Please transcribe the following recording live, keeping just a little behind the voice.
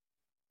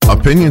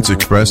Opinions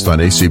expressed on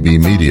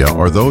ACB Media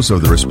are those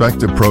of the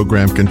respective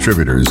program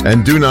contributors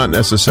and do not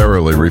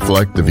necessarily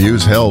reflect the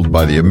views held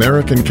by the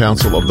American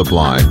Council of the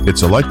Blind,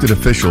 its elected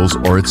officials,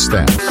 or its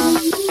staff.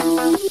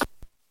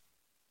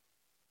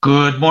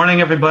 Good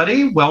morning,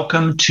 everybody.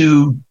 Welcome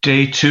to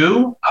day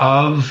 2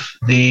 of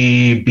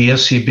the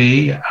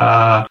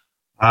BSCB.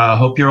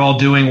 Hope you're all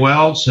doing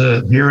well.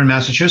 So here in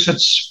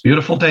Massachusetts,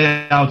 beautiful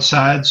day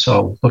outside.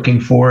 So looking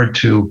forward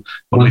to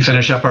when we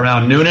finish up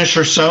around noonish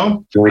or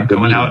so,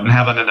 going out and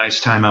having a nice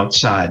time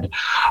outside.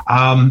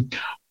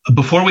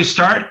 Before we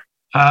start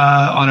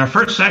on our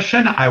first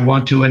session, I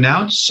want to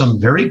announce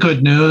some very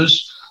good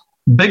news.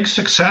 Big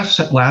success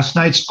at last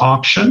night's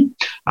auction.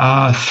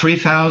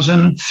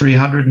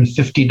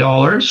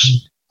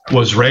 $3,350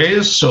 was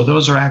raised. So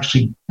those are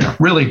actually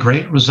really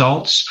great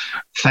results.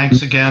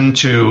 Thanks again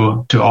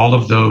to all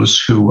of those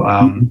who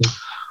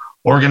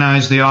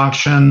organized the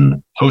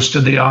auction,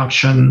 hosted the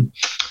auction,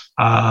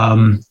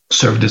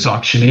 served as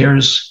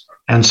auctioneers,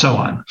 and so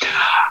on.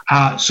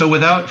 So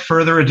without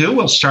further ado,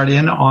 we'll start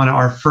in on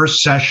our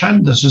first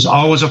session. This is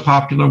always a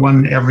popular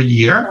one every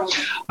year.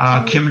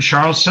 Kim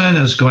Charlson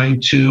is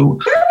going to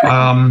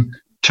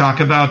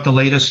talk about the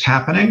latest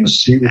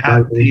happenings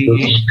at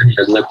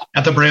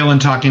the Braille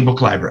and Talking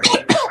Book Library.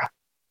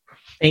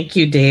 Thank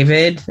you,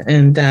 David.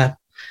 And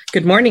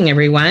good morning,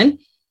 everyone.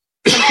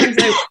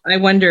 Sometimes I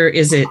wonder,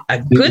 is it a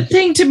good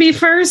thing to be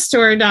first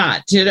or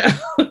not? You know,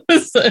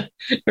 so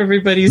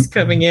everybody's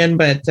coming in,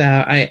 but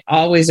I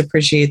always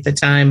appreciate the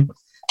time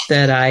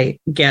that I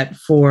get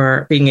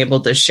for being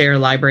able to share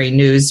library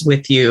news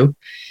with you.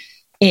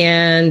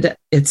 And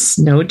it's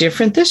no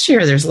different this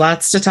year. There's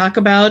lots to talk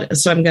about.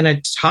 So I'm going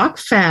to talk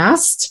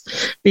fast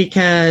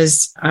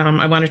because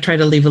I want to try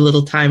to leave a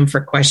little time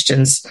for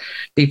questions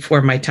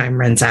before my time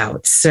runs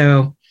out.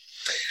 So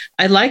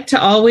I like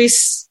to always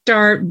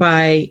start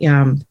by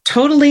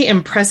totally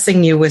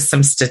impressing you with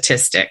some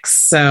statistics.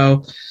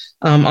 So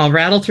I'll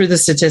rattle through the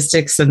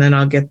statistics and then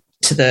I'll get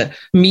to the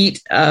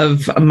meat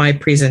of my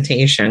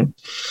presentation.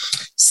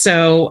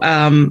 So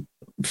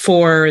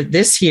for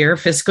this year,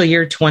 fiscal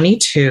year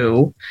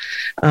 22,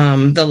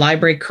 the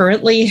library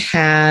currently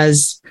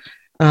has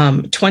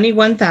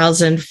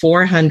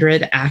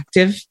 21,400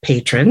 active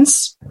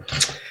patrons.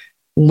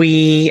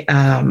 We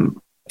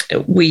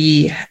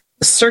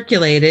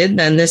circulated,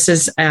 and this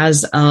is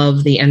as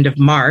of the end of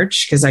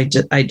March, because I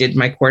did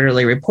my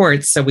quarterly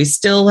reports. So we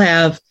still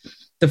have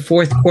the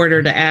fourth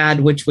quarter to add,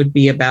 which would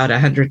be about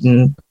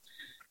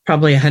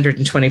probably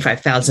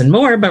 125,000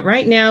 more. But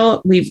right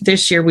now,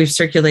 this year we've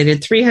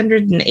circulated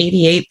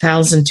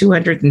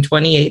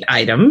 388,228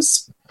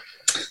 items.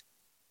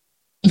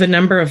 The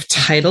number of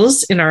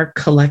titles in our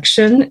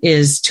collection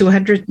is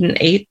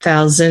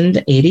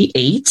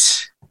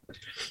 208,088.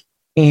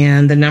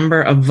 And the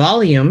number of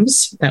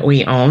volumes that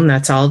we own,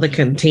 that's all the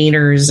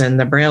containers and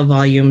the Braille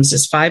volumes,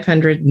 is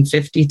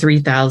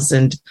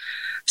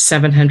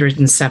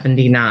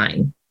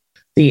 553,779.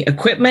 The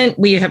equipment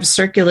we have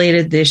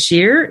circulated this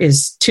year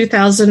is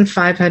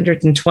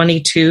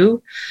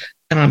 2,522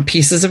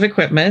 pieces of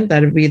equipment.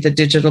 That would be the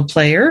digital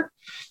player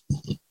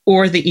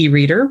or the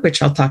e-reader,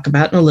 which I'll talk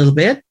about in a little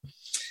bit.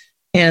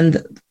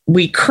 And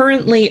we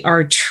currently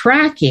are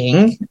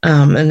tracking,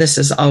 and this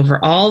is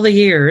over all the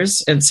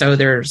years, and so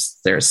there's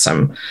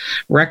some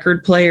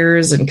record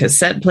players and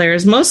cassette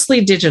players,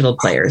 mostly digital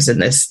players in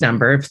this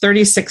number of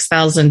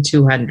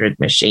 36,200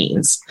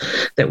 machines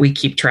that we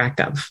keep track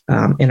of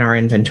in our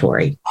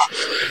inventory.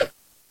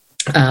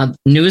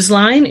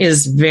 Newsline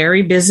is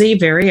very busy,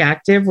 very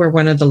active. We're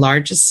one of the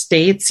largest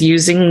states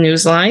using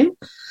Newsline.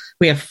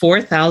 We have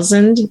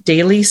 4,000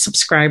 daily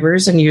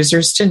subscribers and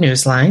users to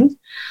Newsline.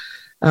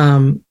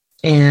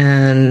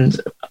 And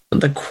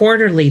the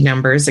quarterly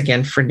numbers,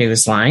 again, for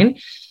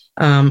Newsline,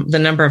 the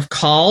number of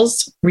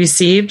calls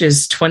received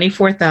is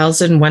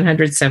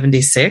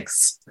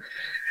 24,176.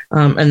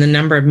 And the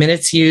number of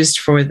minutes used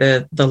for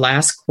the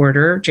last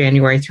quarter,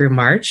 January through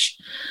March,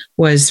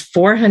 was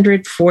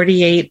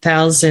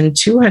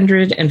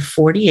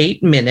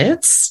 448,248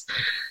 minutes.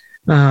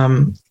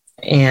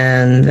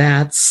 And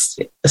that's,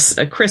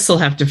 Chris will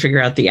have to figure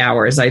out the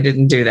hours. I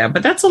didn't do that,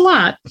 but that's a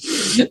lot.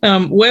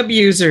 Web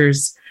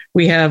users,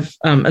 we have,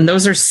 and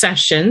those are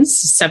sessions,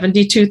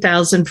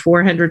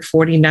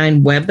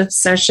 72,449 web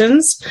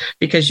sessions,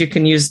 because you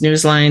can use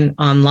Newsline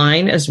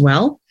online as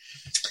well.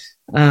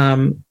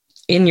 In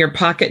your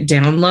pocket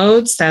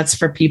downloads, that's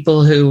for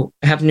people who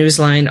have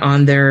Newsline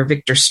on their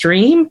Victor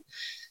Stream.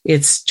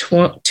 It's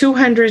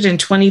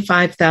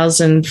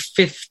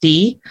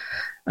 225,050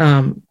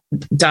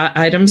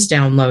 items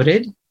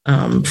downloaded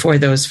for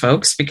those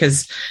folks,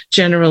 because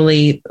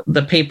generally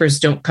the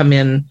papers don't come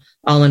in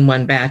all in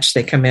one batch.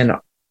 They come in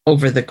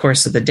over the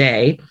course of the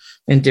day,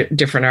 and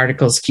different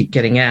articles keep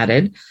getting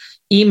added.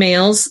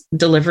 Emails,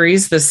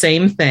 deliveries, the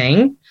same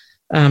thing.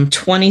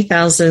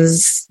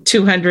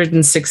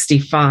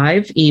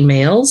 20,265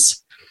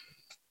 emails.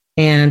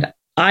 And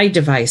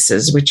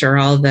iDevices, which are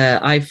all the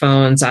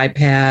iPhones,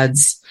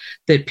 iPads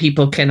that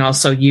people can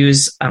also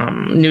use.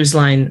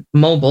 Newsline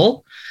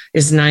Mobile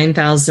is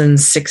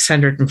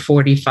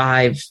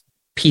 9,645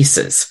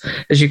 pieces,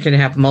 as you can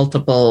have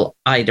multiple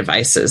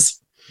iDevices.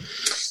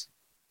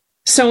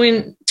 So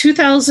in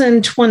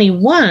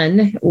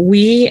 2021,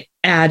 we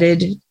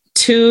added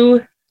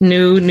 2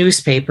 new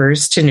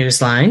newspapers to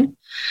Newsline.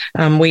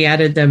 We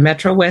added the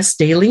Metro West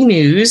Daily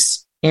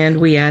News, and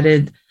we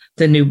added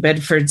the New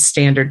Bedford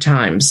Standard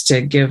Times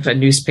to give a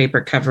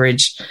newspaper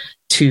coverage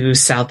to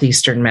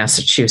southeastern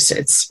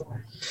Massachusetts.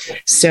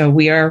 So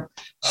we are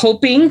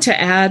hoping to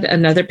add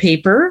another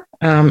paper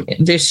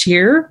this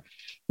year,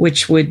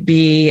 which would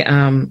be,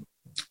 I'm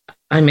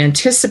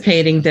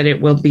anticipating that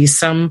it will be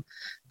some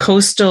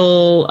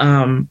coastal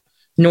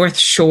North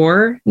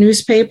Shore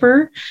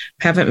newspaper.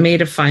 Haven't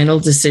made a final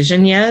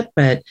decision yet,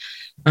 but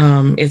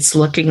it's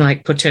looking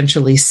like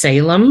potentially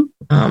Salem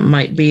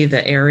might be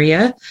the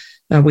area.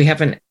 We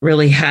haven't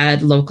really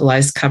had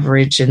localized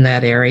coverage in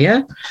that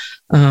area,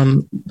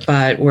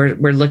 but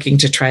we're looking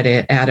to try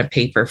to add a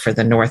paper for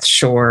the North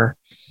Shore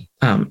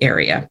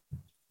area.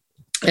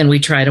 And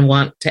we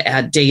want to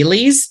add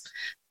dailies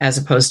as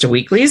opposed to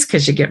weeklies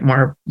because you get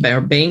more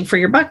bang for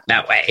your buck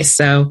that way.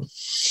 So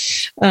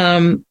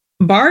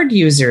Bard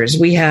users,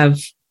 we have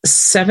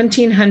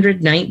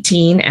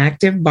 1,719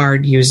 active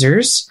Bard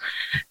users.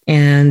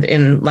 And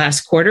in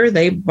last quarter,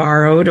 they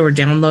borrowed or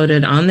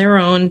downloaded on their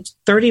own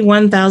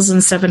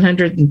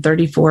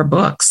 31,734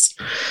 books.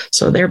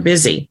 So they're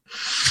busy.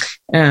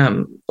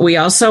 We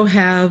also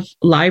have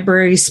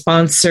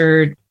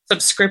library-sponsored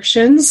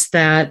subscriptions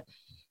that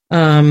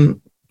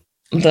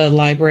the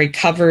library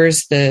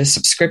covers the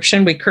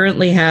subscription. We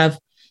currently have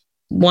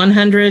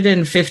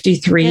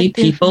 153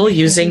 people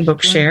using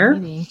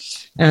Bookshare,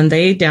 and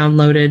they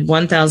downloaded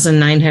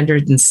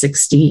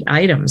 1,960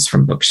 items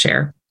from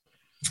Bookshare.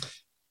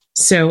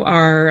 So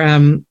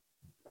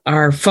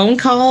our phone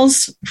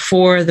calls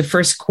for the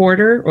first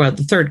quarter, or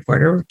the third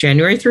quarter,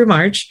 January through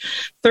March,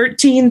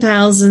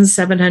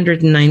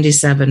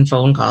 13,797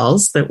 phone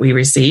calls that we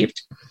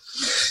received.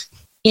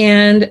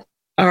 And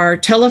our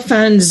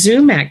telefund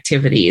Zoom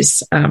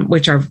activities,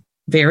 which are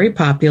very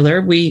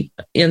popular. We,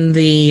 in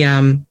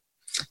the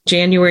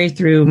January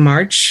through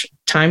March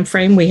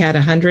timeframe, we had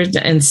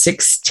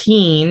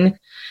 116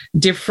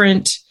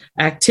 different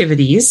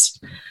activities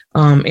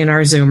in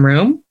our Zoom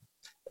room,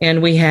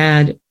 and we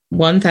had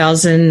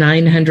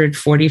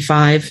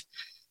 1,945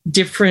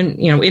 different,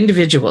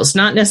 individuals,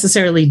 not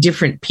necessarily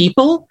different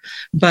people,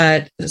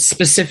 but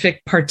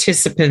specific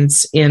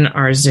participants in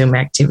our Zoom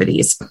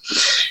activities.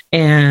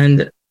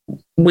 And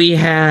we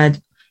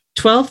had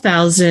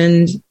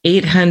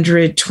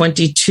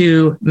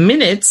 12,822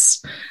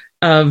 minutes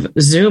of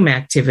Zoom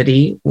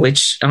activity,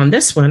 which on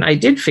this one I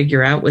did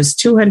figure out was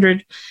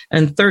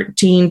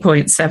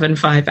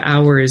 213.75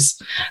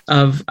 hours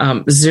of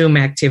Zoom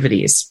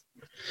activities.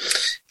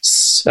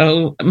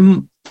 So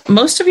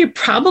most of you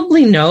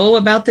probably know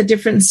about the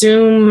different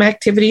Zoom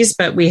activities,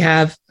 but we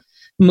have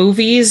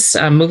movies,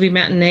 movie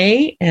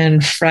matinee,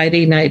 and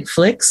Friday night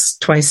flicks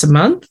twice a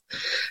month.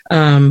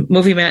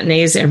 Movie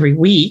matinees every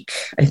week,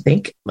 I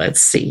think.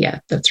 Let's see. Yeah,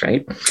 that's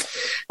right.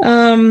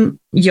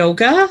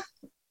 Yoga,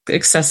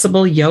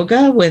 accessible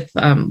yoga with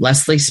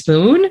Leslie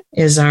Spoon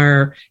is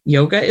our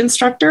yoga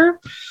instructor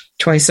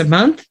twice a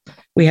month.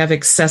 We have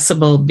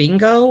accessible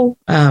bingo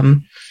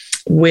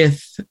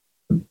with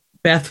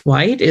Beth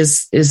White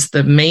is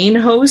the main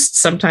host.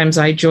 Sometimes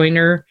I join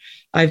her.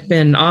 I've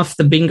been off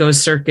the bingo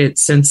circuit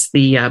since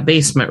the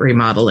basement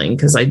remodeling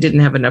because I didn't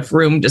have enough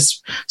room to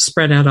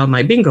spread out all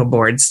my bingo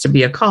boards to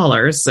be a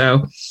caller.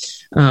 So,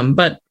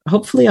 but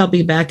hopefully I'll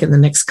be back in the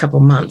next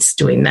couple months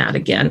doing that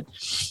again.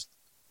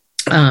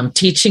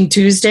 Teaching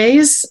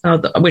Tuesdays,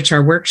 which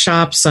are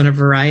workshops on a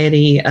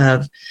variety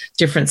of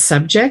different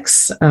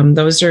subjects.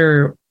 Those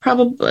are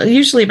probably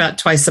usually about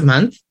twice a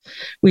month.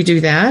 We do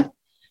that.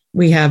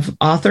 We have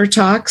author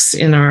talks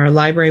in our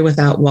Library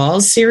Without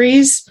Walls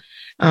series.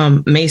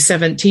 May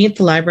 17th,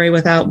 Library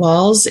Without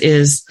Walls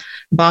is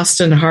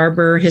Boston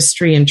Harbor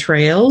History and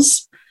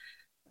Trails.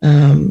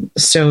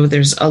 So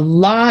there's a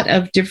lot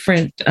of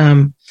different,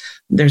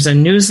 there's a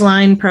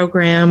Newsline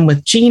program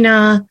with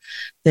Gina.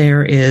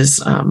 There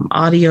is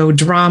audio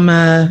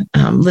drama,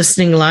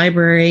 listening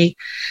library,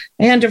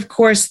 and of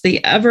course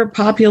the ever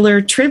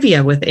popular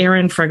trivia with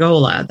Erin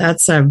Fragola.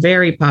 That's a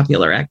very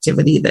popular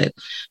activity that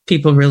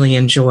people really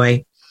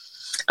enjoy.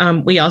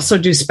 We also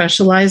do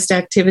specialized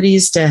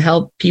activities to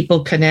help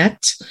people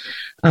connect.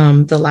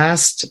 The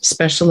last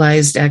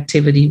specialized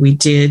activity we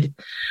did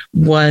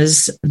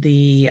was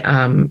the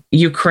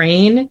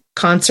Ukraine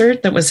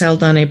concert that was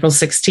held on April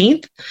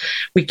 16th.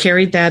 We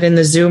carried that in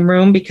the Zoom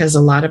room because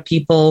a lot of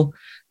people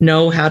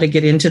know how to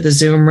get into the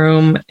Zoom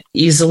room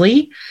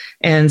easily.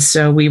 And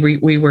so we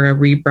were a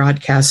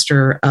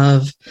rebroadcaster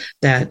of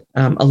that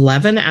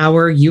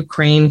 11-hour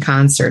Ukraine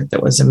concert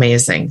that was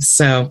amazing.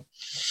 So,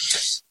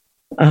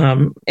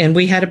 and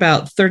we had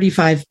about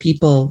 35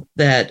 people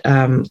that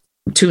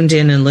tuned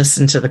in and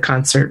listened to the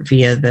concert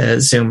via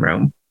the Zoom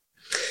room.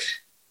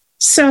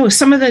 So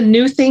some of the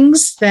new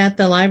things that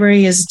the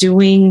library is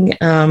doing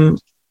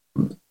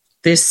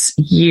this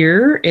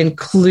year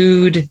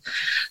include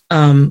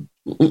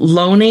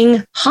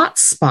loaning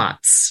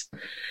hotspots.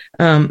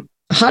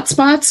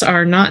 Hotspots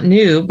are not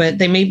new, but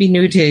they may be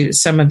new to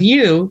some of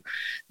you.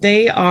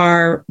 They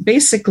are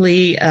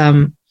basically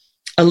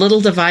a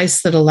little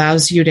device that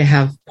allows you to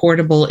have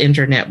portable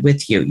internet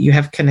with you. You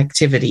have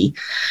connectivity.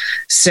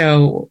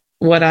 So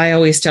what I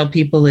always tell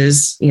people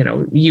is,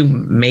 you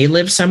may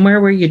live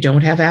somewhere where you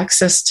don't have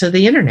access to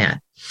the internet.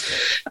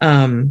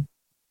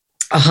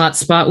 A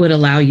hotspot would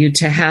allow you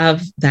to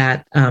have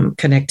that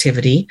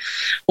connectivity.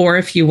 Or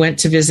if you went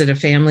to visit a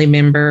family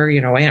member,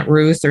 Aunt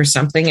Ruth or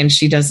something, and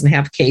she doesn't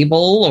have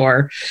cable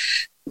or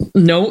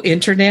no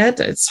internet,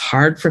 it's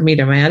hard for me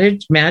to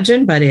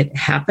imagine, but it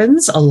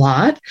happens a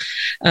lot,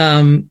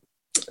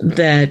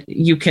 that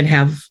you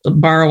can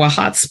borrow a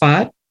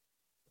hotspot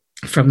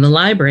from the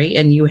library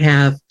and you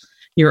have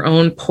your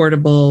own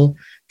portable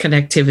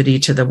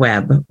connectivity to the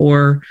web.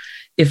 Or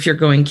if you're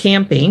going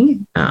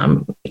camping,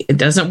 it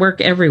doesn't work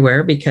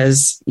everywhere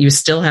because you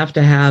still have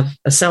to have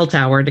a cell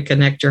tower to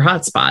connect your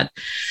hotspot.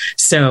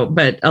 So,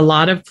 but a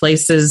lot of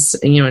places,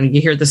 and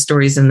you hear the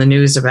stories in the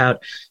news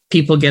about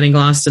people getting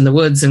lost in the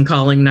woods and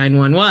calling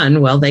 911.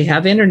 Well, they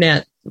have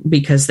internet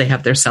because they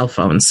have their cell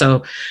phone.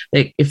 So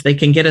if they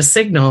can get a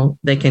signal,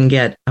 they can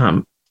get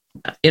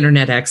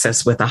internet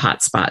access with a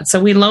hotspot. So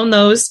we loan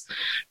those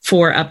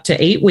for up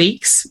to 8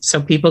 weeks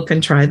so people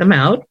can try them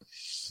out.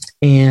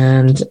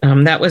 And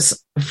that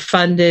was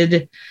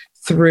funded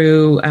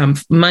through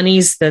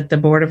monies that the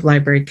Board of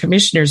Library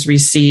Commissioners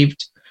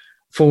received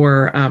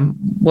for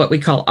what we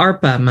call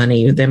ARPA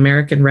money, the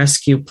American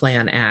Rescue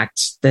Plan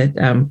Act,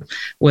 that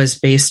was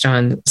based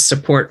on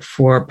support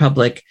for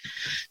public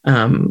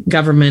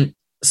government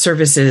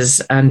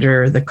services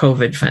under the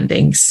COVID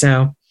funding.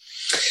 So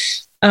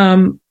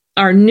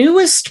our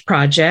newest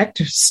project,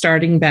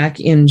 starting back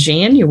in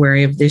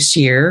January of this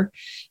year,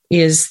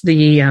 is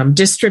the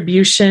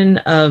distribution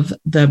of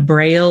the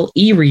Braille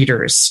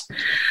e-readers.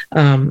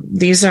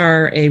 These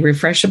are a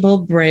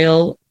refreshable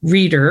Braille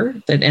reader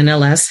that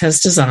NLS has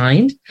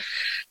designed.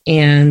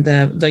 And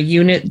the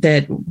unit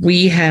that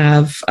we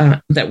have,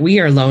 that we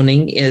are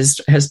loaning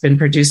has been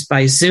produced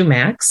by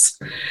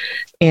Zumax.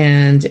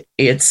 And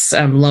it's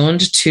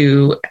loaned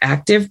to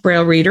active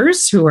Braille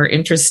readers who are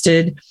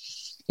interested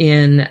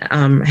in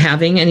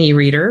having an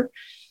e-reader.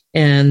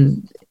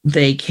 And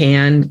they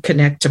can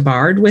connect to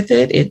Bard with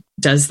it. It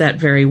does that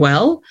very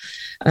well.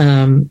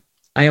 I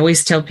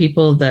always tell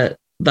people that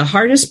the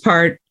hardest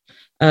part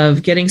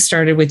of getting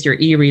started with your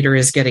e-reader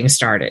is getting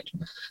started,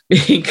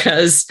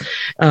 because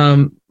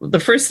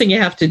the first thing you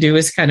have to do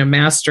is kind of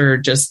master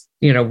just,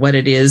 what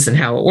it is and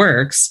how it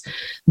works.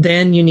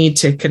 Then you need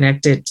to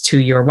connect it to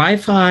your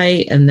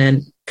Wi-Fi and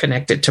then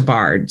connect it to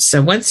Bard.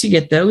 So once you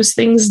get those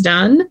things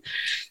done,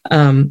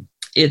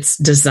 it's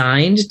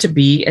designed to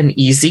be an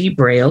easy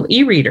Braille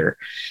e-reader.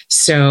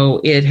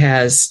 So it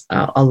has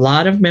a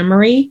lot of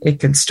memory. It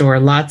can store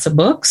lots of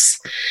books,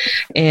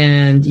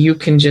 and you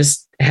can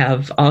just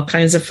have all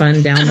kinds of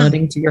fun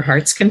downloading to your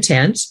heart's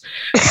content.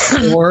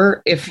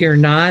 Or if you're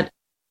not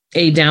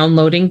a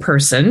downloading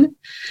person,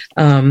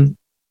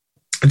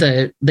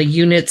 the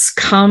units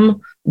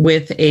come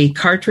with a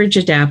cartridge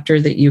adapter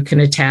that you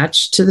can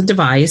attach to the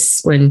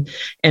device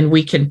and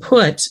we can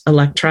put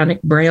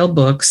electronic Braille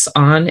books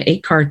on a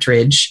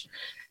cartridge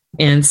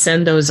and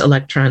send those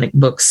electronic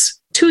books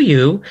to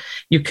you.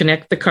 You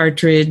connect the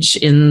cartridge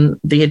in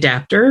the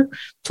adapter,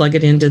 plug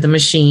it into the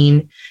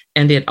machine,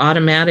 and it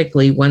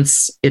automatically,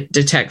 once it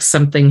detects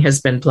something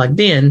has been plugged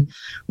in,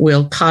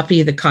 will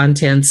copy the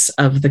contents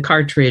of the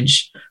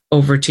cartridge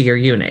over to your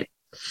unit.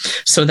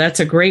 So that's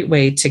a great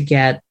way to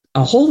get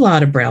a whole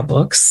lot of Braille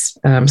books.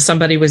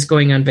 Somebody was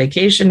going on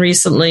vacation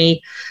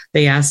recently.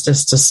 They asked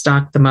us to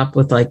stock them up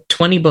with like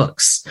 20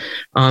 books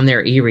on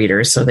their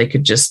e-reader so they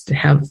could just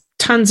have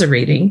tons of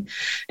reading.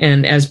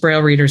 And as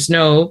Braille readers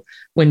know,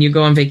 when you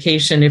go on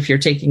vacation, if you're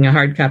taking a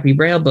hard copy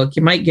Braille book,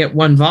 you might get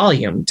one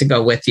volume to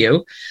go with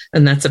you,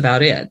 and that's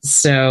about it.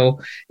 So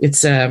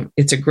it's a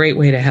great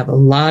way to have a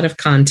lot of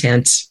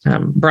content.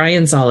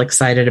 Brian's all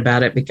excited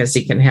about it because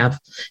he can have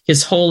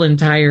his whole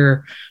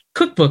entire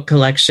cookbook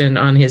collection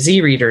on his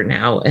e-reader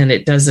now, and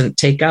it doesn't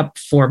take up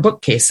 4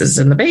 bookcases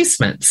in the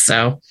basement.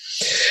 So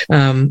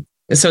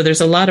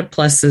there's a lot of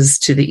pluses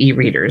to the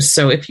e-readers.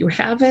 So if you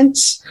haven't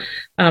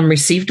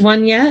received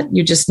one yet,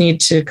 you just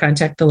need to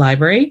contact the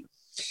library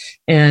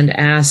and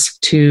ask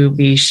to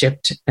be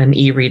shipped an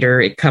e-reader.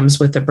 It comes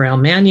with a Braille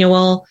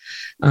manual,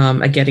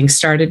 a getting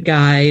started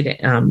guide,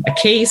 a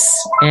case,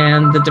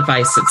 and the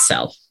device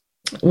itself.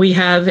 We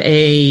have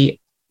a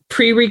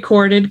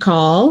pre-recorded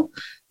call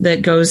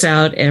that goes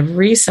out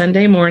every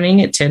Sunday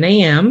morning at 10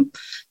 a.m.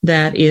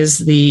 That is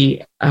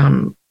the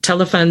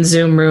Telefun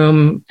Zoom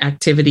Room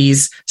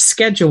activities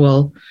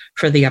schedule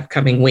for the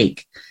upcoming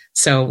week.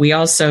 So we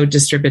also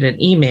distribute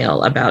an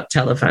email about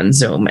Telefun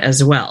Zoom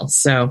as well.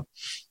 So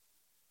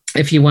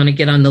if you want to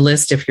get on the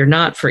list, if you're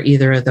not for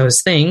either of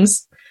those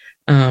things,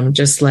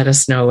 just let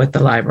us know at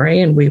the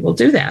library and we will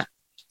do that.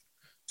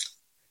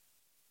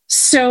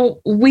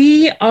 So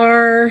we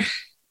are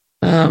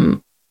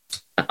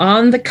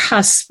on the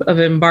cusp of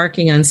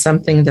embarking on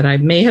something that I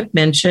may have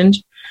mentioned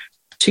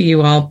to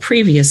you all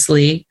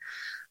previously,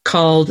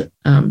 called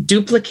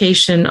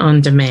Duplication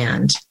on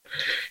Demand.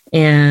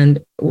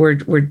 And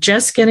we're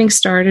just getting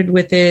started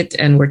with it,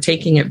 and we're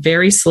taking it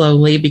very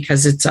slowly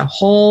because it's a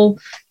whole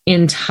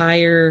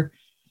entire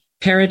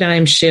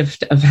paradigm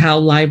shift of how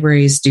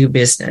libraries do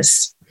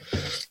business.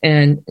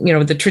 And,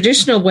 the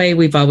traditional way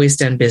we've always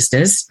done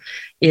business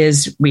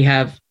is we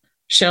have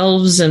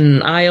shelves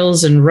and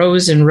aisles and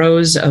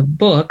rows of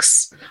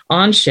books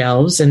on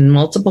shelves and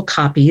multiple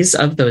copies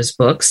of those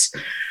books,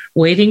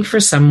 waiting for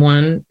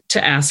someone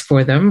to ask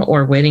for them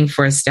or waiting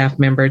for a staff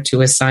member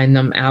to assign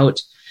them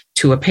out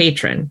to a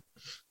patron.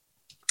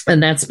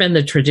 And that's been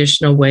the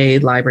traditional way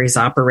libraries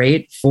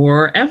operate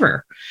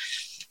forever.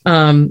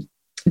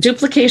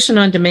 Duplication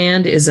on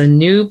Demand is a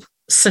new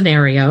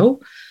scenario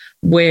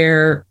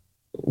where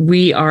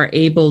we are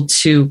able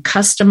to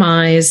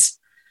customize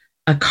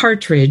a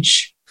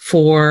cartridge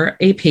for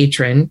a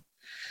patron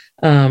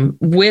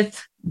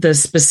with the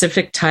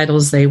specific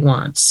titles they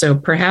want. So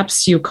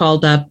perhaps you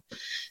called up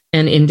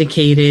and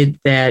indicated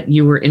that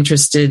you were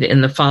interested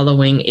in the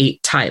following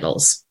 8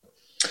 titles.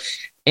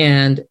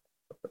 And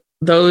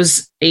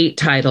those 8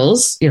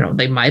 titles,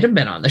 they might have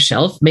been on the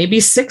shelf. Maybe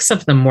 6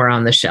 of them were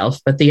on the shelf,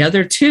 but the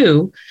other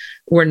 2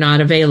 were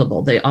not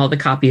available. All the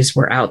copies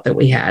were out that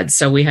we had.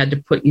 So we had to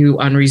put you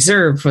on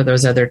reserve for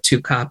those other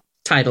 2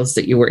 titles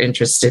that you were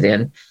interested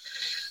in.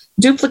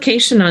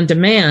 Duplication on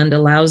Demand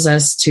allows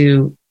us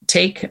to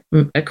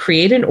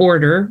create an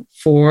order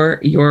for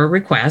your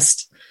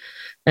request,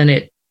 and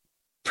it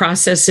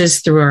processes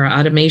through our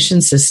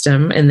automation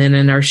system. And then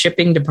in our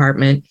shipping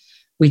department,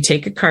 we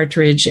take a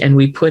cartridge and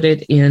we put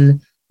it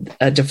in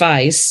a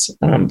device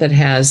that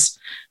has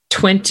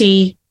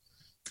 20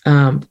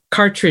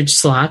 cartridge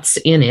slots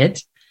in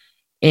it.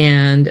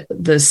 And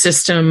the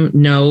system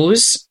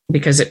knows,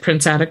 because it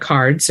prints out a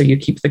card. So you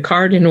keep the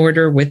card in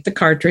order with the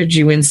cartridge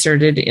you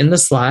inserted in the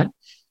slot.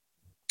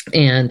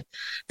 And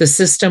the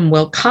system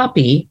will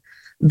copy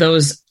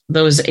those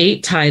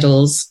 8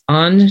 titles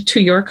onto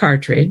your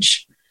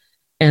cartridge.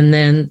 And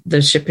then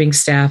the shipping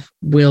staff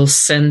will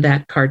send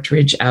that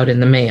cartridge out in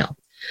the mail.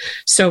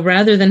 So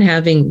rather than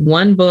having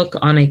one book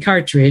on a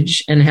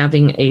cartridge and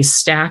having a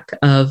stack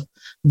of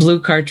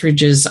blue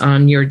cartridges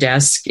on your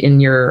desk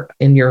in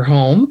your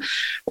home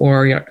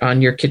or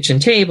on your kitchen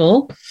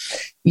table,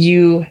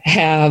 you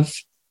have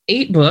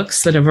 8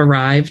 books that have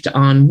arrived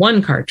on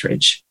one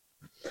cartridge.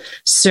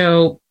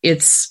 So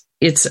it's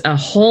a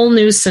whole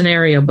new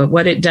scenario, but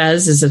what it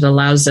does is it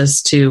allows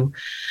us to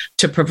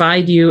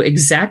provide you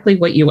exactly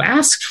what you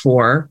asked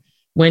for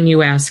when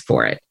you ask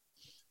for it.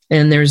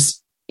 And there's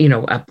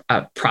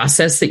a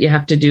process that you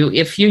have to do.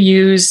 If you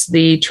use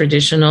the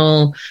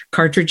traditional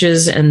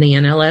cartridges and the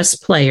NLS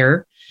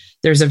player,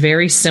 there's a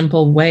very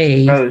simple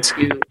way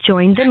to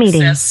join the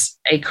meeting. Access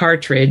a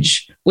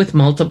cartridge with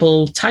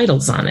multiple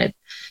titles on it.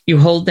 You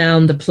hold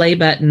down the play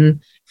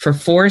button for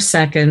 4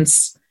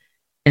 seconds,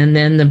 and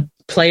then the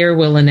player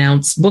will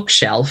announce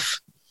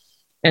bookshelf.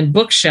 And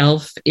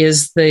bookshelf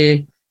is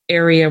the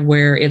area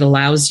where it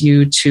allows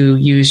you to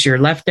use your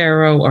left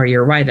arrow or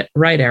your right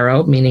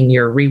arrow, meaning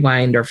your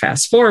rewind or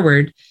fast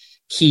forward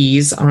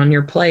keys on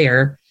your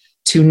player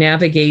to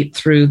navigate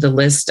through the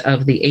list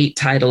of the 8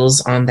 titles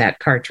on that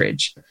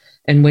cartridge.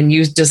 And when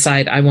you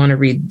decide, I want to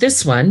read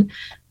this one,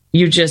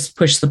 you just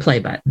push the play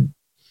button.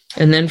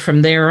 And then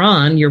from there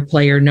on, your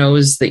player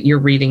knows that you're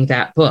reading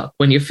that book.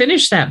 When you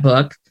finish that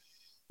book,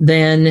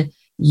 then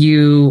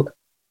you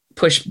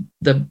push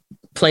the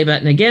play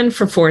button again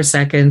for 4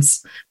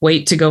 seconds,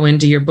 wait to go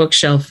into your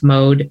bookshelf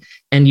mode,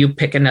 and you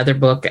pick another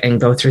book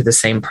and go through the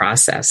same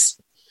process.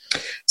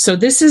 So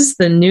this is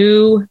the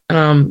new,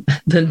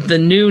 the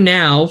new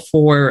now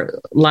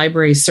for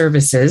library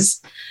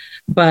services,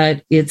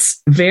 but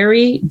it's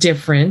very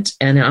different.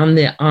 And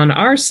on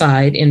our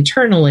side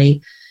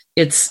internally,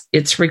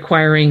 it's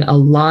requiring a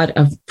lot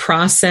of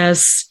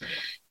process,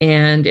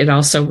 and it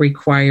also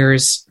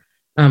requires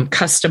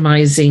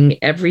customizing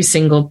every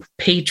single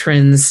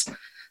patron's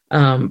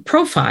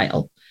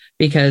profile,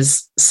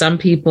 because some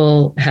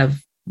people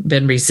have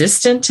been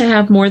resistant to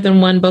have more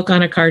than one book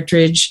on a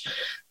cartridge.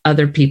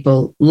 Other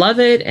people love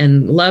it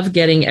and love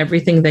getting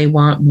everything they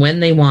want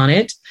when they want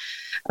it.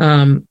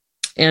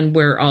 And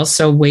we're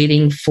also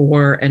waiting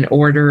for an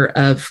order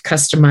of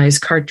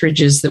customized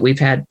cartridges that we've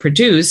had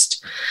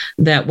produced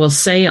that will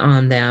say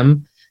on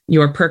them,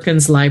 your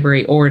Perkins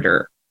Library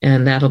order.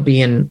 And that'll be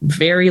in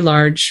very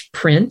large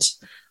print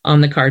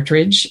on the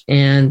cartridge,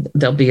 and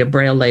there'll be a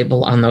Braille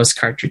label on those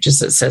cartridges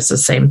that says the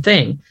same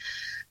thing.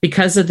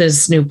 Because of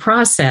this new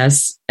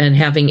process and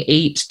having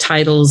 8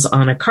 titles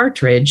on a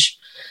cartridge,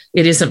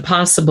 it isn't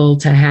possible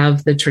to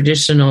have the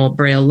traditional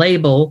Braille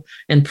label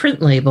and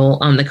print label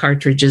on the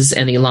cartridges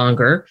any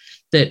longer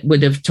that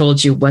would have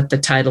told you what the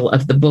title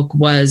of the book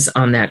was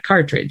on that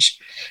cartridge,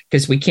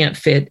 because we can't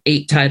fit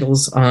 8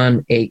 titles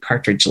on a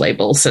cartridge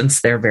label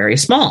since they're very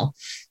small.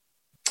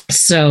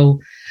 So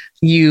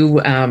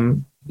you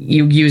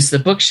use the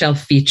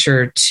bookshelf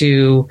feature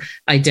to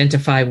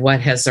identify what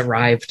has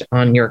arrived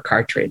on your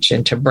cartridge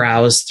and to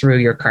browse through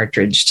your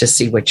cartridge to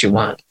see what you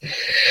want.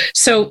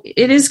 So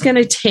it is going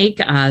to take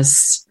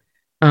us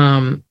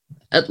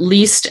at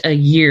least a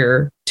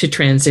year to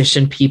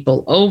transition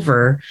people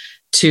over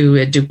to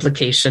a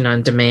duplication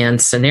on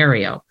demand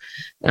scenario.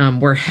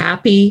 We're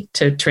happy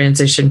to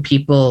transition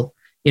people,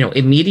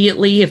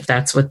 immediately if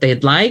that's what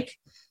they'd like.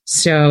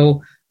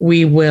 So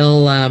we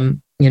will,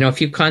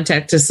 if you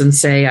contact us and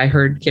say, I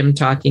heard Kim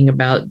talking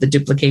about the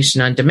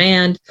duplication on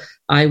demand,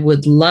 I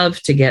would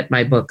love to get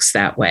my books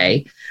that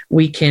way.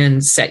 We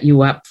can set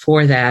you up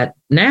for that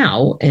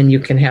now, and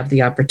you can have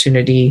the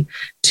opportunity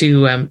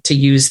to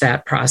use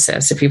that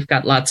process. If you've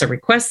got lots of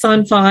requests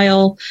on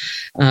file,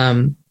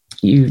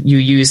 you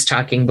use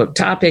Talking Book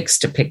Topics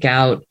to pick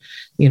out,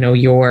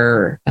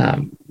 your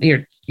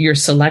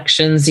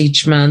selections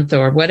each month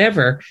or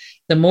whatever.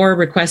 The more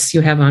requests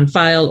you have on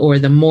file, or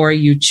the more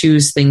you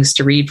choose things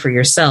to read for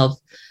yourself,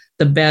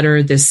 the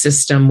better this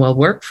system will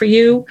work for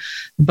you.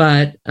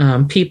 But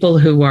people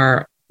who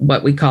are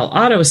what we call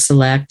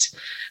auto-select,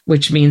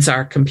 which means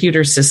our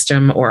computer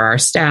system or our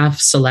staff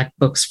select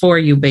books for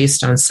you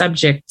based on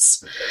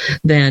subjects,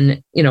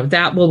 then,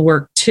 that will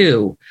work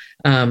too.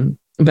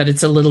 But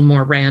it's a little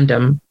more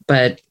random.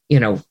 But,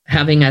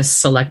 having us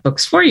select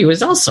books for you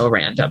is also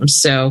random.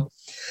 So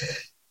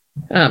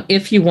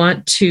if you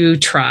want to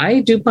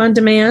try Dupe on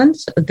Demand,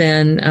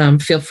 then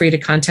feel free to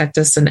contact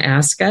us and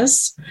ask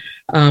us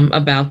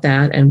about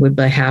that, and we'd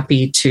be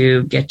happy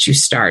to get you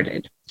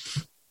started.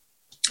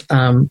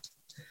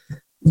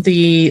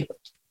 The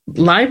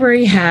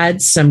library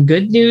had some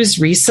good news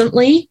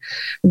recently.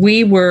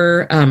 We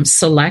were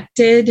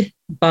selected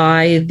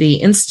by the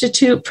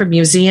Institute for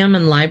Museum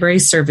and Library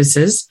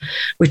Services,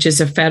 which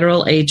is a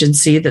federal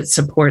agency that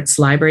supports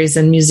libraries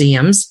and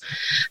museums.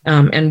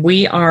 And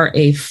we are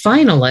a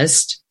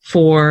finalist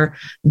for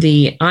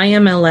the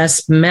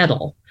IMLS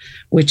Medal,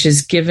 which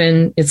is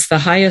it's the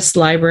highest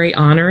library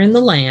honor in the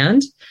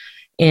land.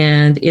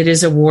 And it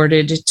is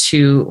awarded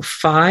to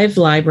 5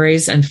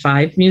 libraries and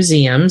 5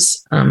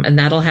 museums, and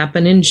that'll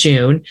happen in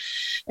June.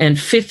 And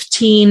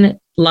 15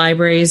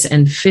 libraries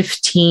and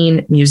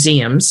 15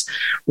 museums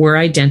were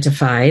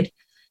identified.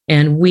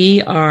 And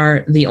we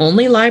are the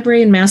only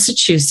library in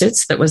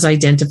Massachusetts that was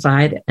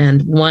identified,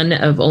 and one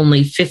of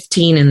only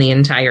 15 in the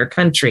entire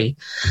country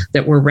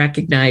that were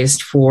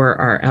recognized for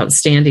our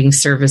outstanding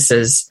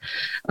services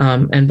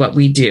and what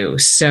we do.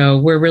 So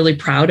we're really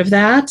proud of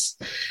that.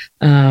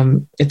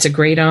 It's a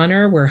great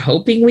honor. We're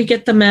hoping we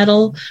get the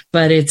medal,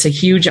 but it's a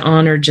huge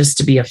honor just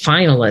to be a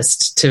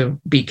finalist, to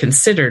be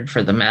considered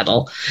for the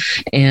medal.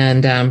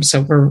 And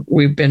so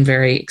we've been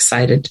very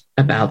excited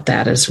about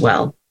that as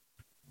well.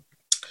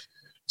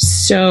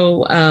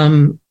 So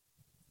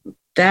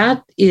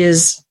that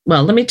is,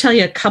 well, let me tell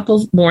you a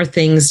couple more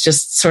things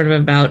just sort of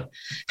about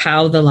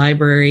how the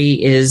library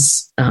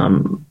is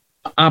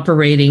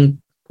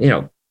operating,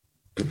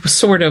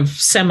 sort of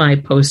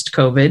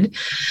semi-post-COVID.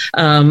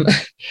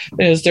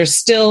 There's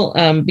still,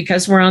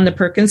 because we're on the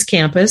Perkins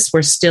campus,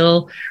 we're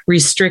still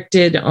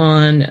restricted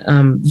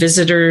on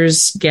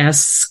visitors,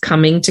 guests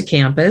coming to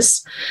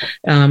campus.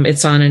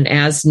 It's on an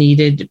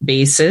as-needed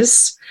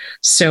basis.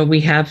 So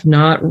we have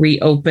not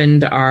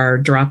reopened our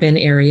drop-in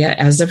area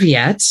as of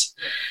yet,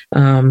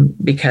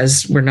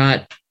 because we're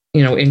not,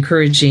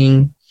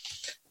 encouraging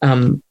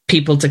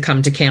people to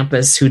come to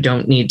campus who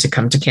don't need to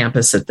come to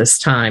campus at this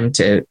time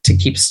to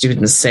keep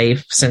students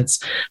safe, since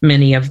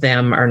many of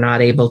them are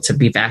not able to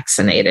be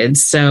vaccinated.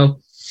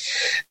 So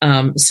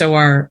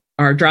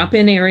our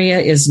drop-in area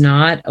is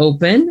not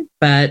open,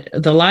 but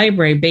the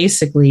library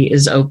basically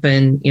is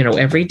open,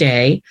 every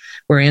day.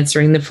 We're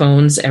answering the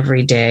phones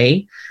every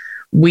day.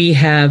 We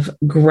have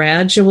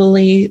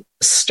gradually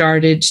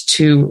started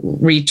to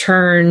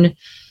return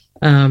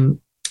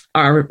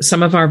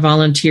some of our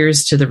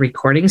volunteers to the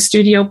recording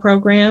studio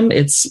program.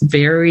 It's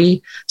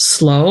very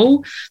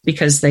slow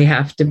because they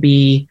haven't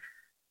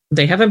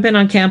been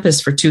on campus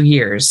for 2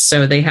 years.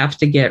 So they have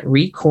to get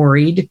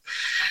re-quarried,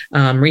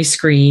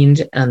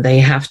 rescreened, and they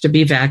have to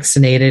be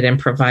vaccinated and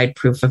provide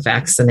proof of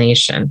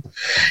vaccination,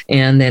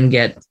 and then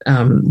get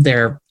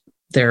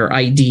their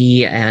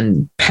ID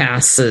and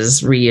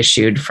passes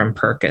reissued from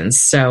Perkins.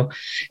 So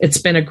it's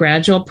been a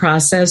gradual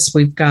process.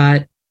 We've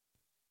got,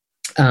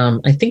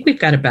 I think we've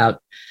got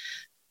about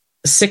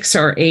 6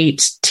 or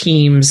 8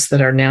 teams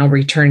that are now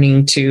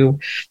returning to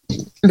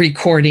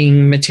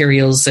recording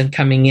materials and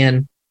coming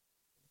in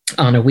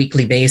on a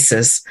weekly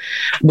basis,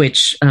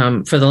 which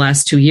for the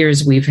last 2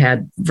 years, we've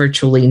had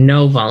virtually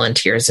no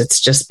volunteers.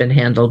 It's just been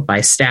handled by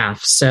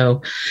staff.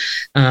 So,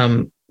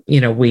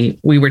 we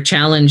were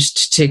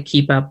challenged to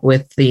keep up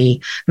with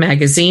the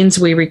magazines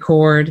we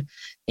record,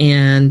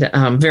 and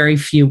very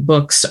few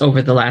books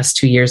over the last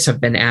 2 years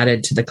have been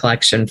added to the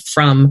collection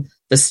from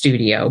the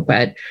studio.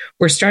 But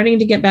we're starting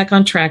to get back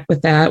on track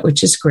with that,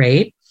 which is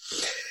great.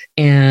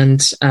 And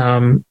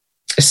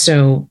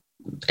so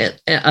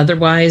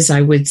otherwise,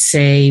 I would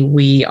say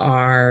we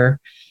are,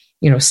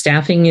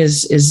 staffing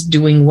is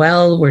doing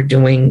well. We're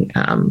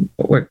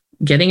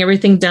getting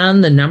everything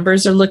done. The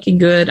numbers are looking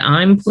good.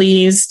 I'm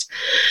pleased.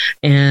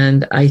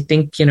 And I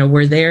think,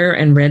 we're there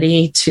and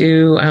ready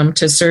to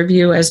serve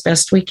you as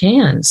best we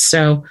can.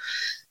 So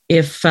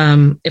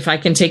if I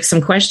can take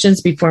some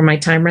questions before my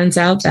time runs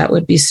out, that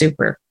would be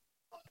super.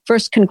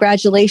 First,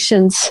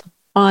 congratulations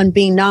on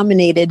being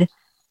nominated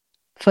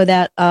for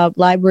that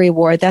library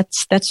award.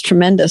 That's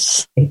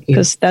tremendous,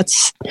 because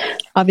that's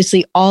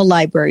obviously all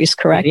libraries,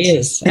 correct? It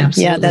is,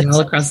 absolutely, yeah, that's all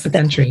across the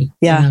country.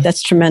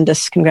 That's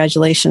tremendous.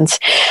 Congratulations.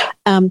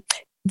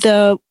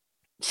 The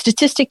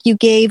statistic you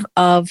gave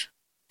of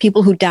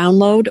people who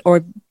download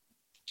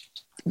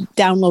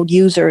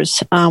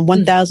users,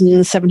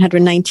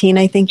 1,719,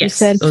 I think you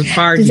said.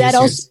 Bard does that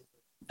users.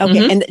 Also,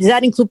 okay, and does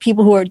that include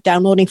people who are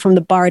downloading from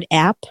the Bard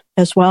app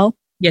as well?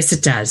 Yes,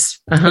 it does.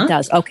 It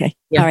does. Okay.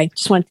 Yeah. All right.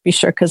 Just wanted to be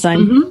sure, because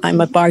I'm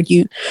a Bard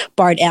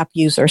app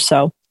user.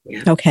 So,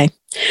 okay.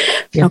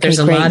 Yeah, there's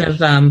a lot of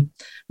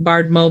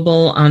Bard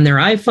Mobile on their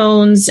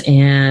iPhones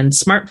and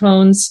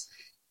smartphones,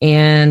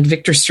 and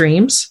Victor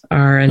Streams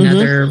are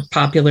another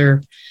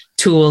popular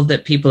tool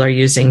that people are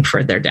using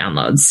for their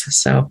downloads.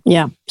 So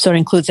it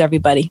includes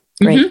everybody.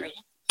 Great.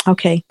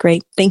 Okay,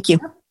 great. Thank you.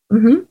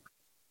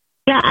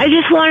 Yeah, I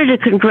just wanted to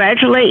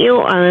congratulate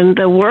you on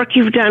the work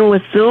you've done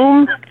with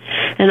Zoom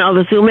and all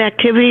the Zoom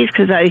activities,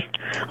 because I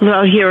live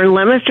out here in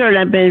Leominster and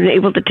I've been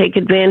able to take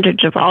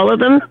advantage of all of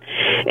them.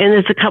 And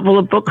there's a couple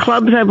of book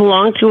clubs I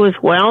belong to as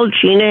well.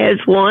 Gina has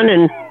one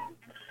and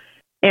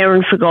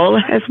Aaron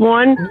Fagola has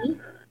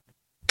one.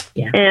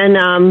 Yeah. And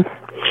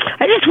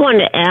I just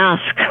wanted to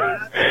ask,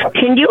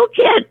 can you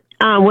get,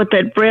 with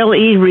that Braille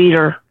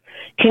e-reader,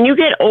 can you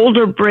get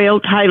older Braille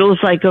titles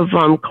like of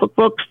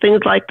cookbooks,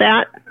 things like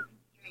that?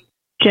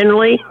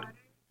 Generally,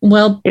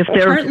 well, if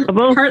they're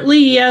partly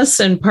yes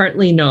and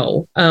partly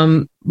no.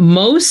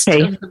 Most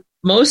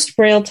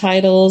Braille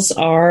titles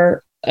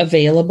are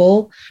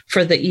available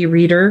for the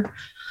e-reader.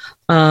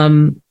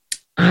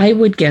 I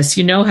would guess,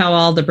 how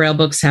all the Braille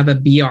books have a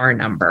BR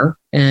number,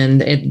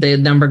 and the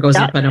number goes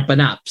up and up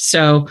and up.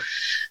 So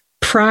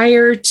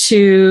prior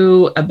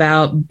to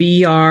about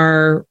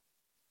BR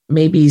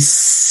maybe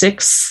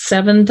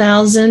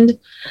 7,000.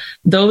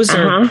 Those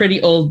are pretty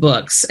old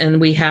books,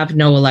 and we have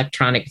no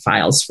electronic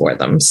files for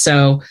them.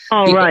 So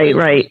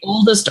right.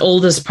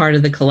 Oldest part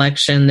of the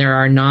collection, there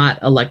are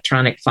not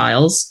electronic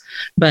files,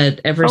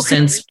 but ever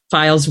since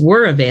files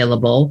were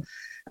available,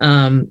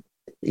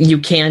 you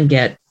can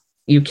get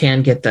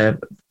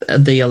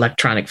the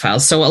electronic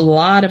files. So a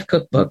lot of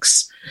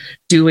cookbooks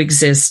do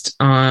exist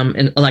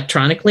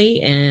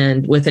electronically,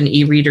 and with an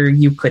e-reader,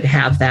 you could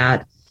have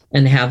that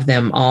and have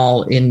them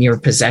all in your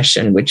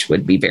possession, which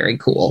would be very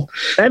cool.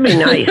 That'd be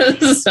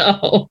nice.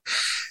 So,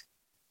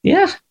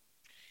 yeah.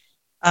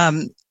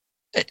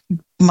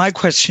 My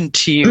question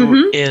to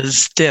you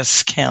is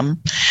this,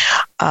 Kim.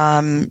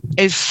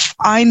 If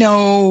I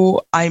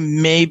know I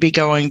may be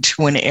going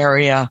to an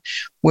area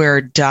where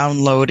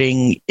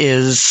downloading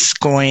is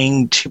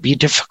going to be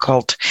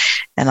difficult,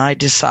 and I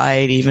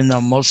decide, even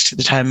though most of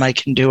the time I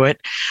can do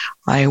it,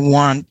 I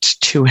want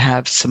to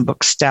have some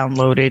books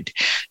downloaded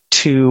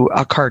to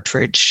a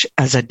cartridge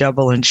as a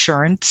double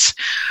insurance,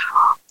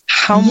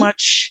 how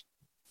much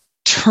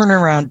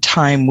turnaround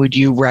time would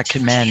you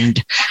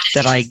recommend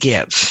that I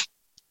give?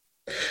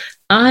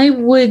 I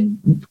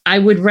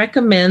would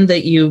recommend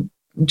that you,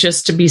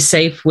 just to be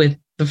safe with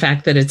the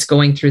fact that it's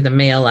going through the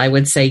mail, I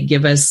would say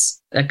give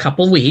us a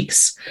couple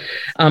weeks.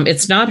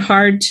 It's not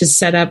hard to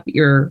set up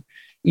your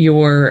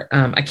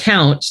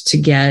account to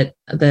get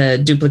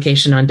the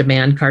duplication on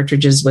demand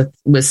cartridges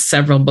with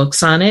several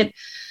books on it.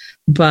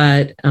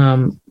 But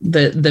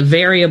the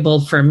variable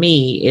for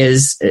me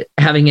is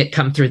having it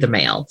come through the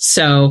mail.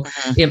 So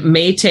it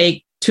may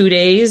take 2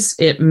 days.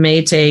 It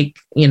may take,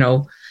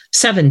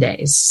 7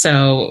 days.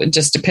 So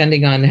just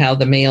depending on how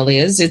the mail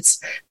is,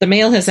 the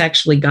mail has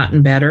actually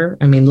gotten better.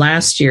 I mean,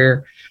 last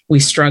year we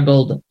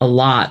struggled a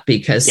lot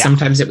because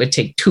sometimes it would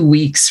take 2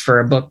 weeks for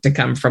a book to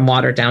come from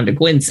Watertown to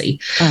Quincy.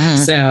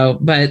 So,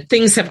 but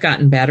things have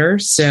gotten better.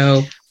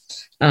 So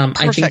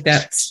I think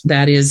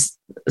that is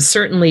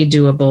certainly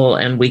doable,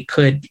 and we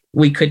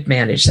could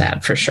manage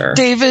that for sure.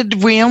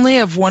 David, we only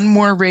have one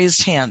more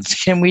raised hand.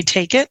 Can we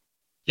take it?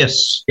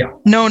 Yes. Yeah.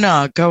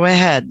 No, go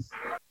ahead.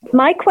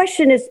 My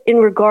question is in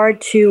regard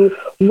to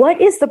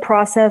what is the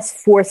process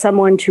for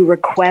someone to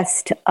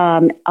request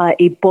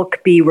a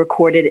book be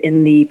recorded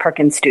in the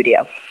Perkins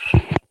studio?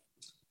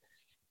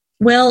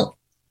 Well,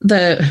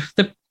 the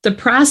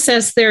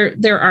process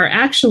there are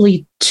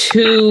actually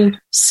two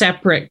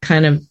separate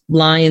kind of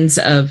lines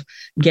of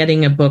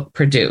getting a book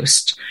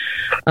produced.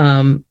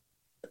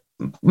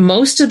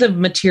 Most of the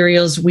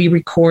materials we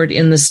record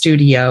in the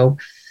studio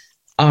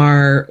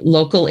are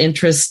local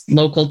interest,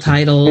 local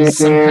titles,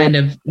 some kind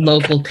of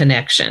local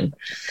connection.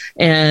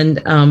 And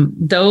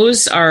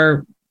those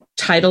are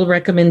title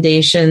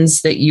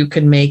recommendations that you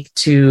can make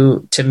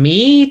to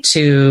me,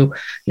 to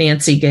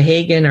Nancy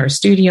Gahagan, our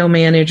studio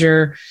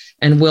manager,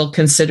 and we'll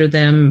consider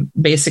them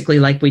basically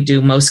like we do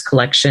most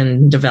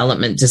collection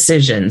development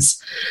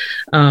decisions.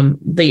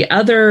 The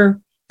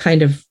other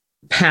kind of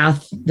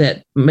path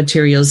that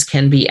materials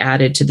can be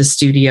added to the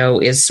studio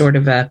is sort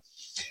of a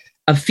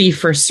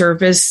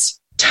fee-for-service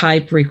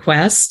type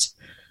request.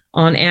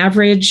 On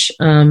average,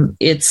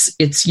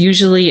 it's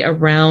usually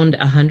around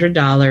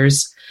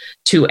 $100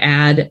 to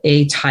add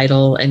a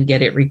title and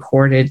get it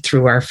recorded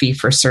through our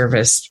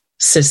fee-for-service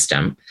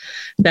system.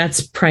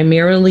 That's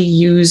primarily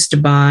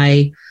used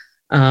by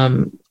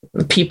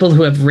people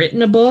who have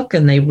written a book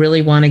and they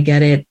really want to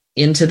get it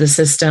into the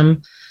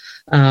system,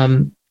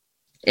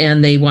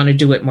 and they want to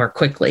do it more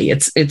quickly.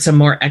 It's a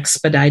more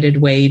expedited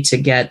way to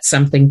get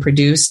something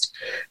produced,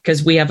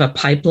 because we have a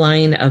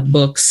pipeline of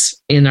books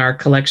in our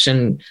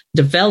collection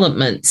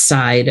development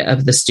side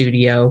of the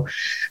studio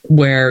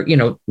where,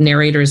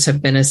 narrators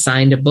have been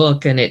assigned a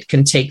book and it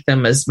can take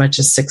them as much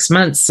as 6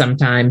 months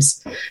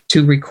sometimes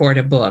to record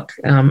a book.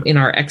 In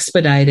our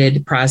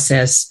expedited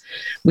process,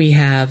 we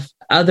have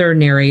other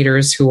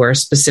narrators who are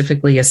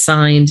specifically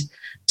assigned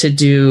to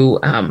do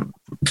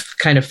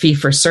kind of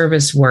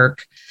fee-for-service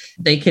work.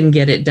 They can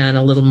get it done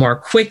a little more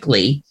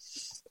quickly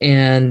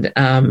and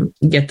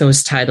get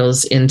those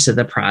titles into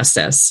the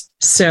process.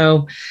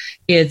 So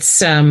it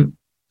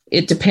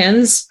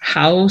depends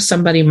how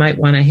somebody might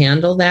want to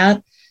handle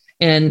that.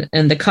 And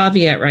the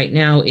caveat right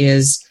now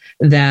is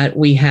that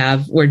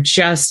we're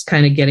just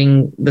kind of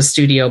getting the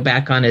studio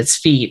back on its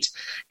feet.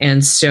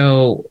 And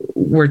so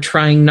we're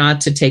trying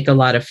not to take a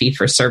lot of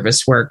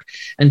fee-for-service work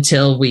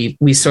until we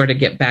sort of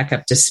get back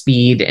up to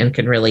speed and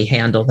can really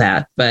handle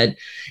that. But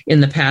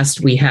in the past,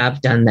 we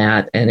have done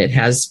that, and it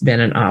has been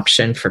an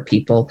option for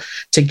people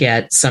to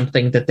get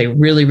something that they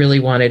really, really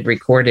wanted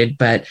recorded,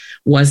 but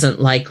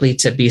wasn't likely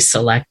to be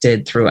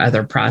selected through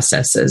other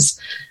processes.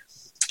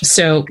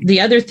 So the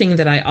other thing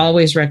that I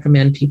always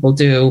recommend people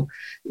do,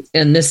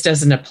 and this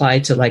doesn't apply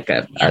to like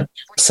a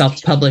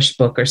self-published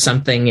book or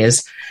something,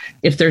 is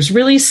if there's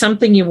really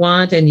something you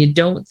want and you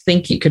don't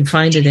think you can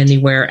find it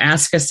anywhere,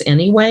 ask us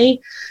anyway,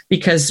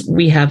 because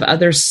we have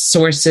other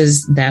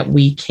sources that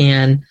we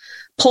can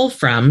pull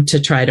from to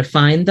try to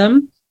find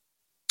them.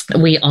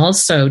 We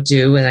also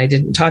do, and I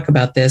didn't talk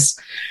about this,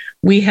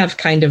 we have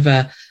kind of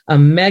a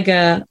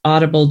mega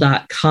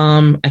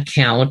audible.com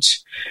account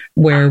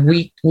where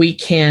we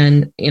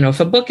can, if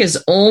a book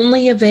is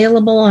only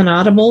available on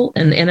Audible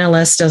and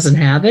NLS doesn't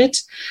have it,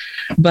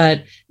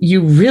 but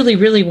you really,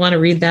 really want to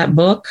read that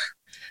book,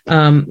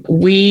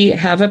 we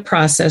have a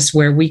process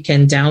where we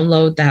can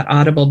download that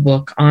Audible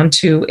book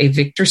onto a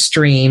Victor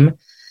Stream,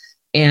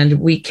 and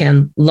we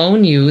can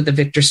loan you the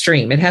Victor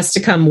Stream. It has to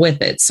come with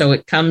it. So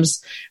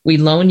we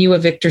loan you a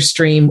Victor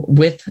Stream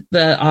with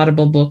the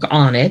Audible book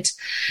on it.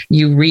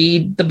 You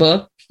read the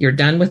book, you're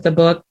done with the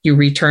book, you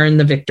return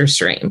the Victor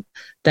Stream.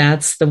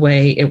 That's the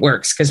way it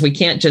works, because we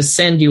can't just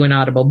send you an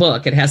Audible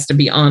book. It has to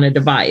be on a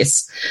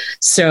device.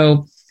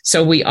 So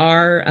we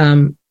are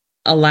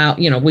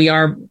we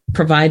are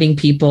providing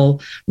people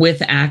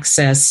with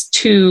access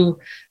to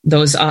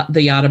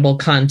the Audible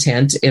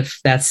content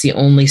if that's the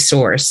only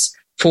source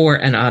for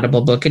an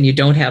Audible book and you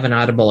don't have an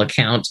Audible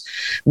account.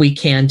 We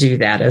can do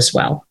that as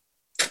well.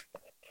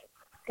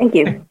 Thank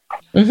you.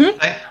 Mm-hmm.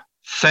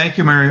 Thank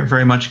you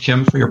very much,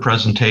 Kim, for your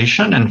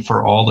presentation and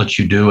for all that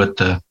you do at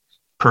the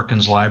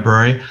Perkins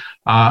Library.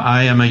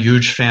 I am a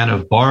huge fan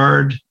of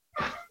BARD,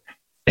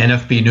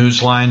 NFB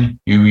Newsline.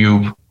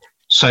 You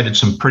cited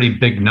some pretty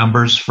big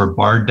numbers for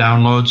BARD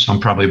downloads.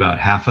 I'm probably about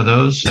half of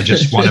those. I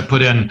just want to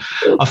put in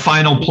a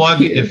final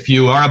plug. If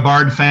you are a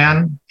BARD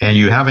fan and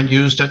you haven't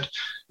used it,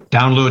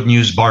 download and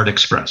use BARD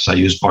Express. I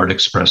use BARD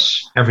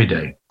Express every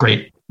day.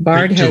 Great.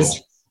 BARD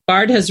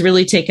has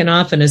really taken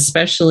off, and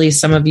especially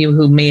some of you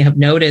who may have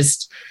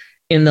noticed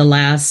in the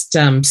last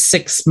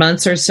 6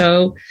 months or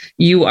so,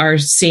 you are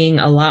seeing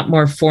a lot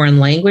more foreign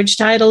language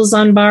titles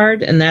on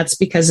BARD, and that's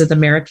because of the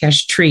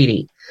Marrakesh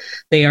Treaty.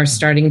 They are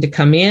starting to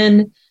come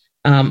in.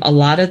 A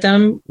lot of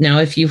them. Now,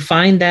 if you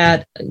find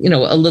that,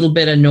 a little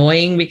bit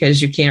annoying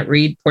because you can't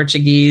read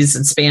Portuguese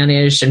and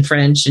Spanish and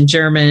French and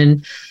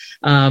German,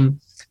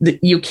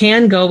 you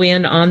can go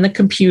in on the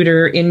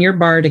computer in your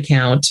BARD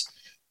account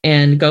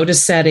and go to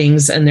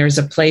settings, and there's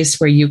a place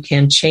where you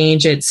can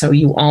change it so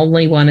you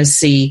only want to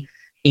see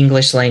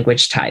English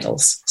language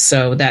titles.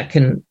 So that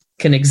can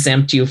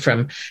exempt you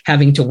from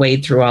having to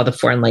wade through all the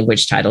foreign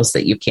language titles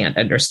that you can't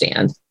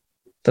understand.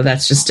 So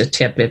that's just a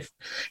tip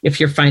if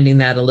you're finding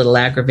that a little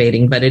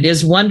aggravating. But it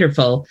is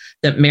wonderful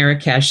that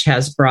Marrakesh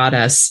has brought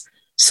us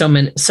so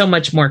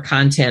much more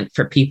content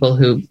for people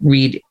who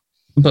read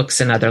books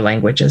in other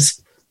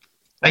languages.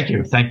 Thank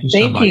you. Thank you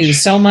so much. Thank you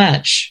so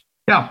much.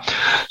 Yeah.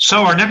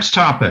 So our next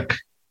topic,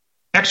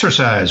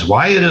 exercise,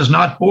 why it is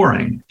not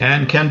boring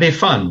and can be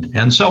fun,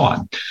 and so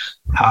on.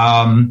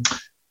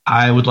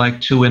 I would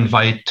like to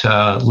invite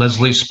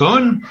Leslie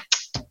Spoon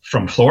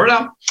from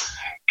Florida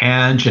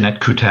and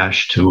Jeanette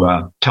Kutash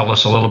to tell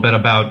us a little bit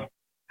about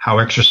how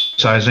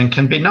exercising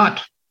can be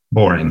not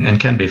boring and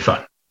can be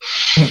fun.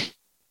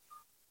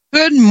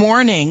 Good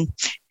morning.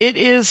 It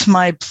is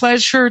my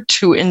pleasure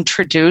to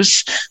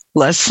introduce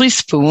Leslie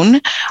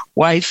Spoon,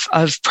 wife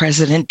of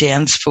President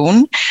Dan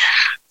Spoon,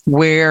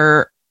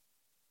 where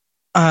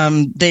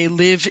they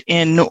live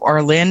in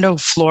Orlando,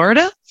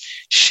 Florida.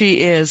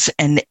 She is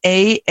an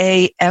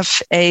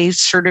AAFA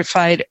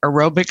certified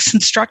aerobics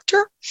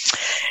instructor.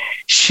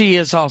 She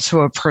is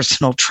also a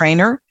personal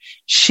trainer.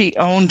 She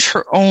owned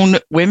her own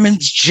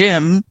women's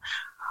gym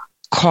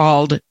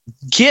called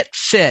Get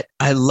Fit.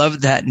 I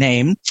love that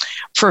name.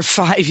 For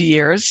 5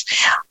 years,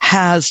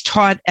 has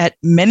taught at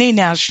many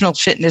national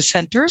fitness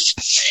centers.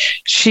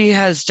 She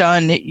has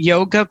done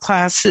yoga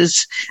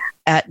classes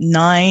at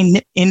 9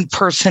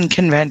 in-person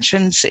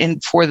conventions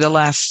for the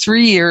last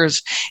 3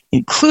 years,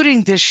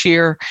 including this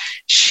year.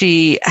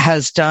 She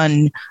has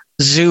done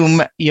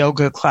Zoom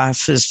yoga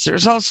classes.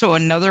 There's also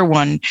another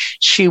one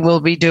she will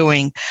be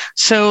doing.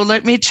 So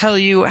let me tell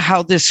you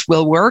how this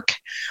will work.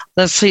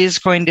 Leslie is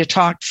going to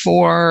talk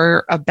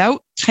for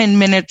about 10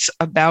 minutes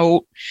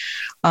about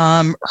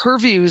her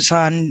views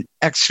on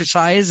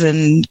exercise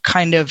and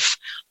kind of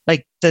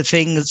like the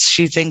things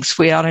she thinks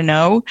we ought to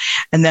know.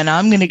 And then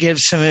I'm going to give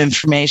some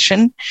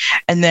information.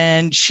 And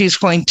then she's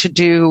going to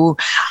do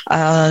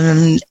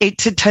 8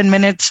 to 10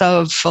 minutes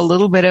of a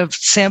little bit of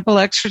sample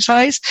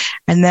exercise.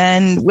 And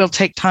then we'll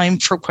take time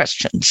for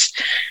questions.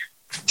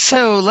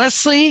 So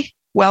Leslie,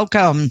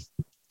 welcome.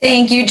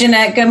 Thank you,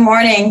 Jeanette. Good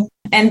morning.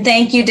 And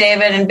thank you,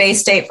 David and Bay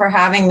State, for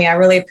having me. I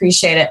really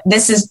appreciate it.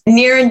 This is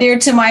near and dear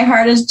to my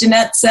heart, as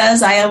Jeanette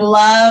says. I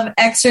love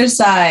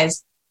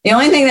exercise. The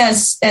only thing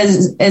that's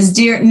as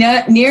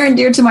near and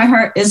dear to my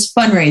heart is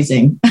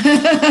fundraising.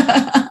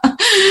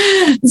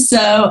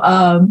 So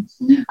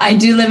I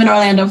do live in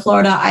Orlando,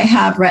 Florida. I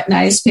have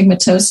retinitis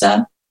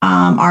pigmentosa,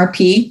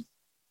 RP.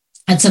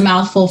 It's a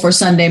mouthful for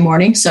Sunday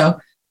morning. So,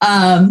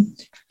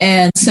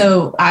 and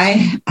so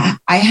I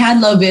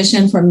had low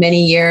vision for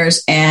many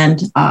years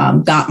and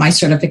got my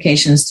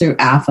certifications through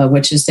AFA,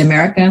 which is the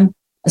American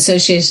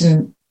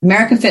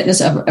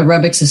Fitness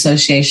Aerobics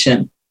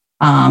Association.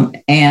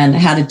 And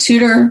had a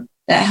tutor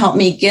that helped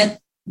me get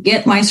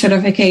my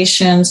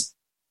certifications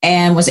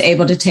and was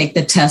able to take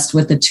the test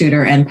with the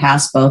tutor and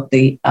pass both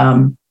the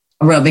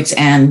aerobics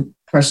and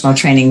personal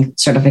training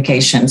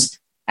certifications.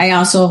 I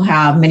also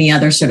have many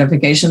other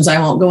certifications. I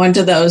won't go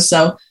into those.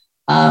 So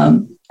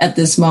at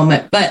this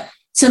moment, but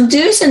some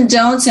do's and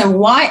don'ts and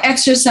why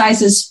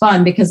exercise is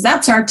fun, because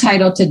that's our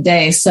title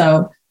today.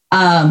 So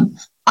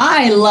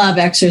I love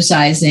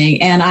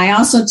exercising, and I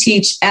also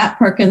teach at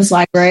Perkins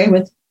Library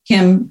with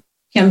Kim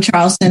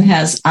Charleston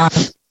has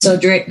so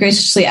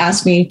graciously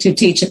asked me to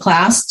teach a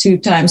class 2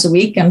 times a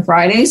week on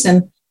Fridays.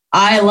 And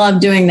I love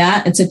doing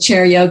that. It's a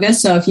chair yoga.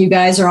 So if you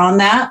guys are on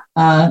that,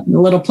 a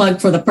little plug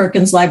for the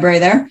Perkins Library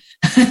there.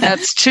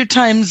 That's 2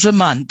 times a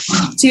month.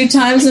 2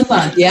 times a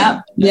month.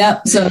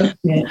 Yep. So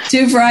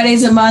 2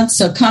 Fridays a month.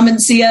 So come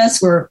and see us.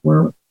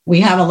 We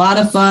have a lot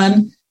of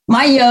fun.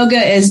 My yoga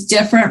is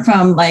different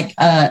from like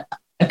a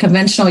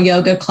conventional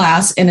yoga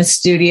class in a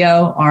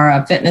studio or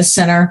a fitness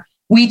center.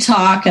 We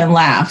talk and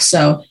laugh.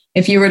 So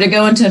if you were to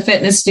go into a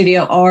fitness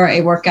studio or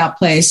a workout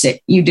place,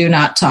 you do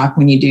not talk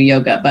when you do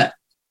yoga. But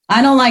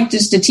I don't like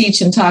just to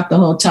teach and talk the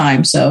whole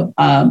time. So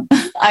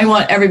I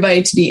want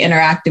everybody to be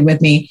interactive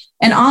with me.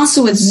 And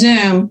also with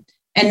Zoom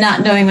and not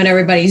knowing what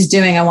everybody's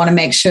doing, I want to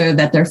make sure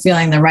that they're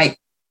feeling the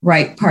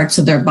right parts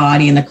of their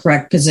body and the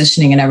correct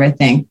positioning and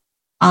everything.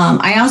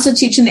 I also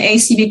teach in the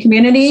ACB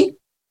community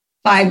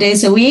 5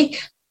 days a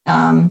week,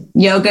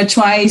 yoga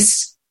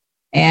twice,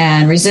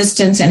 and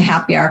resistance and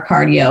happy hour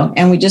cardio.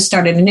 And we just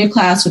started a new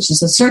class, which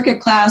is a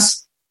circuit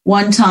class,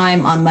 1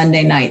 time on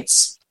Monday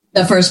nights,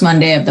 the first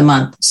Monday of the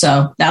month.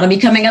 So that'll be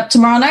coming up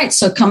tomorrow night.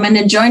 So come in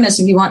and join us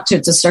if you want to.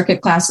 It's a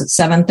circuit class at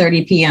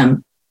 7:30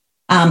 p.m.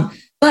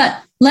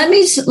 But let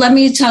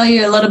me tell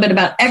you a little bit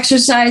about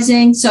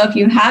exercising. So if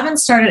you haven't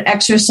started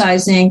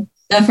exercising,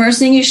 the first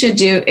thing you should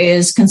do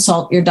is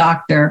consult your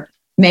doctor.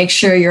 Make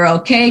sure you're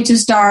okay to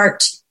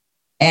start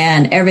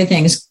and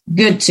everything's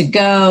good to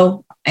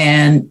go.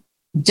 And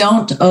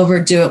don't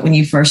overdo it when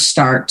you first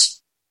start.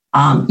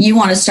 You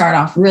want to start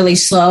off really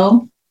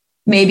slow,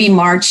 maybe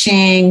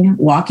marching,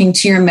 walking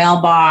to your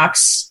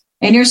mailbox,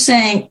 and you're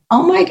saying,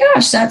 oh my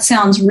gosh, that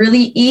sounds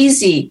really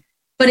easy.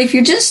 But if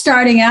you're just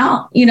starting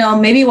out,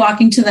 maybe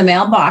walking to the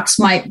mailbox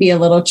might be a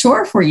little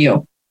chore for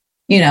you,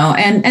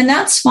 and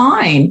that's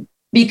fine,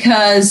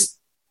 because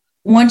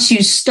once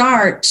you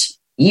start,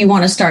 you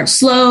want to start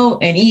slow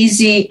and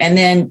easy and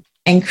then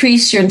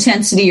increase your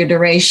intensity, your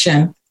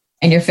duration,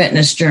 and your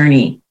fitness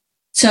journey.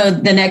 So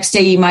the next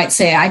day you might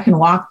say, I can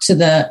walk to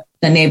the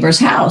neighbor's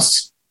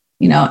house,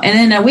 and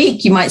in a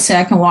week you might say,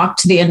 I can walk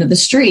to the end of the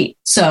street.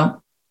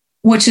 So,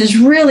 which is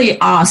really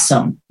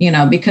awesome,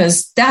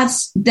 because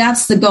that's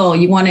the goal.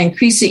 You want to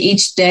increase it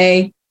each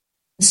day,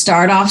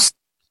 start off,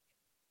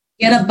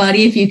 get a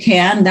buddy if you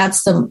can.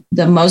 That's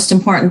the most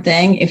important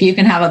thing. If you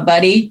can have a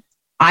buddy,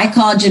 I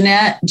call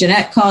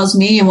Jeanette calls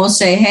me, and we'll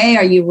say, hey,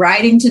 are you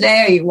riding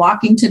today? Are you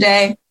walking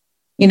today?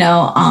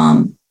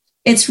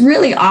 It's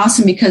really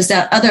awesome because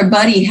that other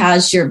buddy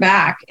has your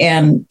back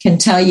and can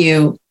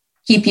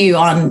keep you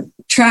on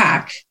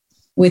track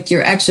with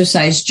your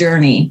exercise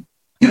journey.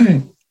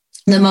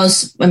 The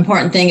most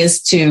important thing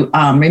is to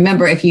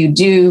remember, if you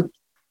do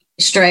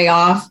stray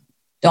off,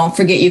 don't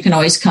forget you can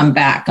always come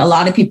back. A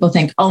lot of people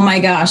think, oh my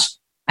gosh,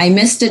 I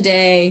missed a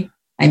day.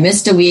 I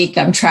missed a week.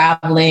 I'm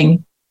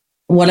traveling.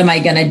 What am I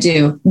going to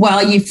do?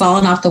 Well, you've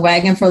fallen off the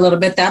wagon for a little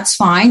bit. That's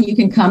fine. You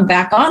can come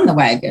back on the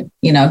wagon,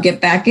 get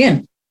back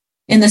in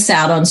the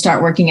saddle and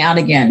start working out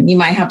again. You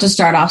might have to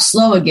start off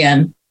slow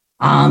again.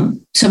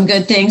 Some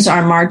good things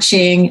are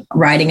marching,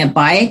 riding a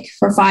bike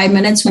for 5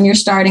 minutes when you're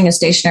starting, a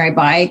stationary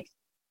bike,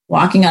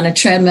 walking on a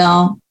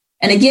treadmill.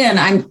 And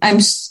again, I'm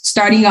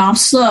starting off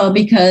slow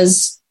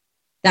because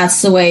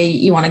that's the way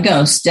you want to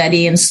go,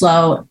 steady and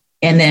slow,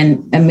 and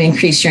then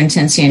increase your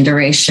intensity and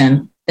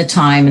duration, the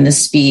time and the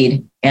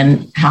speed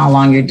and how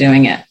long you're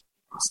doing it.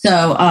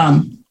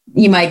 So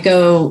you might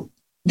go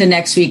the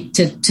next week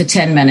to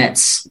 10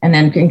 minutes and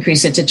then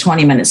increase it to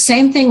 20 minutes.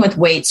 Same thing with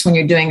weights when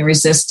you're doing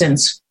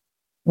resistance.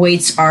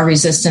 Weights are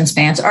resistance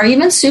bands, or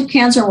even soup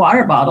cans or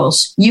water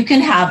bottles. You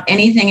can have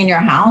anything in your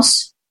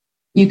house.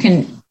 You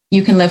can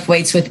lift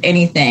weights with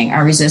anything,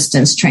 our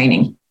resistance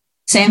training.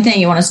 Same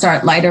thing, you want to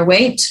start lighter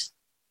weight,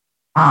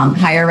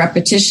 higher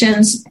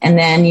repetitions, and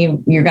then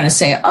you're going to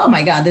say, oh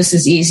my God, this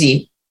is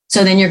easy.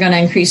 So then you're going to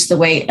increase the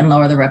weight and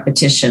lower the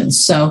repetitions.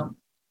 So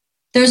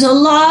there's a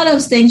lot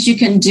of things you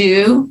can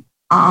do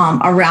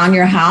around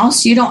your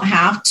house. You don't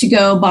have to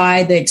go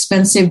buy the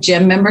expensive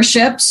gym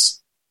memberships.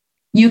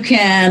 You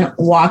can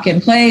walk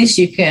in place.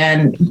 You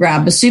can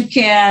grab a soup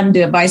can,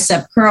 do a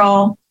bicep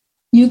curl.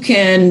 You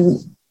can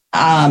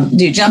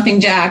do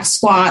jumping jacks,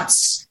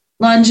 squats,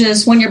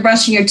 lunges. When you're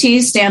brushing your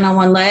teeth, stand on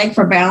one leg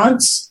for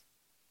balance,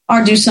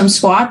 or do some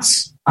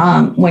squats.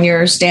 When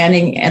you're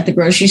standing at the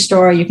grocery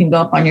store, you can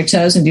go up on your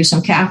toes and do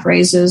some calf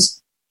raises.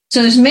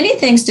 So there's many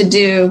things to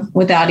do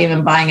without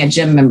even buying a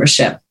gym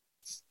membership.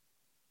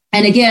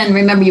 And again,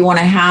 remember, you want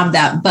to have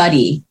that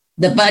buddy.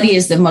 The buddy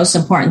is the most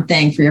important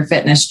thing for your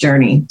fitness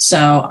journey.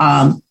 So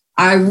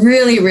I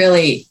really,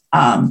 really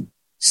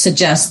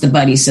suggest the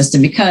buddy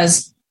system,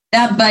 because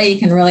that buddy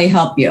can really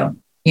help you.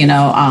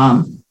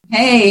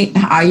 Hey,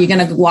 are you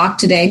going to walk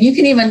today? And you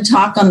can even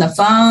talk on the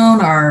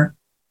phone or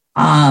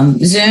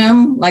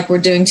Zoom like we're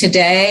doing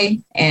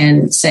today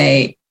and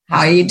say, how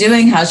are you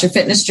doing? How's your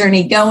fitness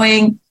journey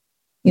going?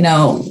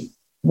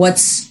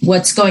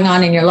 What's going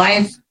on in your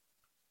life?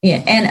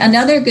 Yeah. And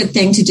another good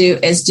thing to do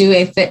is do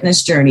a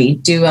fitness journey,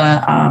 do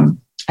an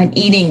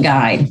eating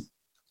guide.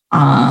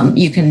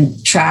 You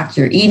can track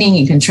your eating,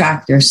 you can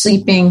track your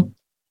sleeping,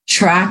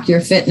 track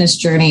your fitness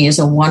journey is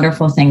a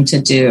wonderful thing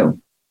to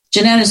do.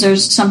 Jeanette, is there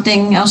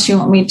something else you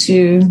want me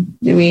to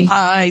do?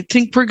 I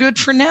think we're good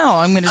for now.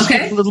 I'm going to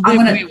take a little bit.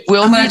 I'm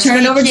going to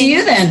turn it over to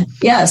you then.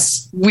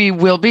 Yes. We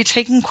will be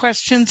taking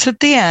questions at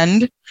the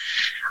end.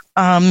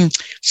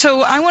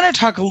 So I want to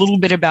talk a little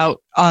bit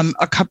about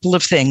a couple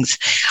of things.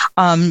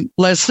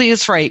 Leslie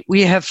is right.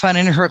 We have fun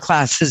in her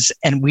classes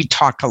and we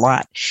talk a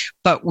lot,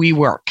 but we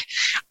work.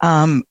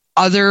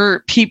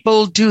 Other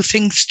people do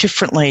things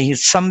differently.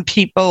 Some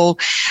people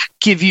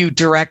give you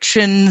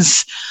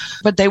directions,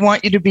 but they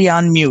want you to be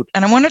on mute.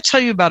 And I want to tell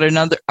you about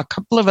a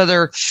couple of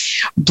other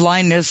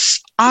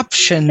blindness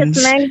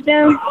options. And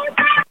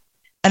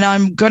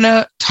I'm going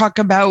to talk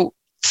about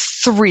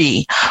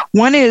 3.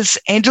 One is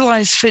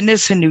Angel-Eyes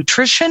Fitness and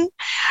Nutrition.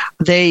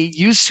 They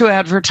used to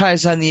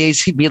advertise on the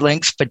ACB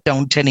links, but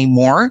don't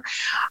anymore.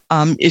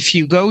 If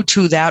you go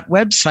to that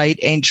website,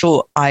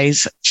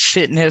 Angel-Eyes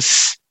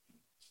Fitness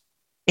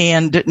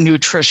and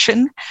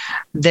Nutrition,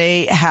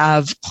 they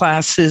have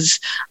classes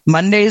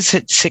Mondays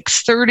at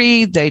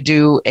 6:30. They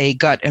do a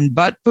gut and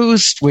butt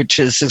boost, which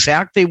is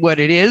exactly what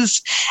it is.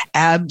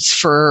 Abs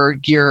for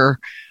your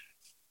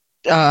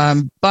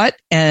butt,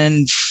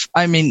 and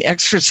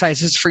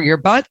exercises for your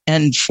butt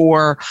and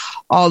for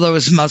all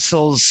those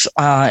muscles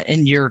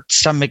in your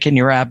stomach and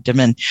your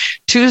abdomen.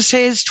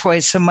 Tuesdays,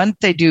 twice a month,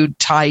 they do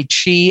Tai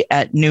Chi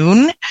at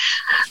noon.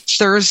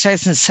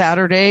 Thursdays and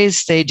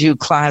Saturdays, they do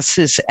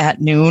classes at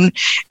noon,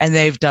 and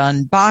they've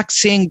done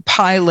boxing,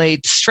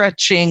 pilate,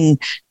 stretching,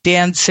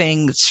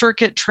 dancing,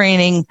 circuit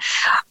training.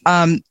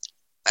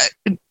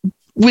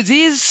 With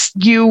these,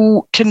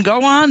 you can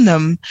go on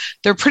them.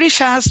 They're pretty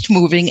fast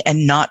moving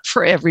and not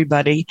for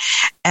everybody.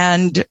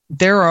 And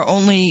there are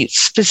only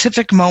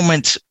specific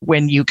moments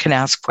when you can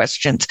ask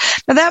questions.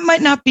 Now, that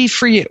might not be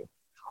for you,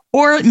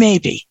 or it may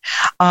be.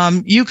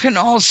 You can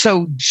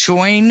also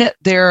join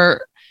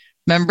their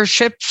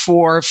membership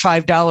for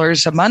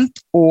 $5 a month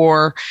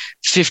or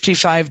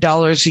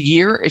 $55 a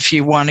year if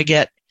you want to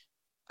get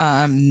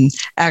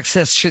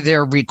access to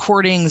their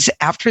recordings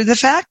after the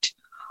fact.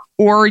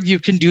 Or you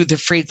can do the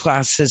free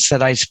classes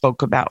that I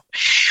spoke about.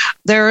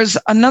 There's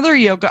another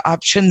yoga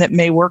option that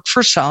may work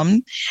for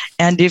some.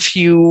 And if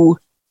you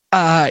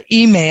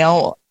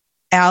email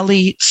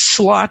Allie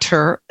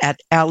Slaughter at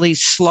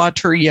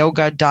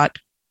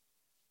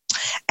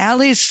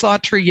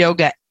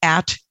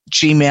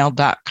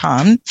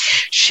AllieSlaughterYoga@gmail.com.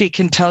 She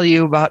can tell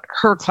you about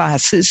her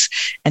classes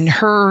and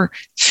her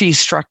fee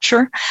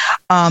structure.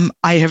 I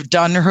have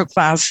done her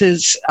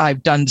classes.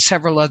 I've done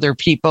several other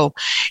people.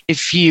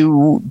 If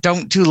you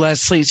don't do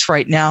Leslie's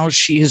right now,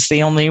 she is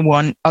the only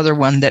other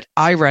one that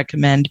I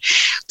recommend.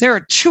 There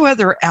are 2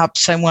 other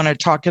apps I want to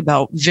talk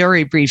about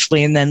very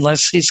briefly, and then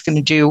Leslie's going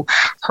to do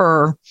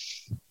her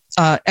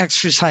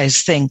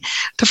exercise thing.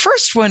 The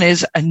first one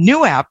is a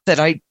new app that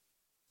I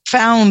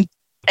found,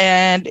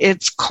 and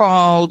it's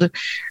called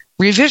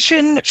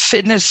Revision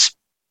Fitness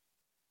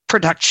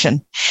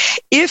Production.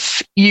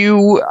 If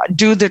you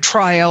do the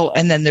trial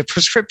and then the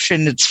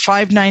prescription, it's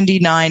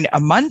 $5.99 a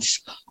month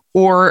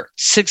or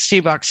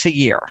 $60 a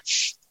year.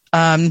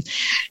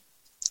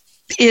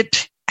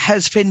 It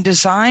has been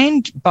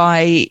designed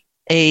by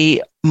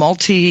a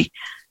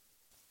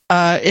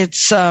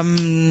it's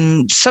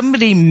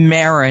somebody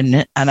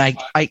Marin, and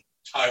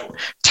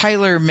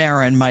Tyler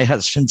Marin, my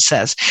husband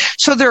says.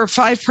 So there are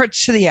 5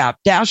 parts to the app.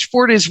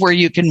 Dashboard is where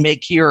you can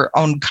make your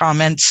own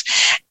comments,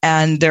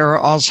 and there are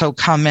also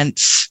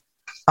comments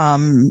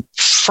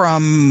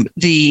from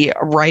the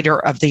writer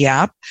of the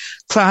app.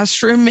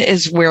 Classroom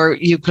is where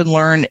you can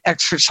learn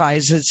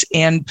exercises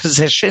and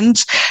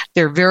positions.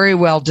 They're very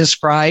well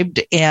described,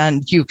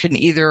 and you can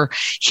either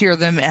hear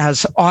them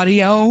as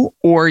audio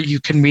or you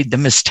can read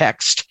them as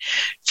text.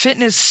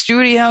 Fitness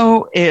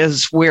Studio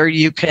is where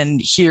you can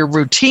hear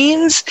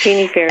routines,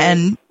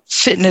 and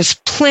fitness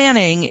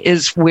planning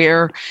is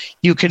where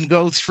you can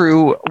go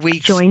through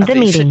weeks of a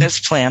fitness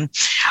plan.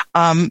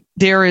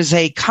 There is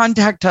a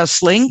contact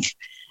us link,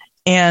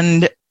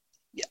 and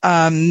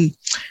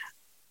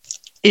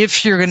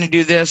if you're going to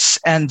do this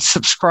and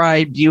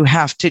subscribe, you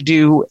have to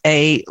do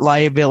a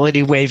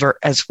liability waiver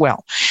as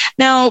well.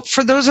 Now,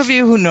 for those of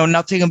you who know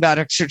nothing about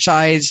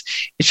exercise,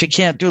 if you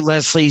can't do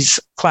Leslie's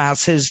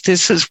classes,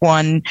 this is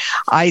one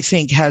I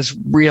think has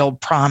real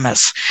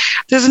promise.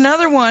 There's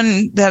another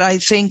one that I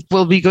think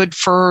will be good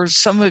for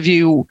some of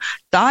you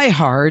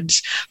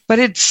diehards, but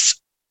it's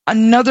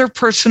another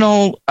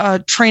personal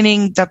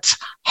training that's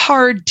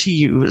harder to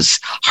use.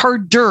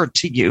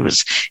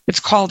 It's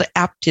called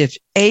Aaptive,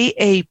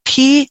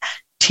 Aaptive.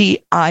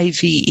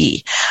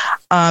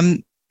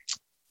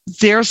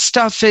 Their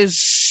stuff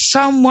is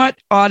somewhat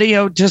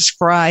audio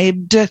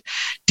described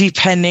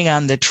depending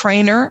on the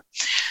trainer.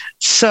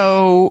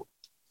 So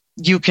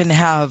you can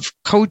have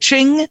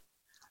coaching,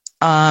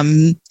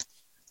 browsing,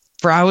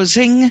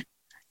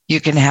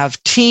 you can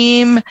have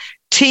team.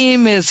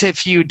 Team is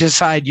if you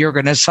decide you're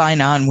going to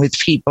sign on with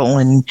people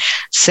and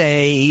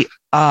say,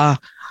 I'll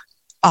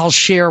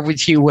share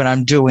with you what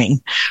I'm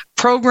doing.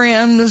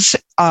 Programs,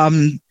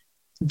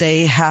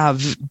 they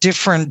have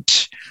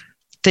different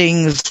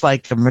things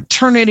like a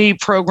maternity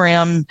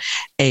program,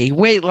 a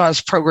weight loss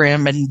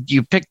program, and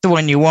you pick the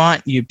one you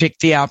want. You pick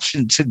the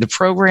options in the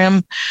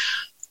program.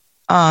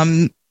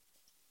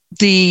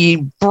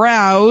 The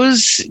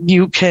browse,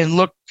 you can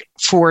look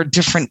for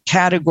different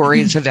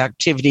categories of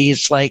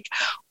activities like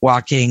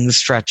walking,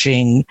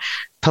 stretching,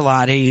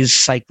 Pilates,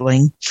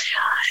 cycling.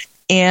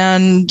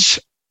 And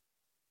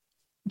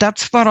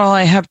that's about all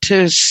I have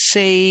to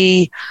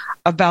say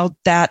about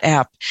that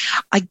app.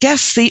 I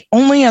guess the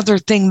only other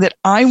thing that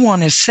I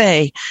want to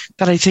say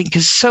that I think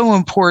is so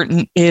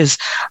important is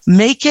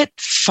make it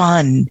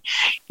fun.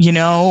 You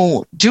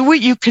know, do what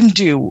you can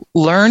do,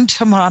 learn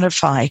to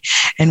modify.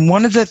 And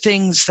one of the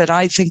things that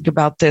I think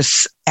about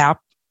this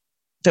app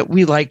that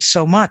we like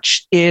so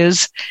much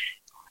is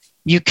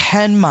you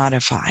can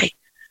modify.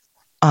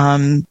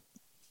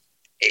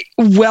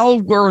 Well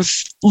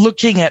worth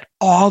looking at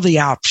all the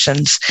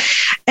options.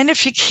 And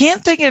if you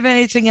can't think of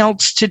anything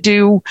else to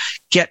do,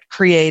 get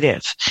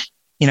creative.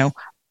 You know,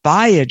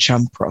 buy a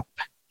jump rope,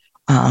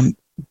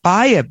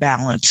 buy a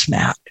balance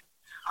mat,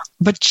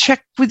 but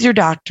check with your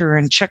doctor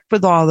and check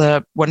with all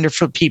the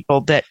wonderful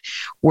people that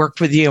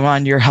work with you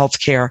on your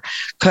health care,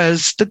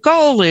 because the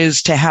goal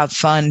is to have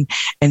fun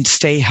and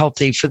stay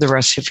healthy for the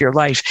rest of your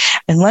life.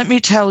 And let me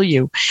tell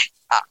you,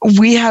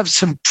 we have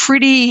some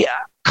pretty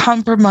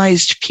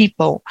compromised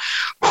people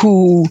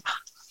who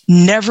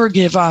never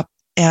give up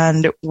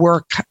and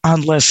work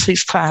on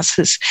Leslie's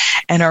classes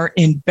and are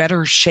in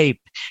better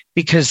shape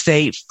because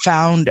they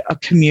found a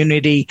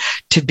community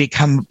to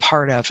become a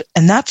part of.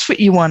 And that's what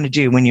you want to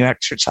do when you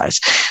exercise.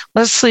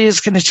 Leslie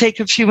is going to take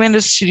a few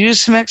minutes to do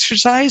some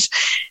exercise,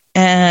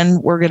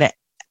 and we're going to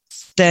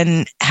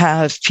then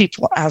have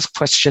people ask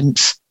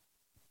questions.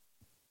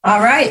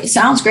 All right.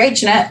 Sounds great,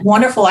 Jeanette.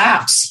 Wonderful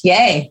apps.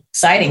 Yay.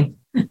 Exciting.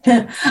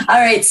 All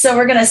right. So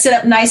we're going to sit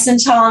up nice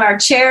and tall in our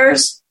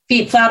chairs.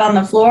 Feet flat on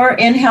the floor.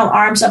 Inhale,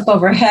 arms up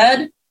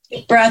overhead.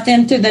 Breath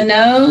in through the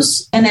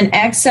nose, and then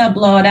exhale,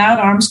 blow it out.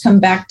 Arms come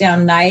back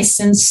down nice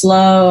and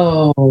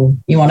slow.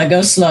 You want to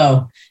go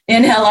slow.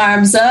 Inhale,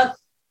 arms up.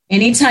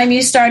 Anytime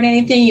you start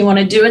anything, you want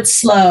to do it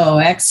slow.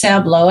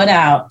 Exhale, blow it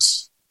out.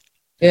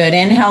 Good.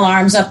 Inhale,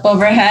 arms up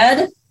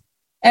overhead.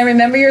 And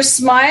remember, you're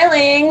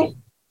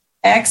smiling.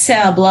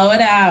 Exhale, blow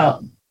it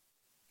out.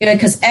 Good,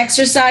 because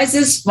exercise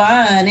is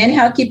fun.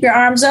 Inhale, keep your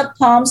arms up,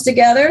 palms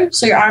together.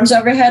 So your arms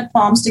overhead,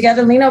 palms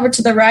together. Lean over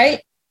to the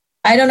right.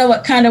 I don't know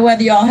what kind of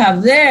weather y'all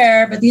have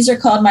there, but these are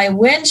called my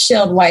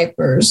windshield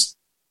wipers.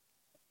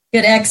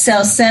 Good,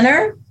 exhale,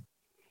 center.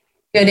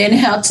 Good,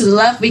 inhale to the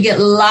left. We get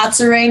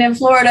lots of rain in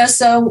Florida,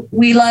 so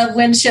we love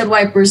windshield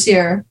wipers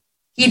here.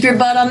 Keep your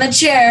butt on the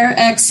chair.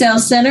 Exhale,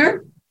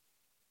 center.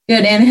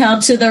 Good, inhale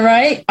to the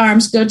right.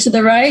 Arms go to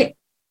the right.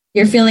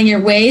 You're feeling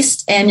your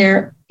waist and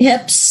your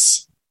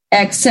hips.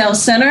 Exhale,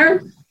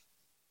 center.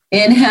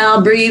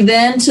 Inhale, breathe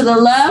in to the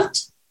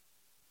left.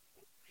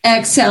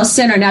 Exhale,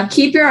 center. Now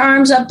keep your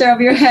arms up there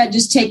over your head.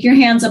 Just take your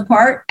hands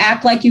apart.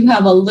 Act like you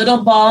have a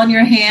little ball in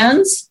your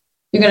hands.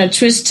 You're going to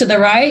twist to the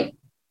right.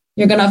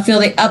 You're going to feel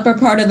the upper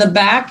part of the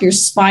back, your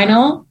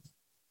spinal.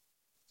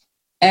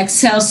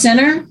 Exhale,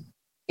 center.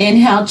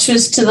 Inhale,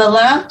 twist to the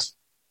left.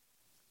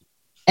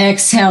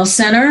 Exhale,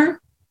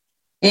 center.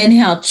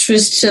 Inhale,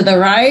 twist to the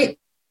right.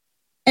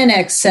 And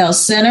exhale,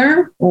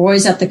 center. We're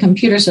always at the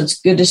computer, so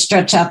it's good to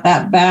stretch out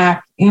that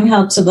back.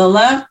 Inhale to the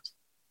left.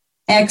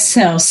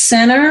 Exhale,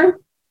 center.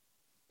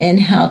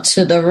 Inhale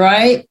to the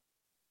right.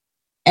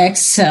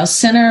 Exhale,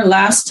 center.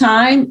 Last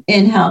time.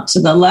 Inhale to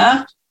the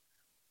left.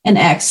 And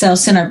exhale,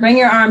 center. Bring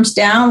your arms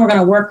down. We're going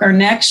to work our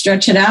neck.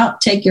 Stretch it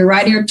out. Take your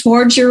right ear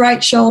towards your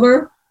right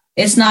shoulder.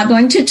 It's not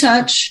going to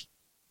touch.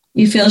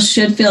 You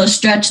should feel a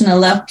stretch in the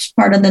left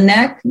part of the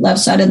neck, left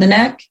side of the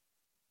neck.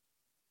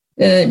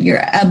 Good. Your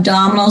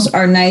abdominals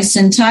are nice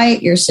and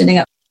tight. You're sitting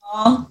up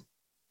tall.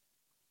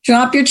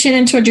 Drop your chin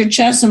in towards your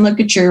chest and look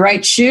at your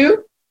right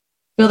shoe.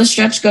 Feel the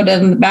stretch go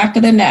down the back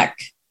of the neck.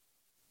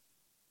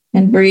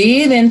 And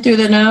breathe in through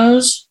the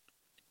nose.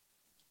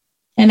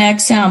 And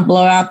exhale and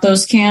blow out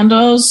those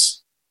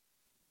candles.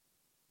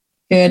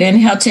 Good.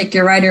 Inhale, take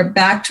your right ear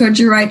back towards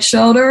your right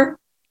shoulder.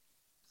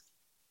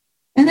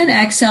 And then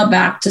exhale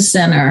back to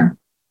center.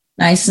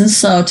 Nice and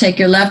slow. Take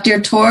your left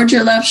ear towards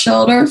your left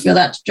shoulder. Feel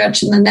that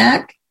stretch in the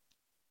neck.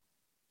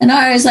 And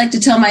I always like to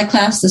tell my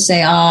class to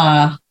say,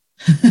 ah.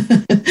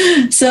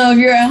 So if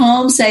you're at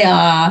home, say,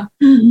 ah.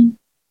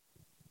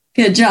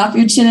 Good. Drop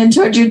your chin in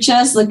towards your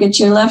chest. Look at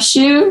your left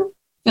shoe.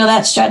 Feel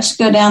that stretch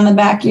go down the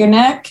back of your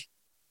neck.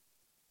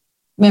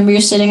 Remember,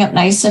 you're sitting up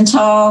nice and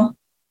tall.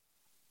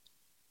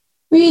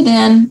 Breathe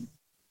in.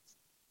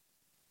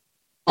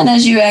 And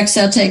as you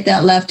exhale, take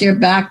that left ear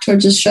back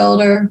towards the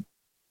shoulder.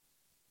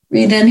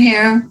 Breathe in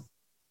here.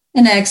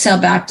 And exhale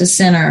back to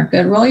center.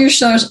 Good. Roll your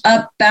shoulders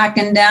up, back,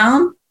 and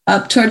down.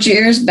 Up towards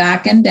your ears,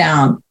 back and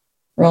down.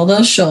 Roll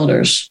those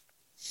shoulders.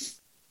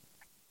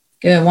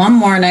 Good. One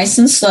more. Nice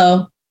and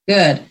slow.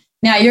 Good.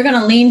 Now you're going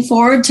to lean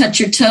forward, touch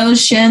your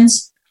toes,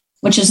 shins,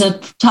 which is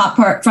the top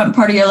part, front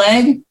part of your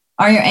leg.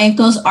 Are your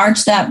ankles,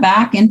 arch that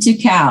back into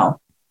cow.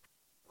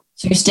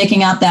 So you're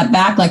sticking out that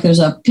back like there's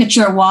a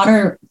pitcher of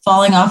water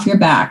falling off your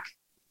back.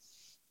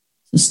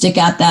 So stick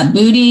out that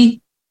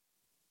booty.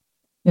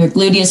 Your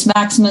gluteus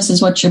maximus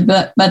is what your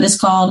butt is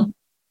called.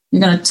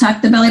 You're going to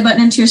tuck the belly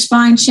button into your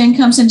spine. Chin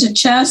comes into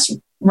chest.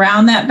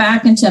 Round that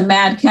back into a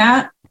mad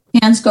cat.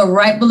 Hands go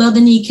right below the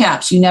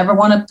kneecaps. You never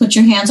want to put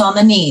your hands on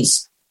the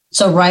knees.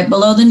 So right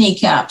below the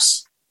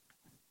kneecaps.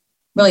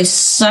 Really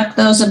suck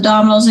those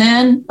abdominals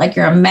in like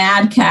you're a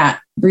mad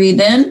cat. Breathe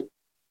in.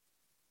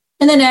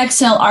 And then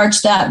exhale,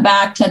 arch that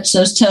back, touch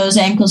those toes,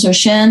 ankles, or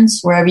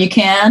shins, wherever you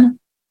can.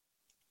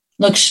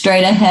 Look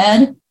straight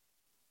ahead.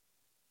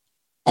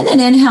 And then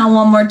inhale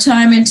one more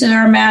time into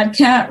our mad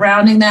cat,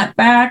 rounding that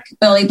back,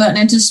 belly button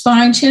into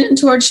spine, chin in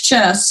towards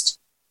chest.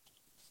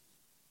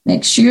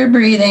 Make sure you're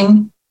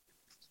breathing.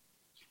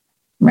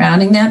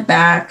 Rounding that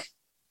back.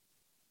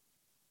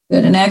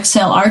 Good. And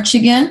exhale, arch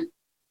again.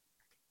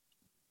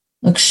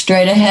 Look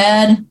straight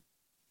ahead.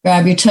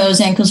 Grab your toes,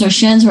 ankles, or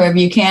shins, wherever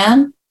you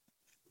can.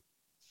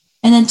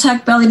 And then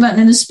tuck belly button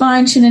into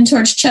spine, chin in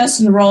towards chest,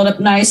 and roll it up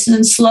nice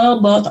and slow.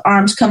 Both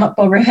arms come up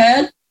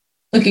overhead.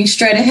 Looking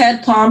straight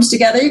ahead, palms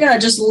together. You're going to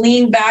just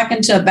lean back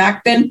into a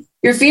back bend.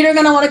 Your feet are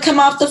going to want to come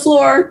off the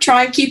floor.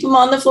 Try and keep them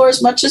on the floor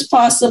as much as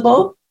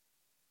possible.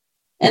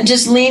 And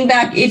just lean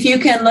back. If you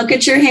can look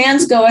at your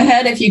hands, go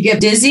ahead. If you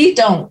get dizzy,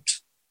 don't.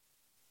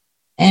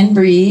 And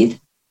breathe.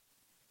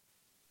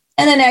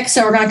 And then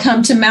exhale, we're going to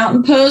come to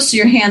mountain pose. So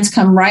your hands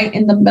come right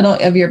in the middle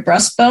of your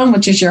breastbone,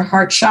 which is your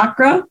heart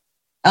chakra.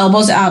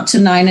 Elbows out to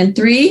 9 and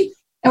 3.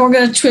 And we're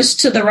going to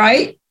twist to the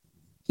right.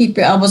 Keep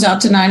your elbows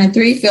out to 9 and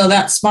 3. Feel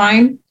that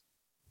spine.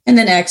 And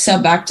then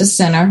exhale back to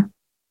center.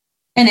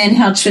 And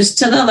inhale, twist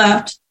to the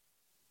left.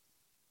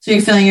 So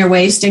you're feeling your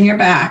waist and your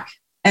back.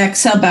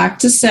 Exhale back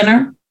to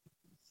center.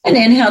 And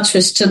inhale,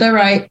 twist to the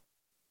right.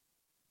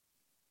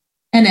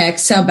 And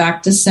exhale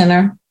back to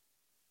center.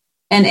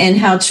 And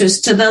inhale,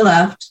 twist to the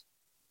left.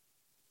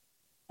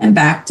 And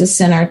back to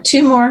center.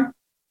 2 more.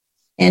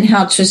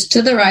 Inhale, twist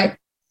to the right.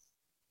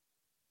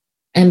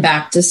 And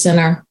back to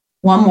center.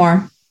 1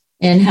 more.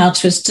 Inhale,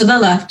 twist to the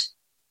left.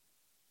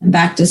 And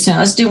back to center.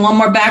 Let's do one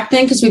more back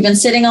thing because we've been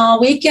sitting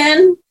all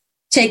weekend.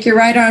 Take your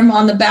right arm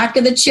on the back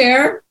of the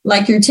chair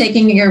like you're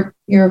taking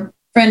your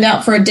friend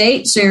out for a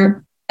date. So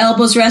your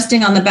elbows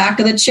resting on the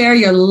back of the chair.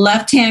 Your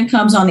left hand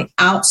comes on the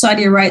outside of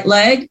your right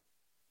leg.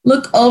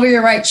 Look over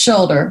your right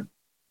shoulder.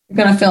 You're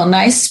going to feel a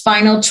nice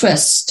spinal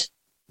twist.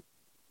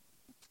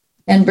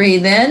 And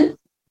breathe in.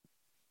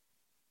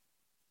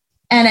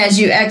 And as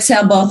you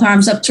exhale, both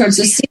arms up towards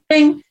the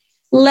ceiling.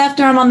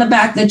 Left arm on the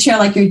back of the chair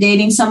like you're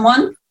dating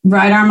someone.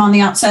 Right arm on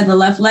the outside of the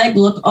left leg.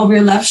 Look over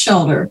your left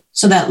shoulder.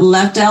 So that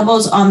left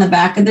elbow's on the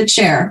back of the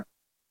chair.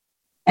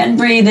 And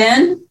breathe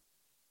in.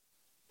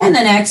 And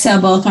then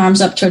exhale, both arms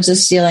up towards the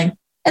ceiling.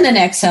 And then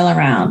exhale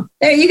around.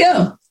 There you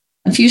go.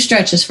 A few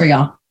stretches for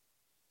y'all.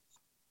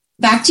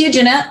 Back to you,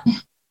 Jeanette.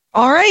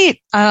 All right.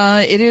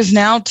 It is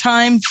now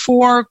time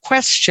for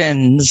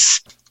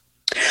questions.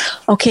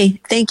 Okay.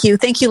 Thank you.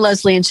 Thank you,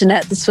 Leslie and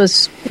Jeanette. This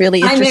was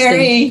really interesting. Hi,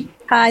 Mary.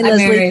 Hi,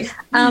 Leslie.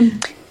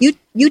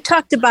 You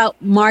talked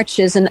about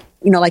marches and,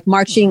 like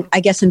marching, I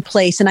guess, in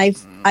place. And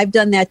I've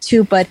done that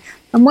too. But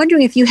I'm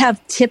wondering if you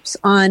have tips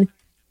on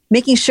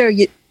making sure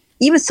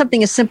even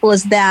something as simple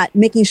as that,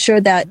 making sure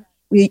that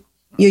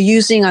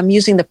I'm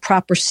using the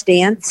proper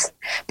stance,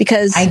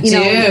 because I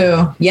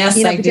do.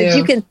 Yes, I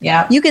do.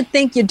 You can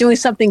think you're doing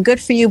something good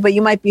for you, but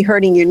you might be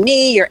hurting your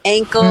knee, your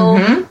ankle.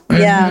 Mm-hmm,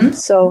 yeah. Mm-hmm.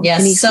 So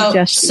yes.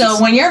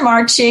 So when you're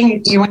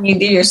marching, when you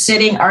do your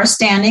sitting or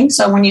standing.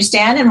 So when you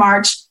stand and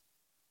march,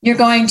 you're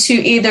going to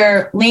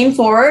either lean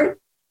forward,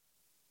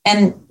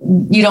 and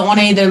you don't want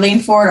to either lean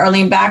forward or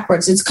lean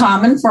backwards. It's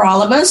common for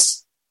all of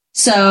us.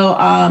 So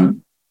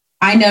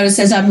I notice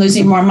as I'm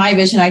losing more of my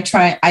vision,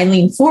 I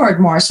lean forward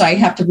more. So I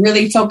have to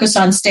really focus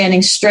on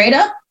standing straight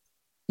up.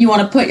 You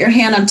want to put your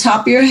hand on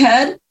top of your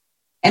head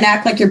and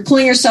act like you're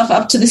pulling yourself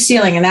up to the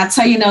ceiling. And that's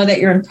how you know that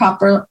you're in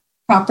proper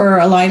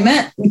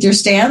alignment with your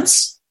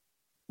stance.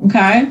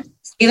 Okay.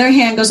 Either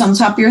hand goes on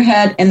top of your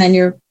head, and then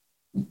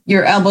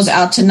your elbows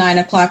out to 9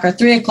 o'clock or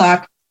 3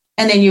 o'clock.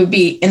 And then you'll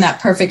be in that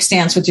perfect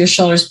stance with your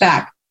shoulders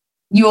back.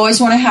 You always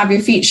want to have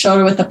your feet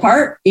shoulder width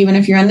apart, even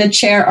if you're in the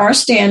chair or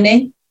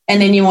standing.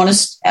 And then you want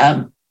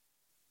to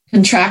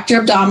contract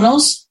your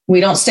abdominals.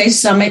 We don't say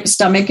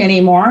stomach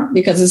anymore,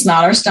 because it's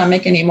not our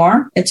stomach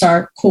anymore. It's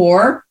our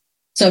core.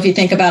 So if you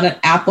think about an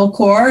apple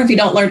core, if you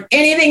don't learn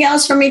anything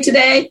else from me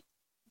today,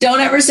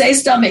 don't ever say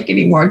stomach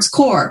anymore. It's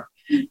core.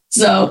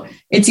 So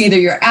it's either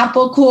your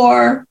apple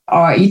core,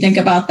 or you think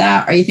about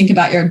that, or you think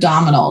about your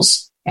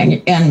abdominals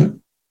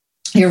and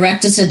your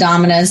rectus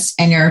abdominis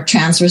and your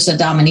transverse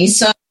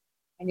abdominis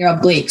and your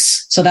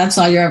obliques. So that's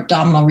all your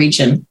abdominal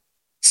region.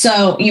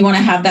 So you want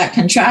to have that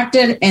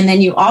contracted. And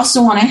then you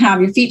also want to have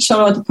your feet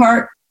shoulder width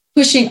apart,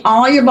 pushing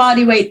all your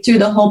body weight through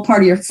the whole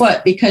part of your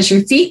foot, because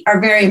your feet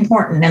are very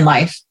important in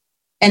life.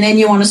 And then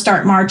you want to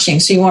start marching.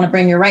 So you want to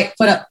bring your right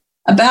foot up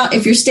about,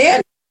 if you're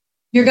standing,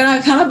 you're going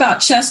to come about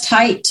chest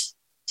height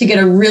to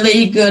get a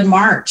really good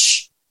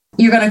march.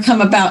 You're going to come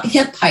about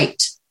hip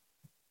height.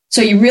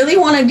 So you really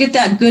want to get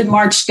that good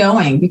march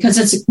going,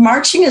 because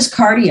marching is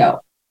cardio.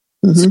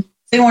 Mm-hmm. So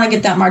they want to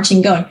get that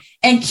marching going,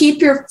 and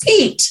keep your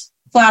feet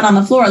flat on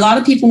the floor. A lot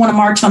of people want to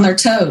march on their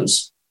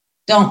toes.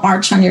 Don't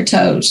march on your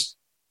toes.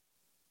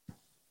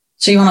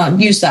 So you want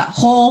to use that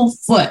whole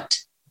foot.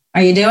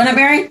 Are you doing it,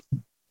 Mary?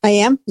 I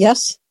am.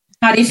 Yes.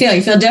 How do you feel?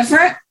 You feel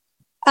different?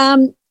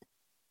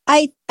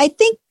 I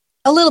think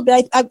a little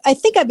bit. I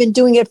think I've been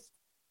doing it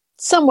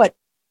somewhat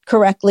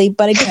correctly,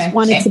 but I just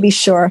wanted to be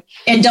sure.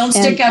 And don't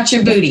stick out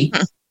your booty.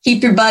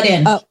 Keep your butt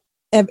in. Oh,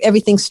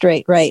 everything's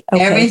straight, right?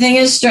 Okay. Everything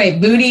is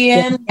straight. Booty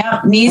in.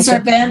 Yeah. Knees are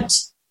bent.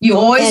 You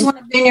always want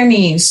to bend your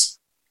knees.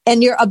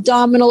 And your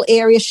abdominal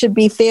area should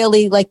be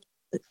fairly, like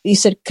you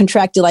said,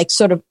 contracted, like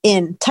sort of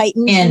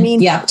tightened.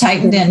 Yeah,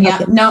 tightened in. Yeah,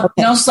 okay.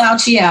 No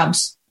slouchy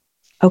abs.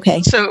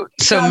 Okay. So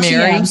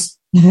Mary,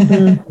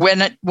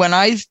 when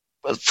I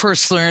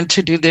first learned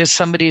to do this,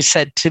 somebody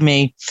said to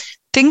me,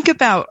 think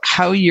about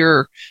how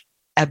your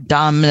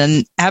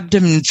abdomen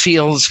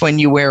feels when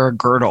you wear a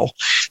girdle.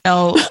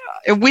 Now,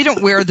 we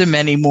don't wear them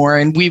anymore,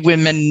 and we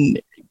women,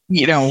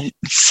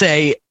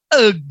 say,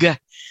 ugh.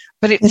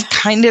 But it's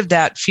kind of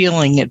that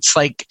feeling. It's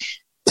like,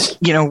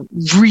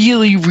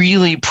 really,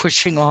 really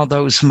pushing all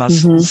those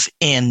muscles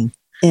in.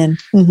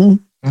 Mm-hmm.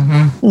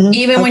 Mm-hmm.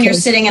 Even when you're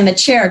sitting in the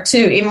chair,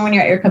 too, even when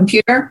you're at your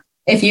computer,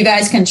 if you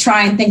guys can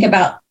try and think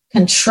about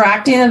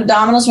contracting the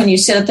abdominals when you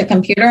sit at the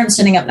computer and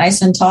sitting up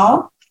nice and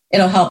tall,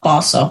 it'll help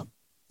also.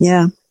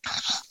 Yeah.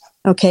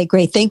 Okay,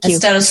 great. Thank you.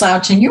 Instead of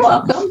slouching. You're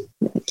welcome.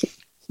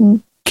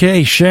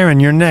 Okay, Sharon,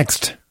 you're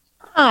next.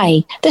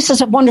 Hi, this is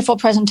a wonderful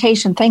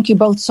presentation. Thank you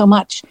both so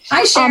much.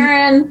 Hi,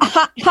 Sharon.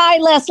 Hi,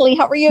 Leslie.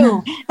 How are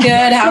you?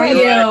 Good. How are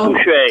you?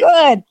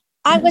 Good.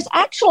 I was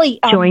actually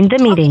joined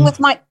the meeting with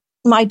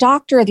my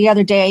doctor the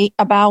other day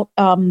about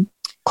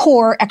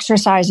core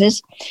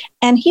exercises,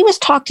 and he was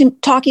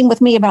talking with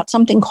me about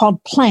something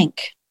called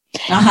plank.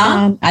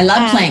 I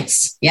love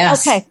planks.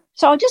 Yes. Okay.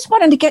 So I just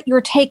wanted to get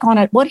your take on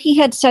it. What he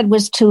had said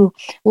was to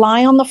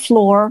lie on the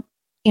floor,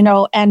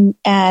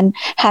 and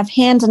have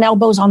hands and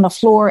elbows on the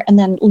floor, and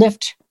then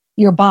lift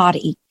your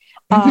body.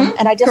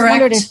 And I just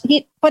wondered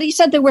but he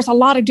said there was a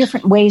lot of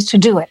different ways to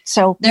do it.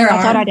 So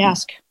I thought I'd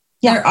ask.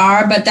 Yeah. There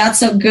are, but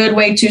that's a good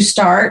way to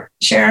start,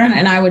 Sharon.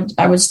 And I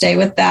would stay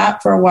with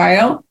that for a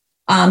while.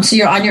 So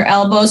you're on your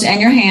elbows and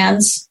your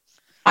hands.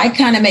 I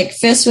kind of make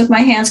fists with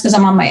my hands because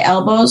I'm on my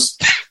elbows.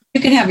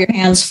 You can have your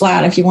hands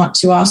flat if you want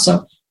to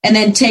also. And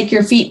then take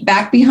your feet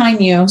back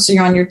behind you. So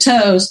you're on your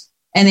toes.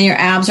 And then your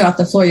abs are off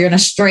the floor. You're in a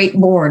straight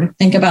board.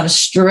 Think about a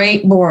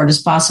straight board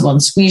as possible,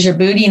 and squeeze your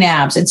booty and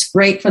abs. It's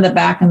great for the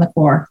back and the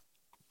core.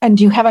 And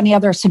do you have any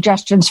other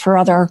suggestions for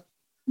other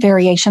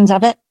variations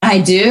of it? I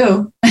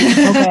do.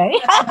 Okay.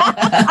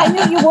 I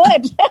knew you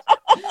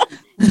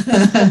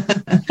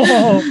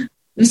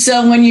would.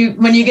 So when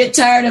you get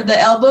tired of the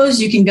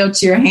elbows, you can go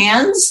to your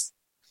hands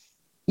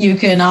You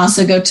can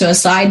also go to a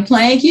side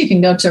plank. You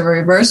can go to a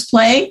reverse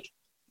plank.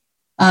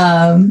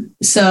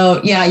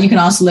 So yeah, you can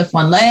also lift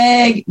one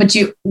leg, but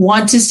you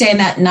want to stay in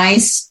that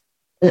nice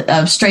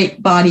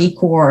straight body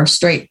core,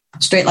 straight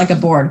like a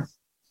board.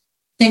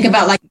 Think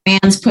about like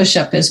man's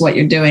push-up is what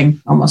you're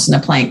doing almost in a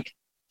plank.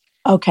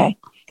 Okay.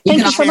 You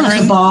can also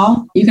use a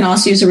ball. You can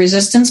also use a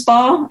resistance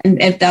ball. And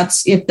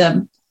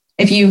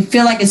if you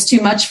feel like it's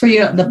too much for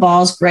you, the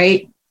ball's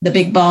great. The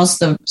big balls,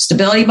 the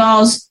stability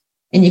balls,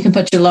 and you can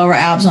put your lower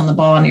abs on the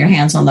ball and your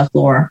hands on the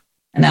floor,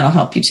 and that'll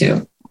help you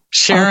too.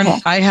 Sharon, okay.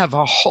 I have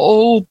a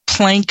whole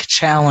plank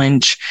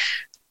challenge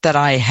that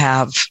I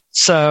have.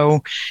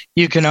 So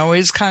you can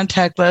always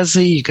contact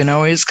Leslie. You can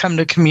always come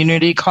to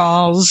community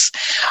calls.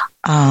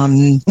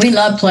 We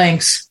love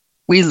planks.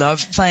 We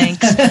love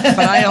planks, but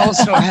I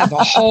also have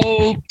a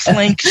whole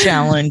plank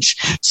challenge.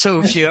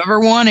 So if you ever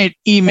want it,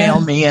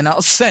 email me and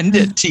I'll send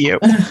it to you.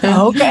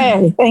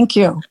 Okay. Thank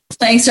you.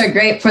 Planks are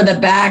great for the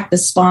back, the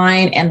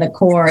spine, and the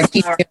core. It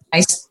keeps you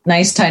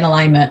nice, tight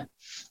alignment.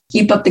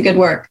 Keep up the good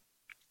work.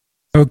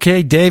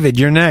 Okay, David,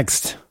 you're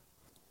next.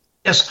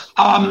 Yes.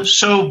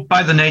 So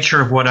by the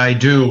nature of what I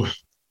do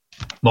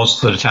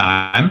most of the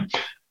time,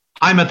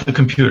 I'm at the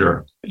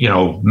computer,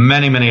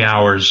 many, many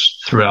hours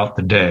throughout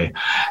the day.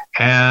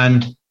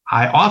 And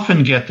I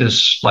often get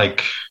this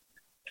like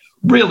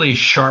really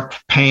sharp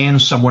pain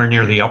somewhere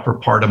near the upper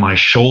part of my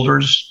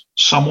shoulders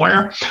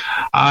somewhere.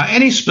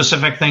 Any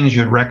specific things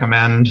you'd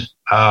recommend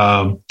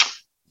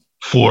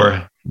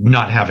for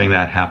not having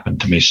that happen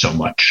to me so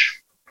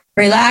much?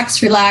 Relax.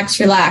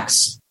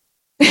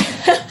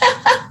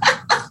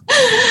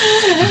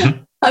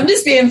 I'm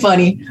just being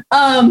funny.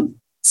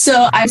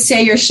 So I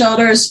say your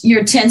shoulders,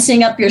 you're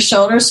tensing up your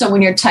shoulders. So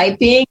when you're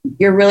typing,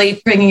 you're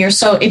really bringing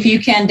so if you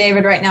can,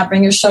 David, right now,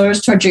 bring your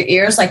shoulders towards your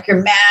ears like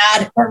you're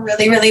mad or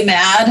really, really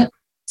mad.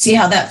 See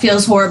how that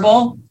feels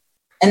horrible?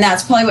 And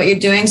that's probably what you're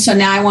doing. So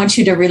now I want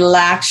you to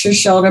relax your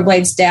shoulder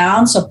blades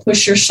down. So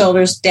push your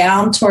shoulders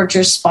down towards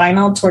your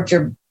spinal, towards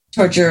your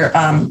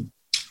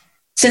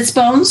sits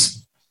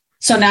bones.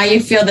 So now you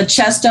feel the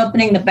chest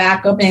opening, the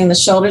back opening, the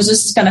shoulders.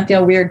 This is going to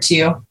feel weird to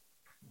you.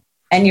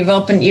 And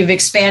you've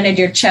expanded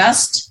your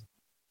chest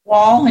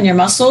wall and your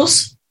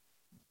muscles.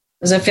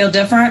 Does it feel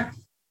different?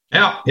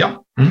 Yeah.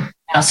 Mm-hmm.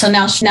 Yeah. So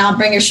now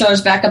bring your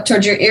shoulders back up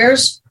towards your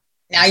ears.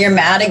 Now you're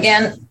mad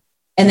again,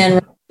 and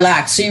then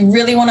relax. So you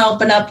really want to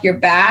open up your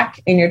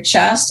back and your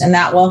chest, and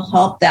that will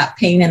help that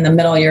pain in the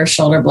middle of your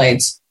shoulder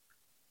blades.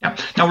 Yeah.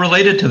 Now,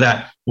 related to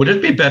that, would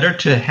it be better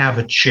to have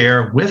a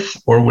chair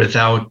with or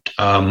without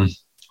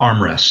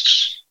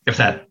armrests, if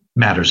that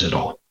matters at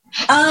all?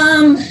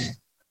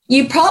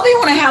 You probably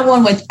want to have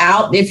one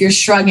without if you're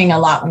shrugging a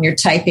lot when you're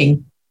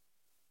typing.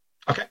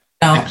 Okay.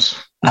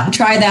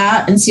 Try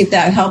that and see if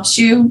that helps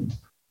you.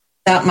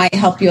 That might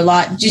help you a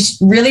lot. Just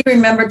really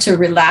remember to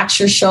relax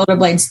your shoulder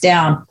blades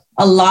down.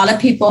 A lot of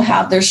people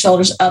have their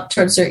shoulders up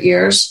towards their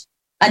ears.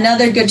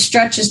 Another good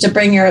stretch is to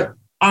bring your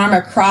arm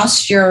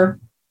across your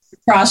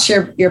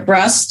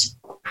breast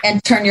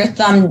and turn your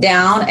thumb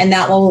down, and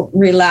that will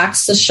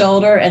relax the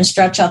shoulder and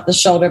stretch out the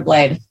shoulder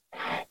blade.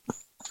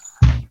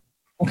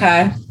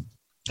 Okay.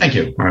 Thank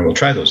you. All right, we'll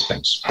try those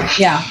things.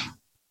 Yeah.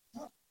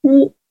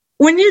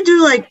 When you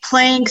do like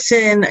planks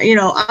and,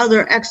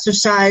 other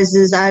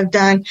exercises I've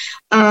done,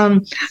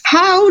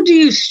 how do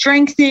you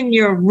strengthen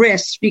your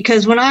wrists?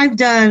 Because when I've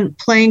done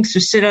planks or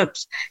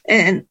sit-ups,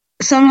 and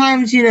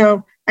sometimes,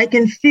 I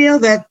can feel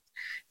that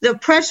the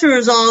pressure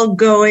is all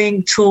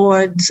going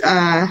towards,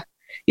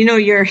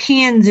 your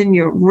hands and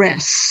your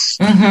wrists.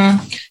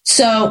 Mm-hmm.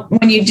 So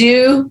when you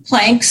do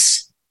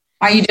planks,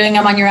 are you doing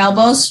them on your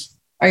elbows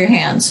or your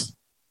hands?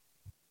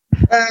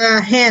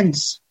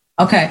 Hands.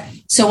 Okay.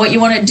 So what you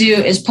want to do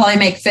is probably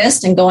make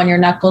fist and go on your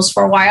knuckles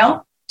for a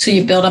while. So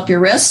you build up your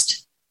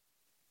wrist.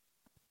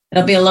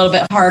 It'll be a little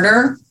bit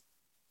harder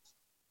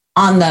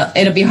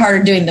it'll be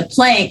harder doing the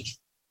plank,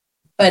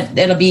 but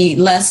it'll be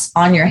less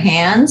on your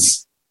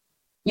hands.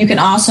 You can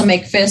also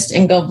make fist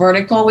and go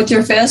vertical with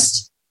your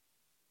fist.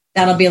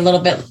 That'll be a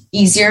little bit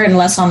easier and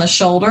less on the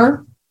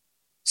shoulder.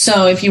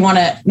 So if you want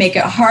to make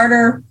it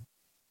harder,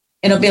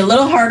 it'll be a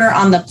little harder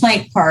on the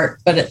plank part,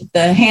 but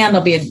the hand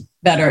will be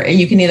better.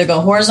 You can either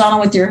go horizontal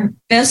with your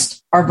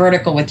fist or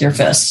vertical with your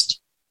fist.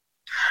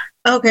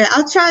 Okay,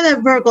 I'll try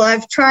that vertical.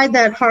 I've tried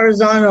that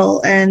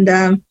horizontal, and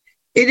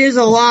it is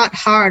a lot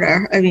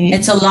harder.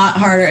 It's a lot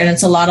harder, and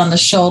it's a lot on the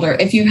shoulder.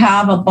 If you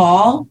have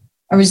a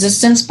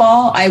resistance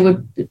ball, I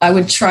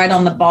would try it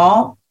on the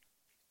ball.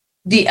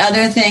 The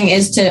other thing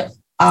is to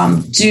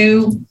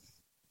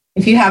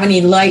if you have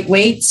any light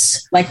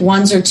weights, like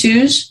 1s or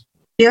 2s.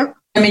 Yep.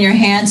 Them in your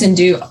hands and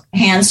do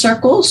hand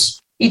circles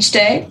each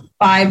day,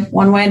 5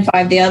 one way and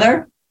 5 the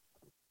other.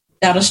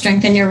 That'll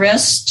strengthen your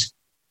wrist.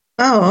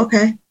 Oh,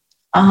 okay.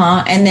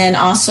 And then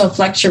also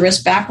flex your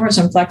wrist backwards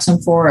and flex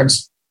them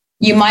forwards.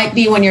 You might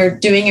be, when you're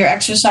doing your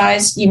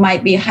exercise, you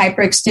might be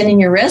hyperextending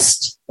your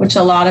wrist, which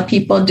a lot of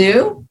people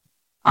do.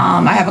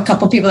 I have a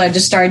couple of people that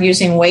just started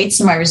using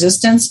weights in my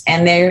resistance,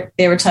 and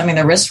they were telling me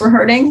their wrists were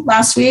hurting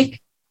last week.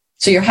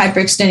 So you're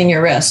hyperextending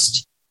your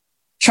wrist.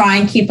 try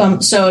and keep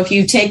them. So if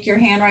you take your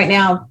hand right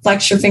now,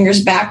 flex your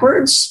fingers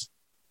backwards,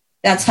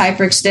 that's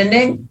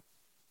hyperextending.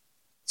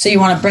 So you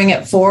want to bring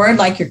it forward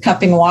like you're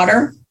cupping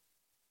water.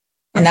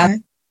 And that's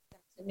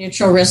the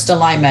neutral wrist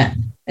alignment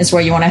is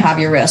where you want to have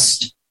your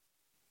wrist.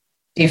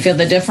 Do you feel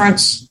the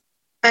difference?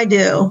 I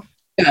do.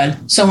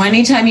 Good. So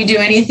anytime you do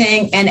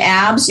anything and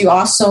abs, you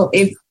also,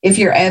 if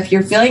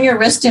you're feeling your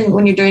wrist and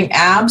when you're doing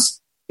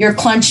abs, you're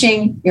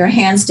clenching your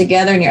hands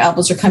together and your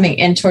elbows are coming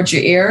in towards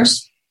your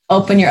ears.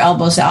 Open your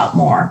elbows out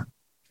more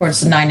towards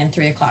the 9 and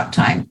 3 o'clock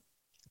time.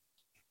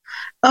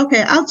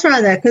 Okay, I'll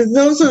try that because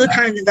those are the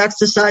kind of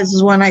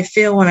exercises when I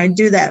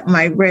do that,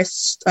 my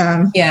wrist.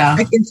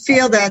 I can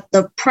feel that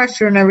the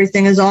pressure and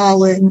everything is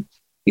all in,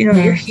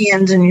 your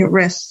hands and your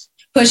wrists.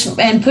 Push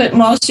and put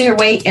most of your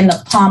weight in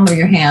the palm of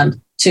your hand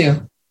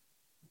too.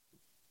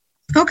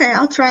 Okay,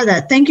 I'll try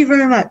that. Thank you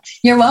very much.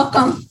 You're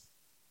welcome.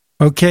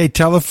 Okay,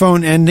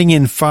 telephone ending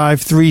in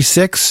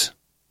 536.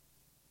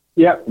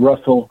 Yep,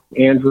 Russell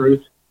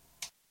Andrews.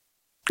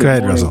 Go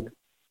ahead, Russell.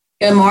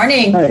 Good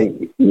morning. Hi.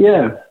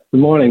 Yeah, good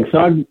morning. So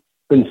I've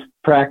been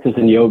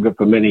practicing yoga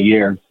for many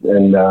years.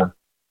 And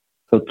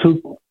so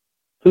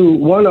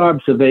one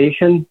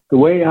observation, the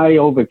way I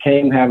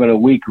overcame having a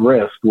weak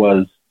wrist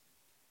was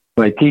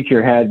my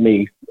teacher had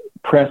me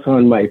press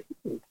on my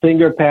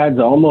finger pads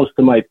almost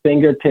to my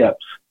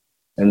fingertips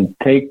and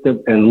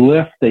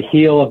lift the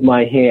heel of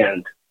my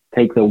hand,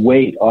 take the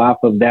weight off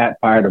of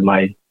that part of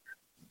my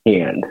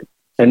hand.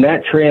 And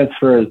that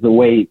transfers the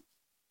weight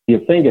to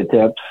your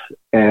fingertips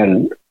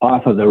and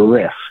off of the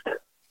wrist.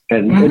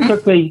 And it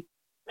took me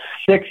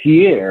 6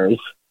 years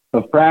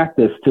of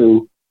practice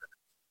to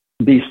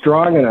be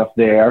strong enough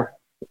there.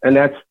 And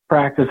that's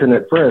practicing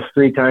it first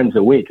 3 times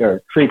a week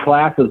or 3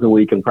 classes a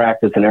week and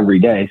practicing every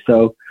day.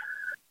 So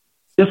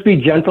just be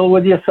gentle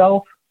with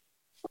yourself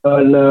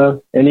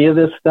on any of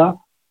this stuff.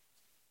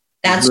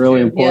 That's really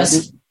true. important.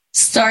 Yes.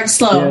 Start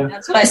slow. Yeah.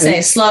 That's what I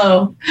say.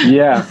 Slow.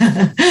 Yeah.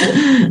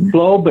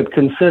 Slow, but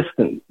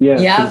consistent.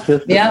 Yeah.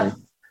 Consistently. Yeah.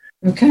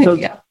 Okay. So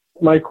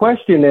my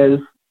question is,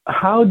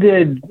 how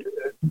did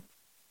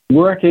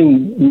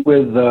working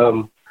with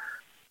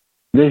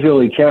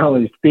visually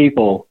challenged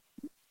people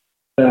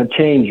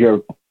change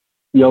your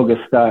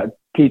yoga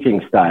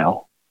teaching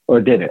style,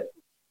 or did it?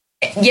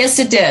 Yes,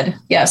 it did.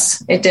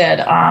 Yes, it did.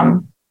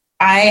 I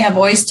have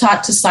always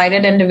taught to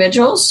sighted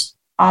individuals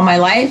all my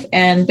life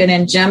and been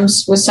in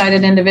gyms with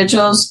sighted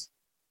individuals.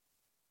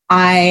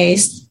 I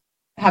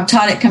have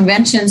taught at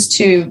conventions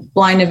to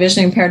blind and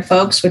visually impaired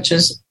folks, which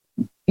is,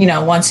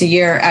 once a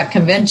year at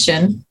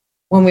convention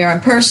when we were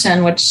in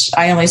person, which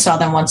I only saw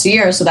them once a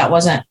year. So it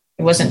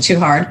wasn't too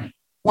hard.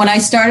 When I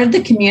started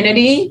the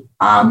community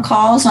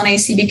calls on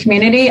ACB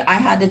Community, I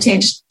had to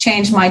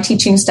change my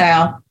teaching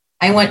style.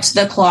 I went to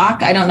the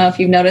clock. I don't know if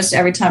you've noticed,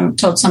 every time I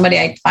told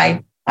somebody,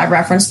 I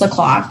reference the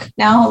clock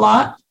now a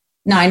lot.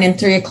 9 and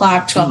 3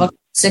 o'clock, 12 o'clock,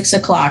 6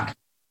 o'clock.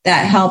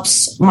 That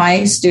helps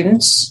my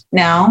students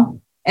now.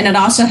 And it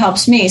also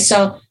helps me.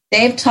 So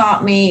they've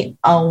taught me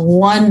a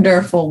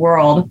wonderful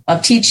world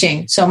of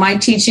teaching. So my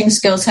teaching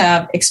skills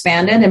have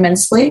expanded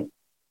immensely,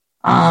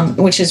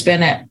 which has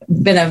been a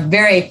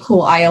very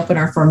cool eye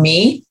opener for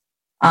me.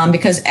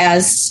 Because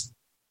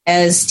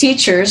as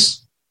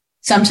teachers,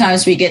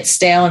 sometimes we get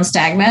stale and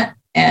stagnant.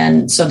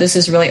 And so this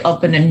has really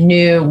opened a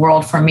new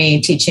world for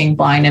me, teaching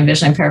blind and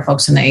visually impaired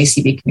folks in the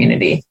ACB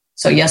community.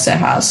 So yes, it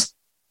has.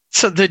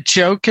 So the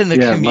joke in the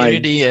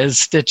community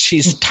is that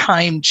she's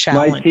time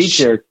challenged. My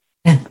teacher.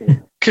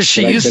 Because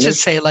she used to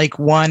say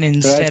 1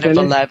 instead of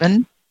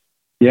 11.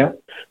 Yeah.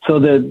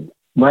 So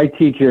my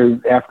teacher,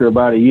 after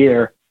about a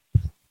year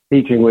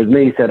teaching with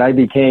me, said I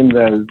became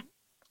the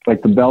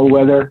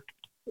bellwether.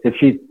 If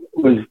she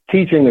was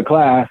teaching the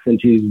class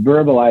and she's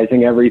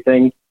verbalizing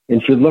everything,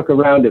 and she'd look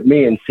around at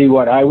me and see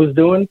what I was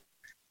doing.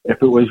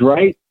 If it was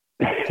right,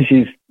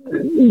 she's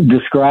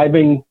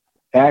describing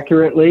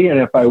accurately. And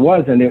if I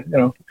wasn't,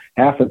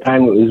 half the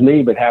time it was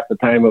me, but half the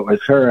time it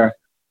was her,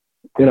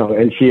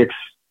 and she,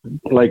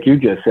 like you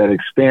just said,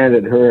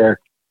 expanded her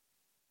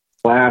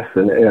class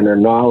and her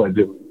knowledge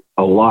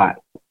a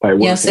lot by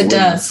working. Yes, it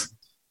does.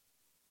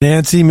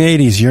 Nancy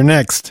Mades, you're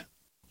next.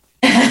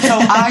 So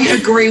I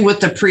agree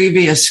with the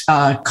previous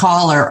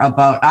caller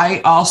about, I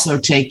also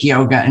take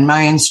yoga, and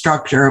my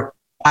instructor,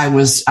 I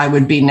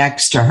would be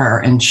next to her,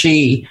 and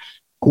she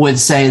would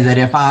say that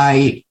if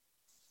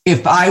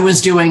I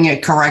was doing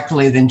it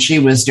correctly, then she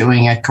was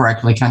doing it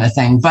correctly, kind of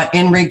thing. But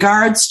in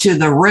regards to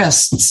the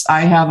wrists,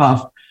 I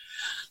have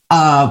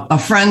a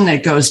friend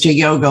that goes to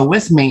yoga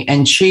with me,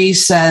 and she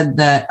said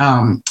that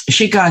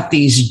she got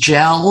these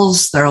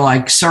gels. They're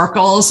like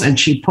circles, and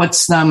she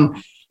puts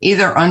them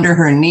either under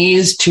her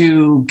knees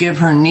to give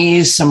her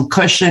knees some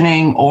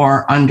cushioning,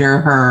 or under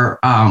her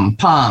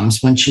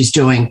palms when she's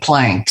doing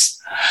planks.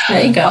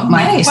 There you go.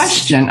 My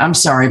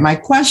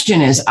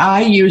question is,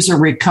 I use a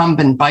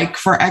recumbent bike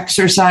for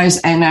exercise,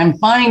 and I'm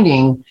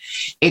finding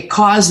it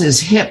causes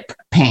hip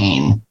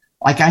pain.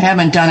 I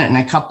haven't done it in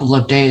a couple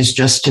of days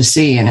just to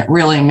see, and it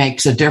really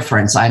makes a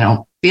difference. I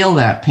don't feel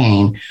that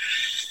pain.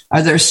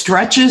 Are there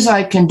stretches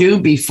I can do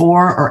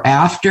before or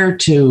after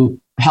to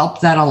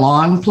help that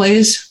along,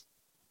 please?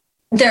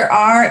 There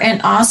are.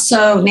 And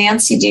also,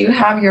 Nancy, do you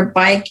have your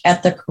bike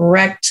at the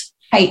correct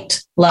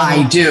height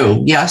level? I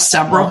do. Yes.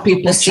 Several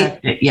people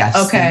checked it. Yes.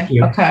 Okay.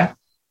 Okay.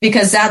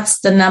 Because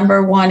that's the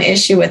number one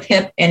issue with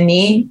hip and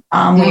knee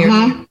when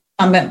you're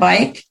recumbent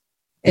bike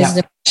is to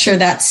make sure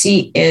that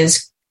seat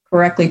is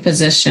correctly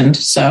positioned.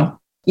 So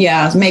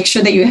yeah, make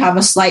sure that you have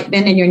a slight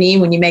bend in your knee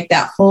when you make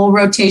that full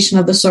rotation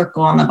of the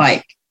circle on the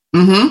bike.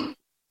 Mm-hmm.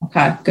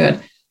 Okay, good.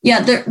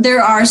 Yeah,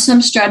 there are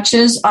some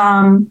stretches.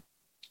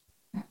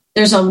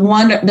 There's a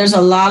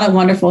lot of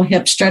wonderful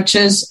hip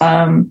stretches.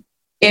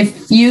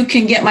 If you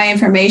can get my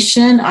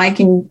information, I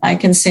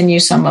can send you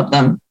some of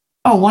them.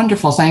 Oh,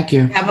 wonderful! Thank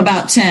you. I have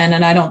about 10,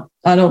 and I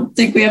don't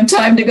think we have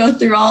time to go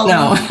through all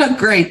of them. No,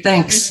 great,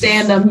 thanks.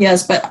 Understand them,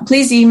 yes, but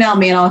please email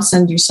me and I'll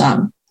send you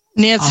some.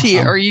 Nancy,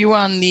 are you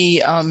on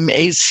the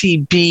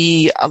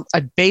ACB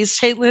a Bay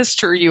State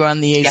list, or are you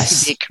on the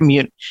ACB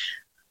community?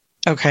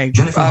 Okay,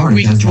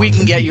 we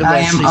can get you. I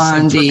am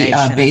on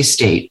the Bay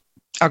State.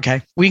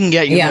 Okay, we can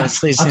get you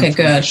Leslie's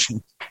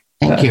information.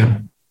 Thank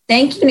you.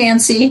 Thank you,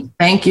 Nancy.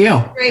 Thank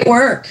you. Great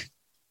work.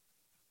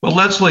 Well,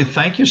 Leslie,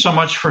 thank you so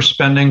much for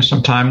spending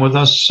some time with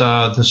us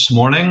this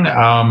morning.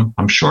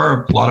 I'm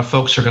sure a lot of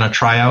folks are going to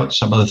try out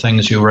some of the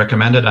things you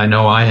recommended. I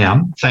know I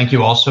am. Thank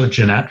you also,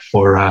 Jeanette,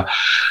 for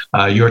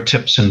your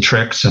tips and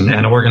tricks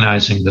and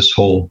organizing this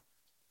whole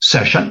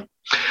session.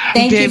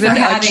 Thank you for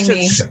having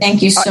me.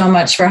 Thank you so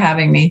much for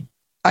having me.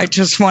 I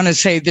just want to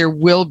say there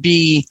will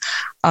be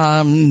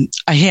a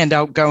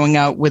handout going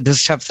out with the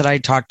stuff that I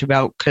talked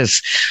about,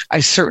 because I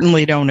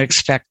certainly don't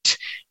expect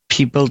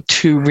people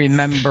to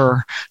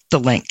remember the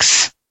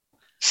links.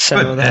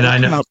 So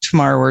that'll come out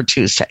tomorrow or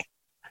Tuesday.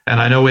 And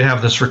I know we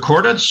have this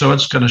recorded, so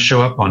it's going to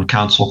show up on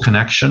Council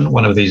Connection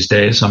one of these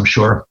days, I'm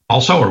sure,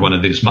 also, or one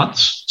of these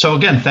months. So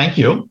again, thank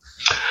you.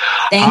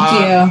 Thank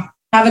you.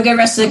 Have a good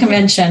rest of the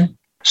convention.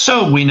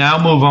 So we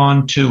now move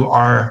on to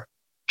our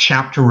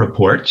chapter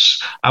reports.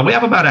 We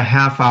have about a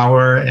half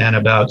hour and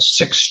about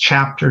 6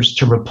 chapters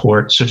to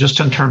report. So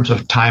just in terms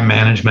of time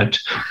management,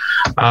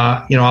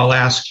 I'll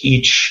ask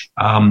each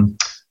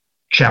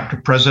chapter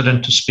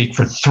president to speak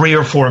for 3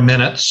 or 4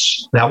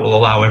 minutes. That will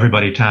allow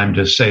everybody time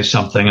to say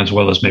something, as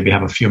well as maybe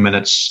have a few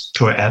minutes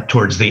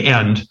towards the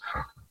end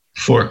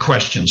for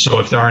questions. So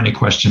if there are any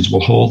questions, we'll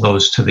hold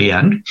those to the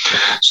end.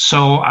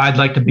 So I'd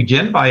like to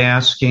begin by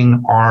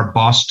asking our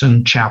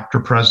Boston chapter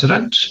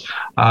president,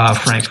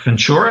 Frank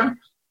Ventura,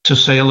 to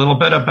say a little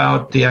bit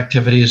about the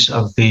activities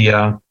of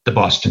the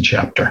Boston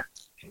chapter.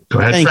 Go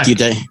ahead, Frank. Thank you,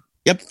 Dave.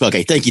 Yep.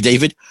 Okay. Thank you,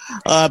 David.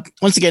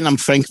 Once again, I'm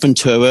Frank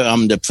Ventura.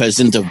 I'm the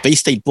president of Bay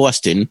State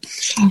Boston,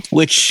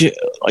 which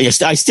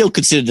I still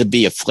consider to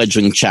be a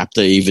fledgling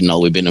chapter, even though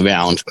we've been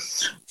around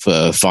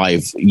for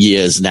 5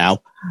 years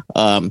now.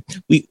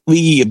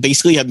 We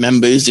basically have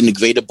members in the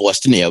greater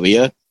Boston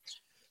area,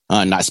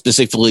 not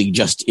specifically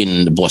just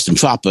in the Boston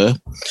proper.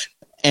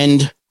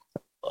 And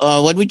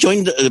when we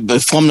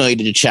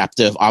formulated the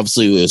chapter,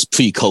 obviously it was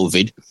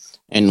pre-COVID,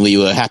 and we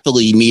were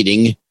happily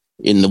meeting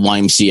in the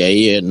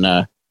YMCA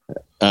in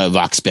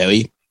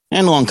Roxbury,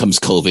 and along comes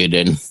COVID,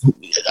 and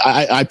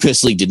I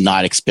personally did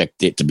not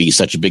expect it to be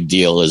such a big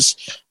deal as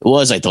it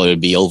was. I thought it would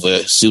be over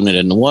sooner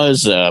than it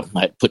was. I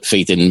put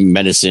faith in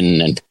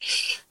medicine,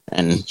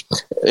 and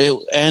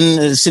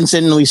since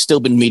then we've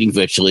still been meeting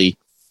virtually.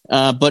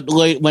 But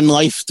when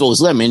life throws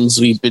lemons,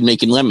 we've been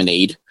making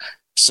lemonade.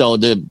 So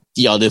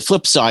the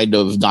flip side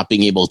of not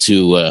being able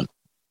to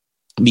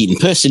meet in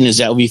person is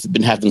that we've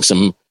been having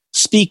some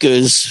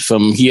speakers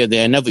from here,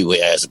 there, and everywhere,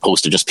 as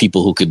opposed to just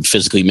people who could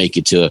physically make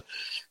it to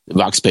the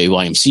Roxbury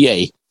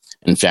YMCA.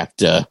 In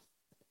fact,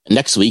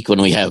 next week when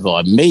we have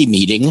our May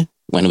meeting,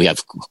 when we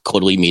have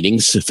quarterly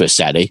meetings for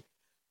Saturday,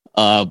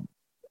 our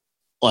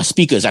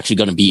speaker is actually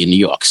going to be in New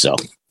York. So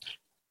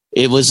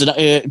it was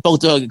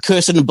both a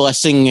curse and a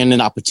blessing and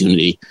an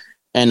opportunity.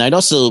 And I'd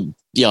also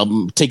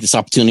take this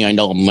opportunity, I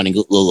know I'm running a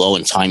little low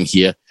on time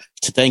here,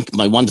 to thank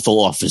my wonderful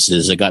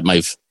officers. I got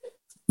my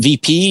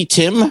VP,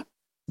 Tim,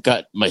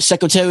 got my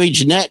secretary,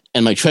 Jeanette,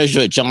 and my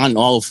treasurer, John,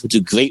 all who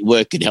do great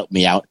work and help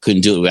me out.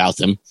 Couldn't do it without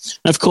them.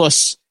 And of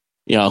course,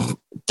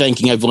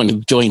 thanking everyone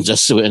who joins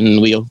us,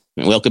 and we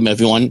welcome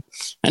everyone.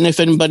 And if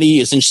anybody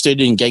is interested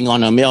in getting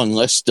on our mailing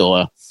list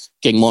or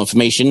getting more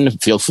information,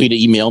 feel free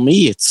to email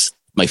me. It's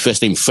my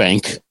first name,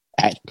 Frank,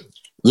 at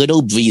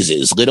Little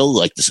Breezes. Little,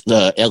 like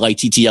the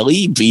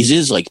Little,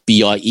 Breezes, like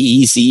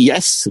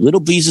BREEZES,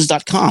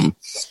 littlebreezes.com.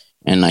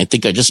 And I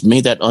think I just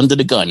made that under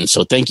the gun.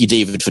 So thank you,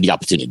 David, for the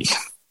opportunity.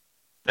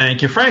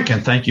 Thank you, Frank,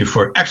 and thank you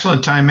for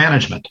excellent time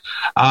management.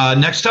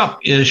 Next up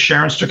is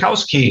Sharon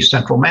Strakowski,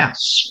 Central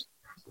Mass.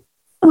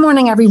 Good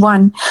morning,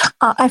 everyone.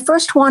 I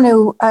first want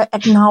to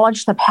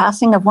acknowledge the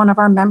passing of one of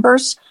our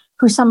members,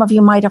 who some of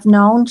you might have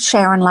known,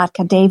 Sharon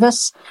Latka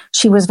Davis.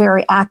 She was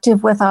very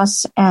active with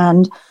us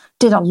and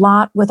did a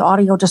lot with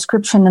audio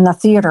description in the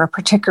theater,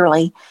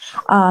 particularly.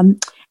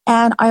 And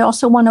I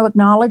also want to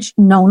acknowledge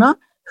Nona,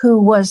 who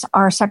was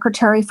our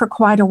secretary for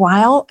quite a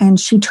while, and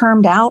she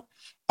termed out.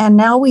 And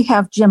now we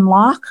have Jim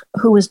Locke,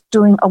 who is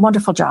doing a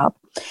wonderful job.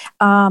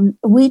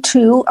 We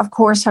too, of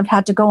course, have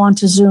had to go on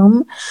to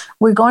Zoom.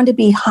 We're going to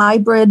be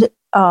hybrid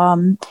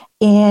in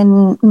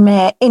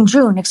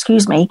June,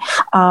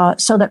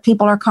 so that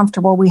people are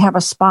comfortable. We have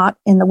a spot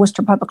in the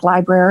Worcester Public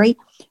Library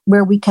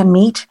where we can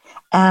meet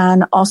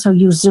and also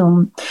use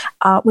Zoom.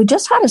 We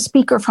just had a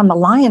speaker from the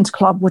Lions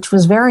Club, which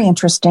was very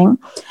interesting.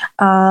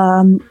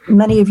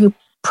 Many of you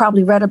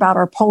probably read about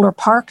our Polar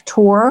Park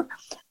tour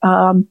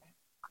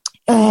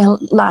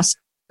last,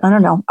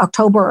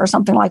 October or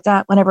something like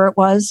that, whenever it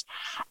was.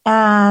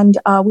 And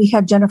we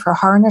had Jennifer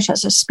Harnish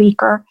as a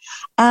speaker.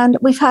 And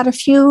we've had a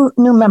few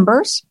new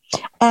members.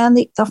 And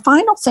the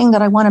final thing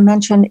that I want to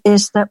mention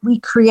is that we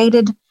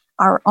created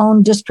our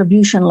own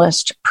distribution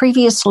list.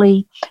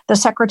 Previously, the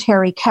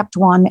secretary kept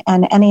one,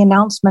 and any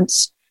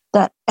announcements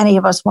that any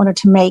of us wanted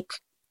to make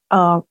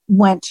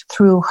went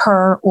through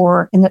her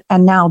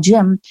and now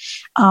Jim.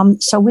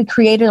 So we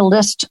created a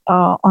list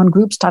on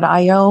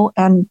groups.io,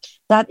 and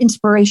that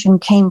inspiration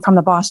came from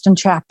the Boston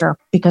chapter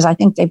because I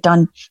think they've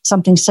done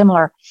something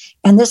similar.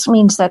 And this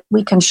means that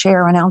we can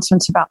share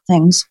announcements about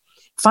things.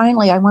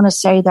 Finally, I want to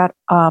say that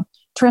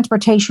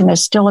transportation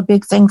is still a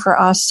big thing for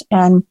us,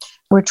 and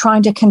we're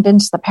trying to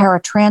convince the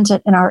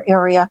paratransit in our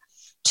area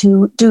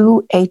to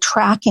do a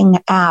tracking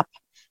app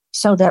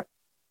so that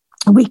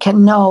we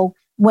can know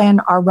when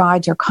our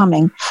rides are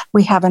coming.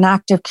 We have an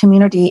active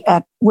community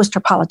at Worcester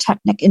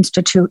Polytechnic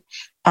Institute,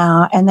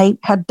 and they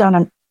had done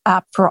an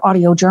app for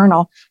Audio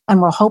Journal,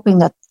 and we're hoping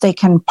that they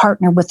can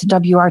partner with the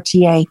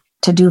WRTA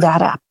to do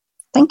that app.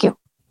 Thank you.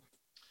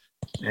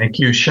 Thank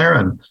you,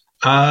 Sharon.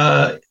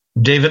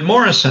 David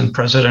Morrison,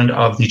 president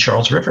of the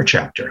Charles River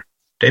chapter.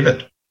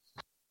 David.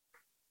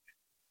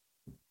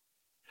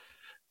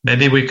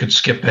 Maybe we could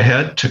skip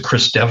ahead to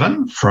Chris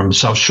Devon from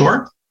South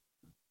Shore.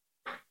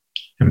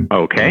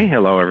 Okay.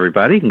 Hello,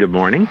 everybody, and good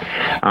morning.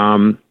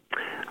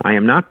 I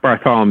am not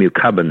Bartholomew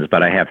Cubbins,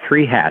 but I have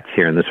three hats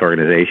here in this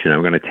organization.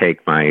 I'm going to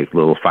take my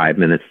little 5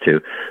 minutes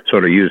to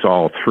sort of use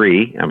all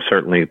three. I'm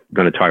certainly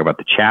going to talk about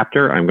the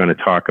chapter. I'm going to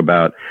talk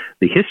about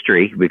the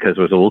history because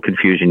there was a little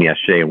confusion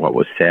yesterday in what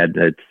was said.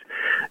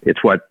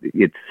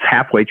 It's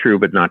halfway true,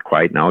 but not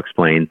quite, and I'll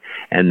explain.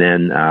 And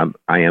then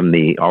I am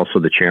also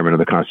the chairman of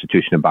the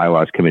Constitution and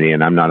Bylaws Committee,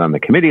 and I'm not on the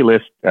committee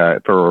list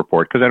for a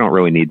report because I don't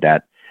really need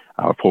that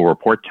full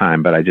report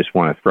time, but I just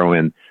want to throw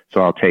in.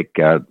 So I'll take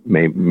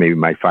maybe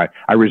my five.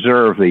 I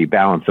reserve the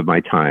balance of my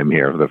time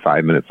here for the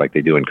 5 minutes like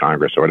they do in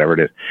Congress or whatever it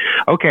is.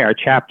 Okay, our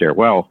chapter.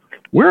 Well,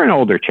 we're an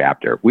older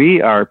chapter.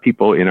 We are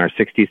people in our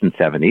 60s and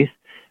 70s,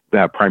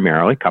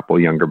 primarily, a couple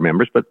younger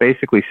members, but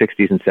basically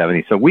 60s and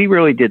 70s. So we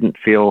really didn't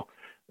feel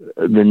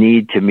the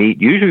need to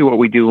meet. Usually what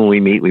we do when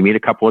we meet a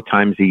couple of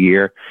times a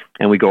year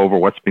and we go over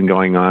what's been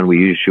going on. We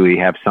usually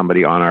have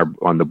somebody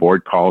on the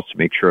board calls to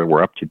make sure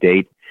we're up to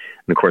date.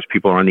 And of course,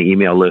 people are on the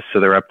email list,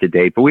 so they're up to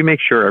date. But we make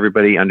sure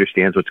everybody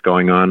understands what's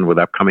going on with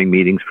upcoming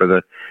meetings for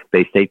the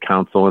Bay State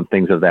Council and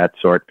things of that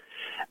sort.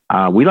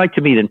 We like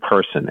to meet in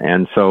person.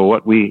 And so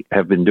what we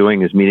have been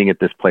doing is meeting at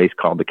this place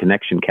called the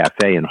Connection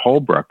Cafe in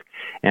Holbrook.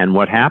 And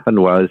what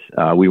happened was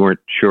we weren't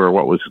sure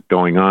what was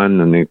going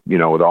on. And,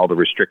 with all the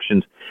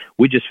restrictions,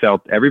 we just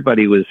felt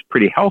everybody was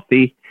pretty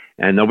healthy.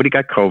 And nobody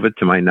got COVID,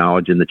 to my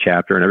knowledge, in the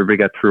chapter. And everybody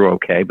got through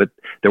okay. But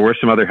there were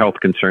some other health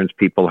concerns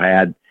people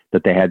had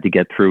that they had to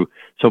get through.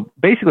 So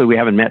basically, we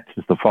haven't met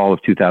since the fall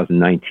of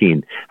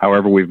 2019.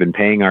 However, we've been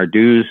paying our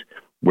dues.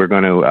 We're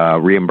going to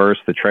reimburse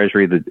the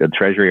Treasury. The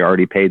Treasury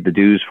already paid the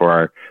dues for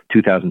our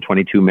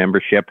 2022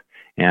 membership,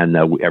 and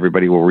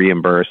everybody will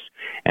reimburse.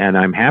 And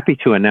I'm happy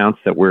to announce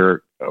that we're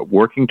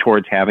working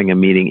towards having a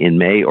meeting in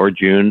May or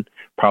June,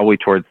 probably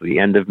towards the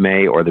end of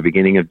May or the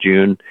beginning of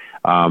June.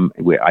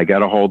 I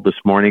got a hold this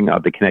morning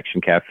of the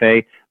Connection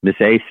Cafe.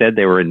 Miss A said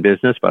they were in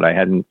business, but I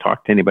hadn't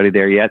talked to anybody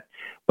there yet.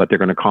 But they're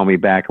going to call me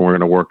back, and we're going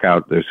to work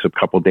out. There's a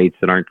couple dates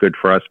that aren't good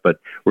for us, but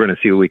we're going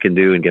to see what we can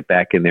do and get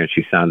back in there.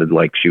 She sounded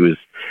like she was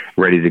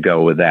ready to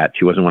go with that.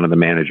 She wasn't one of the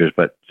managers,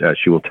 but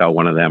she will tell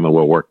one of them, and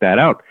we'll work that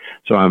out.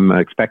 So I'm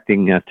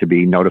expecting to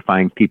be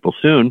notifying people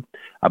soon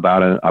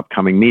about an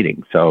upcoming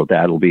meeting. So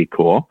that'll be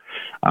cool.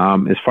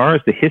 As far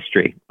as the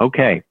history,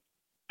 okay,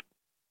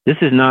 this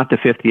is not the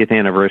 50th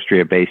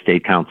anniversary of Bay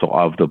State Council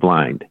of the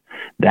Blind.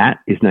 That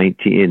is in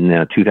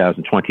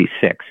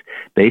 2026.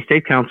 Bay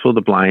State Council of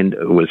the Blind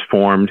was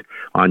formed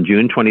on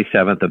June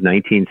 27th of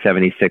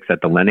 1976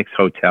 at the Lenox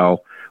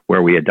Hotel,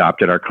 where we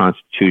adopted our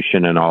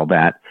Constitution and all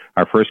that.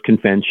 Our first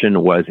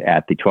convention was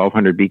at the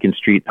 1200 Beacon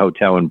Street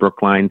Hotel in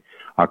Brookline,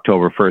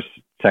 October 1st,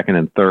 2nd,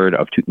 and 3rd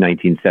of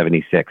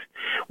 1976.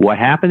 What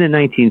happened in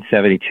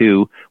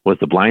 1972 was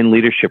the Blind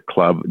Leadership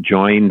Club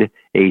joined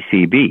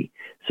ACB.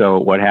 So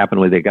what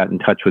happened was they got in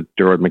touch with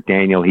Gerard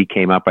McDaniel. He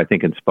came up, I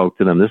think, and spoke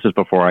to them. This is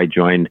before I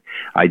joined.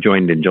 I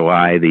joined in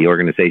July. The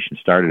organization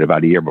started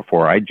about a year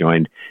before I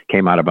joined,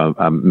 came out of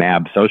a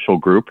MAB social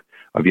group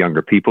of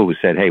younger people who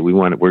said, hey, we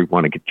want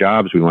to get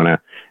jobs. We want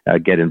to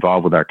get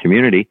involved with our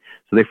community.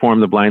 So they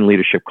formed the Blind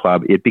Leadership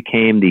Club. It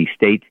became the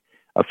state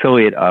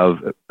affiliate of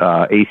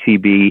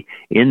ACB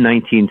in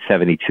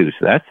 1972.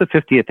 So that's the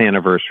 50th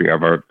anniversary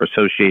of our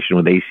association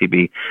with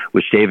ACB,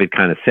 which David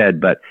kind of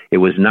said, but it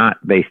was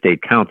not Bay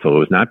State Council. It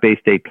was not Bay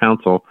State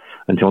Council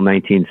until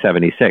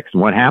 1976.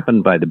 And what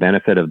happened by the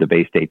benefit of the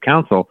Bay State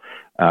Council,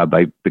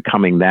 by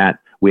becoming that,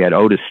 we had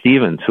Otis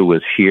Stevens, who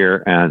was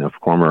here and a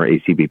former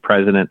ACB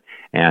president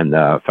and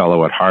a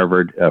fellow at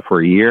Harvard for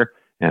a year,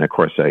 and of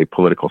course a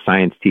political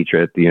science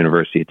teacher at the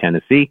University of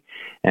Tennessee.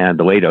 And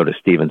the late Otis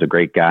Stevens, a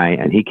great guy,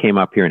 and he came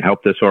up here and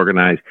helped us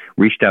organize,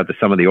 reached out to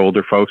some of the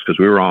older folks because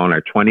we were all in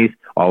our 20s,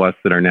 all us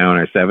that are now in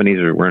our 70s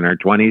or we're in our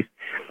 20s.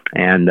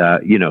 And,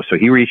 so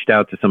he reached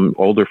out to some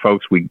older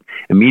folks. We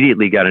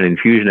immediately got an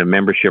infusion of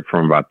membership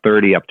from about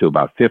 30 up to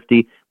about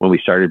 50 when we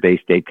started Bay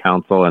State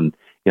Council, and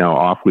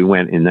off we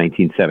went in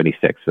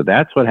 1976. So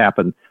that's what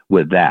happened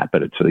with that.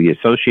 But it's the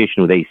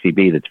association with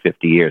ACB that's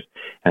 50 years,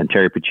 and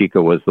Terry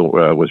Pacheco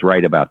was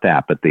right about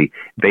that. But the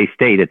Bay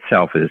State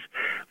itself is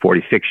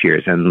 46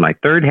 years. And my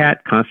third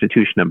hat,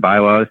 Constitution and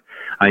Bylaws.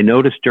 I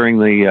noticed during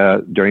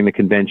the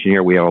convention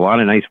here, we have a lot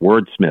of nice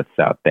wordsmiths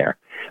out there.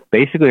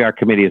 Basically, our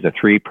committee is a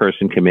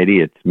 3-person committee.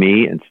 It's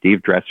me and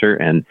Steve Dresser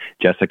and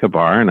Jessica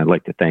Barr, and I'd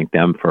like to thank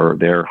them for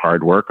their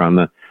hard work on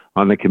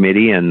the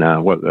committee and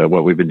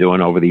what we've been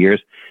doing over the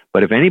years.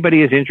 But if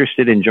anybody is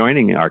interested in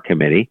joining our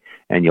committee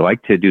and you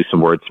like to do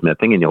some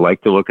wordsmithing and you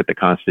like to look at the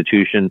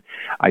Constitution,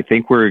 I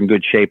think we're in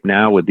good shape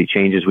now with the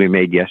changes we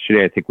made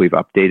yesterday. I think we've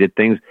updated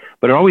things,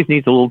 but it always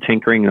needs a little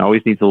tinkering and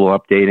always needs a little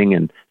updating.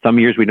 And some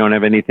years we don't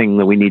have anything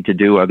that we need to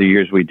do. Other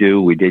years we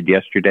do. We did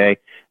yesterday.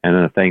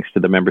 And thanks to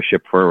the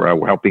membership for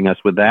helping us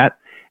with that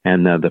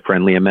and the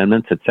friendly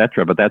amendments, et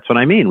cetera. But that's what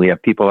I mean. We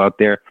have people out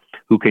there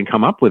who can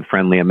come up with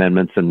friendly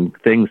amendments and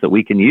things that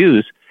we can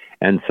use.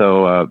 And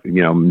so,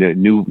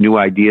 new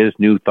ideas,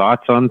 new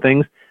thoughts on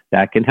things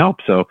that can help.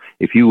 So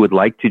if you would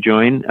like to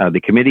join, the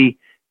committee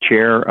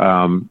chair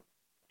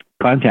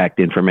contact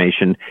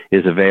information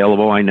is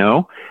available, I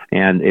know.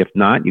 And if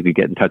not, you could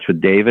get in touch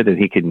with David and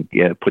he can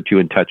put you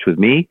in touch with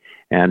me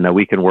and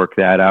we can work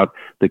that out.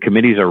 The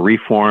committees are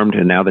reformed.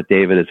 And now that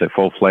David is a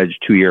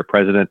full-fledged 2-year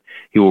president,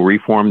 he will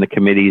reform the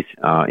committees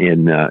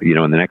in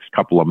the next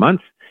couple of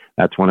months.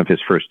 That's one of his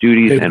first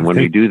duties. And when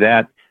we do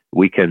that,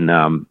 we can,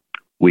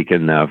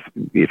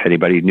 if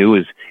anybody new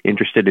is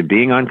interested in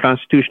being on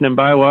Constitution and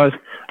Bylaws,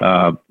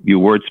 you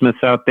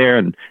wordsmiths out there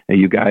and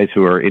you guys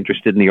who are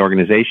interested in the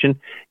organization,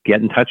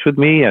 get in touch with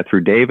me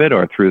through David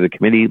or through the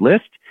committee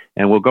list,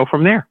 and we'll go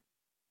from there.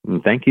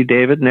 And thank you,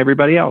 David, and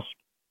everybody else.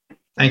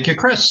 Thank you,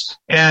 Chris.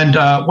 And,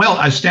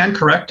 I stand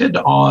corrected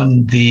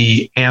on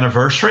the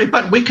anniversary,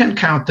 but we can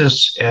count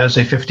this as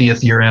a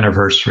 50th year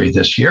anniversary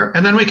this year,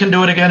 and then we can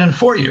do it again in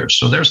 4 years.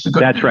 So there's the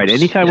good That's news. Right.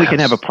 Anytime we can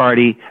have a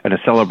party and a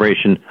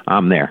celebration,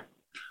 I'm there.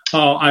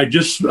 Oh, I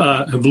just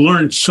have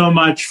learned so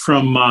much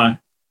from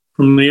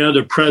the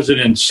other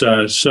presidents.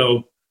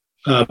 So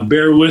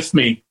bear with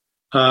me.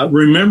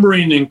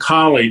 Remembering in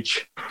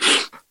college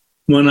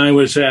when I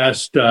was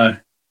asked,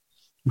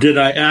 did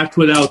I act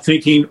without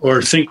thinking or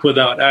think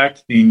without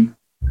acting?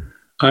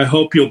 I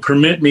hope you'll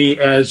permit me,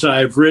 as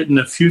I've written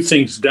a few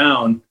things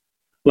down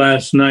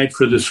last night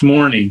for this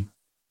morning.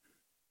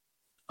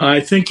 I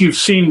think you've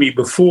seen me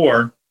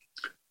before.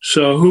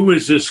 So who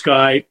is this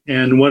guy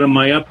and what am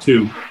I up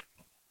to?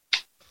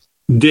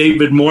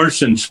 David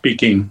Morrison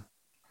speaking.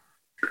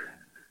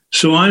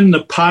 So I'm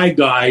the pie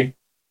guy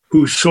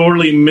who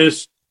sorely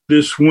missed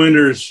this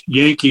winter's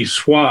Yankee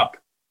swap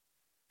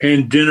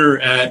and dinner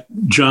at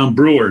John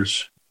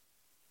Brewer's,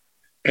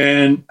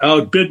 and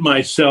outbid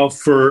myself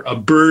for a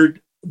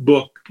bird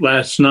book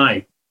last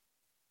night.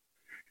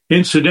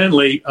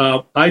 Incidentally,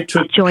 I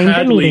took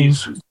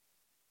Hadley's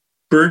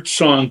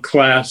birdsong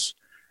class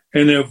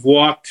and have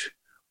walked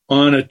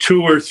on a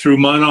tour through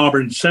Mount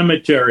Auburn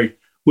Cemetery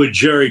with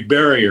Jerry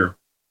Barrier.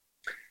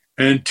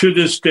 And to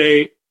this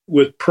day,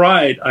 with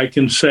pride, I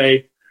can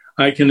say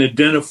I can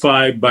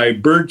identify by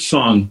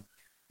birdsong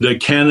the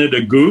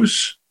Canada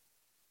goose,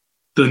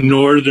 the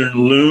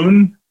northern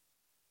loon,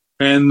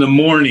 and the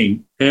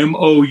mourning,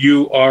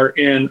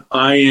 Mourning,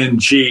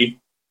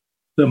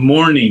 the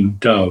mourning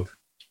dove.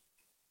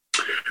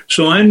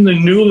 So I'm the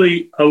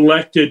newly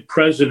elected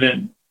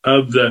president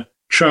of the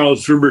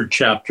Charles River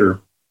chapter,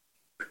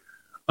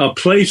 a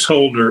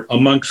placeholder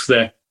amongst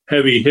the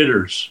heavy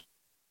hitters.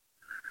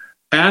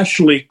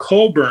 Ashley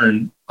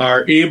Colburn,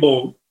 our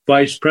able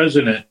vice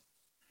president,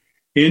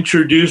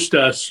 introduced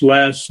us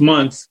last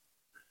month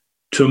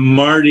to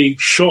Marty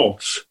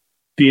Schultz,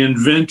 the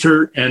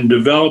inventor and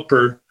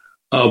developer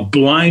of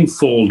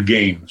blindfold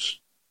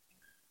games.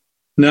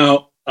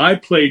 Now, I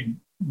played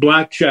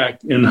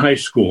blackjack in high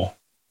school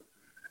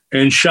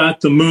and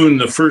shot the moon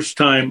the first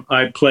time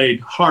I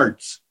played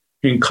hearts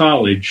in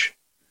college,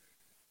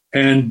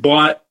 and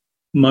bought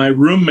my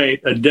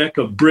roommate a deck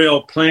of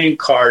Braille playing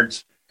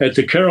cards at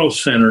the Carroll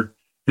Center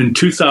in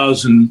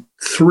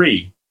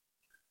 2003.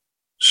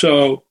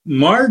 So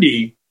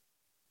Marty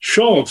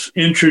Schultz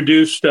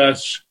introduced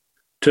us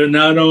to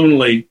not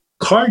only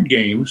card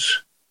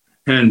games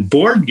and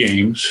board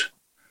games,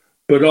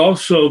 but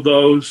also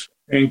those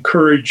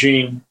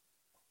encouraging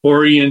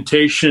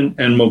orientation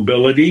and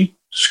mobility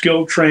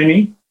skill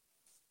training.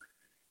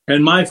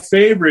 And my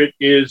favorite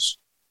is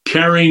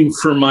Caring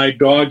for My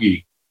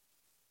Doggy,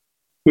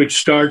 which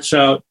starts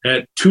out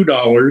at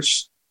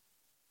 $2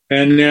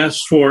 and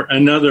asks for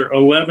another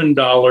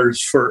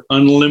 $11 for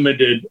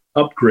unlimited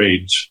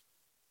upgrades.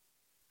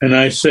 And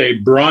I say,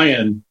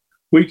 Brian,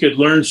 we could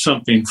learn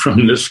something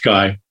from this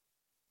guy.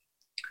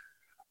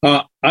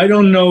 I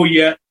don't know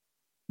yet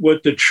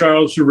what the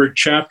Charles River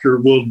chapter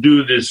will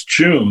do this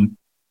June.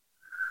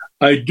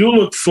 I do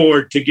look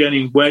forward to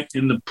getting wet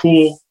in the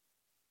pool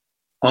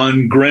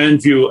on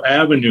Grandview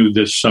Avenue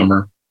this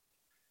summer.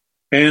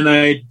 And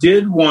I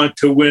did want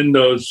to win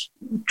those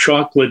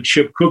chocolate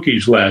chip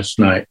cookies last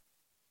night.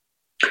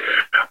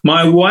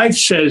 My wife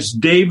says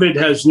David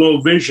has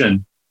low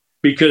vision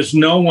because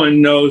no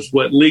one knows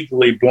what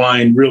legally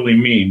blind really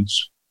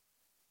means.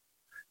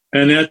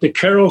 And at the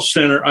Carroll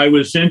Center, I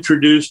was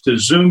introduced to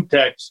Zoom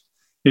text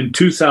in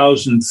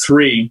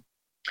 2003,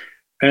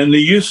 and the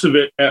use of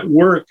it at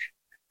work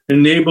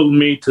enabled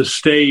me to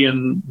stay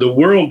in the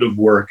world of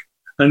work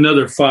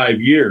another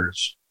 5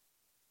 years.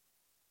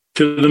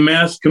 To the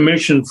Mass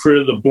Commission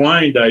for the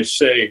Blind, I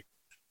say,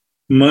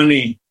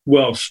 money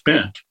well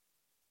spent.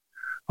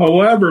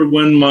 However,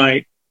 when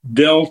my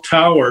Dell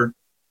Tower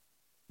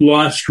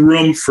lost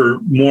room for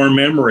more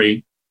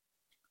memory,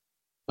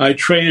 I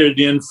traded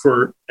in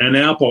for an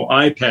Apple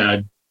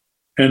iPad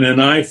and an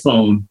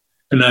iPhone,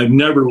 and I've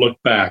never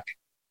looked back.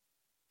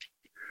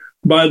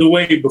 By the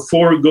way,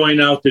 before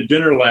going out to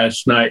dinner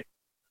last night,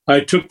 I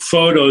took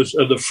photos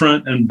of the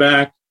front and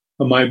back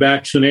of my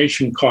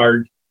vaccination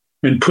card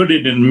and put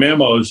it in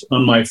memos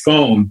on my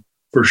phone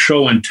for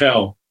show and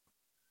tell,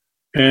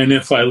 and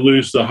if I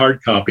lose the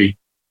hard copy.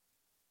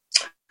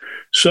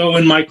 So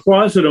in my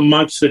closet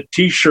amongst the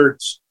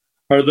T-shirts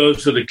are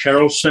those of the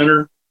Carroll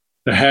Center,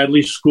 the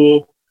Hadley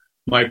School,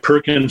 my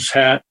Perkins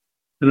hat,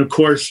 and of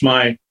course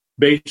my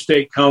Bay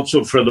State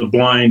Council for the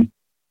Blind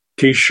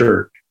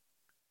T-shirt.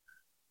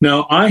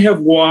 Now, I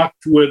have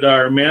walked with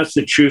our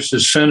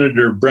Massachusetts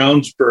Senator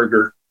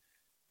Brownsberger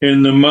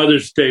in the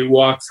Mother's Day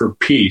Walk for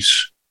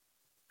Peace.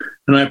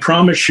 And I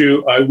promise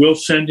you, I will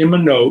send him a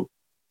note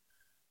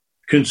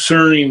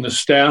concerning the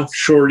staff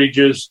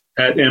shortages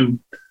at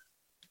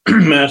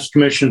Mass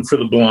Commission for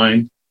the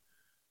Blind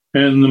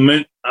and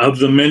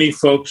the many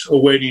folks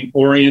awaiting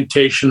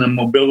orientation and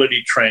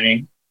mobility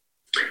training,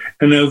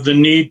 and of the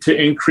need to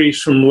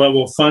increase from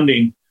level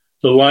funding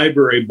the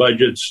library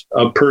budgets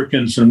of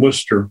Perkins and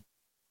Worcester.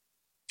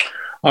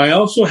 I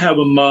also have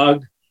a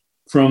mug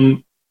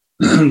from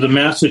the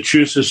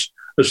Massachusetts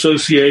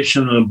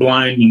Association of the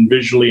Blind and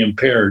Visually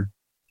Impaired,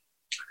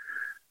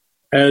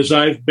 as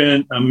I've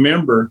been a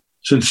member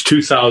since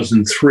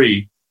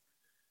 2003.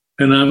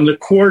 And I'm the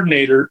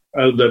coordinator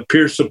of the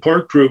peer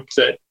support group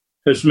that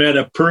has met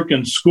at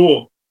Perkins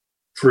School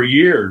for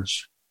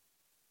years,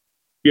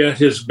 yet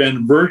has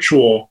been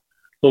virtual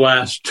the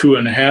last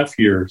 2.5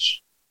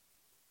 years.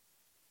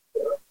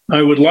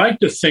 I would like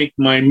to think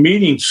my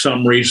meeting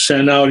summaries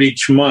sent out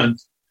each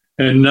month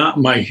and not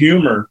my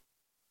humor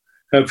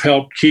have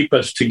helped keep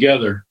us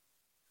together.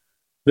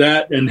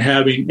 That and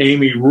having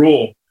Amy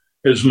Rule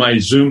as my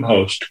Zoom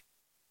host.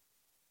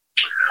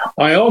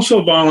 I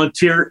also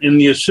volunteer in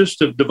the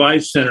Assistive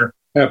Device Center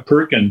at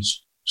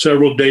Perkins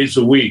several days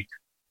a week.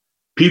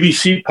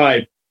 PVC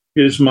pipe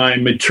is my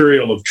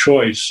material of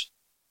choice,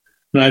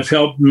 and I've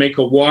helped make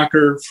a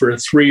walker for a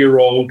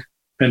 3-year-old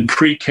and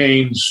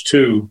pre-canes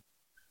too,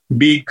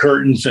 bead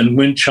curtains and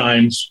wind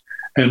chimes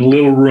and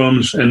little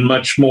rooms and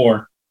much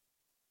more.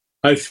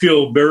 I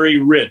feel very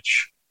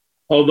rich,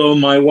 although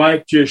my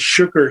wife just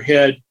shook her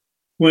head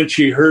when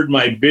she heard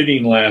my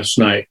bidding last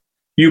night.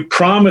 You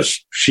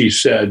promised, she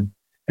said,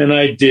 and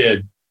I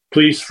did.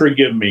 Please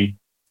forgive me.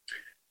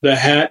 The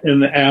hat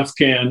and the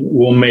Afghan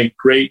will make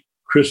great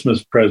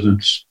Christmas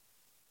presents.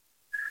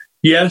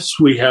 Yes,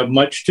 we have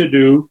much to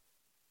do,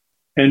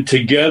 and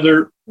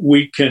together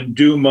we can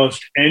do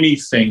most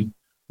anything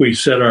we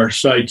set our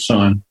sights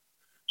on.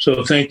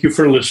 So thank you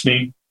for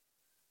listening,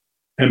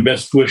 and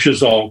best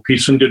wishes all.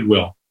 Peace and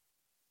goodwill.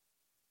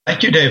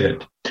 Thank you,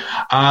 David.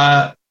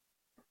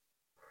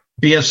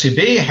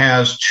 BSCB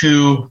has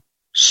 2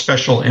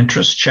 special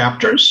interest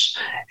chapters,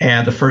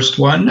 and the first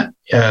one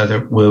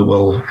that we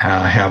will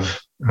have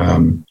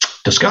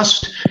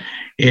discussed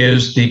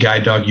is the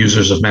Guide Dog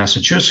Users of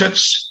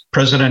Massachusetts,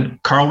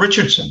 President Carl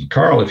Richardson.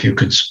 Carl, if you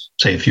could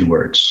say a few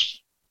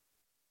words.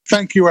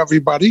 Thank you,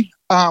 everybody.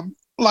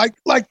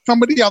 Like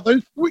some of the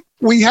others,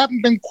 we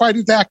haven't been quite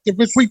as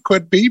active as we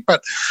could be,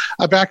 but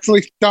I've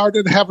actually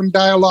started having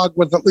dialogue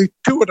with at least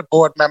 2 of the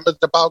board members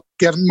about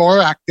getting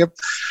more active.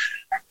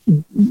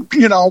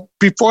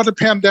 before the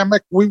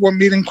pandemic, we were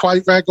meeting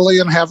quite regularly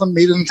and having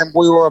meetings, and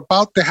we were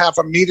about to have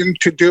a meeting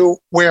to do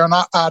where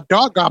a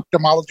dog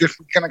ophthalmologist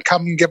was going to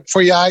come and give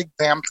free eye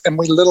exams, and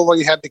we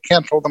literally had to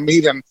cancel the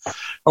meeting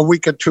a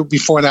week or two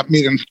before that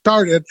meeting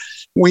started.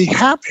 We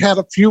have had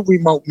a few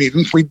remote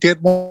meetings. We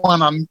did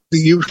one on the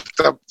use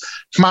of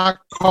smart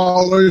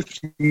collars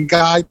and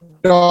guide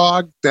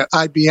dog that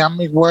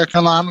IBM is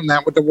working on, and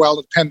that was a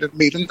well-attended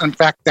meeting. In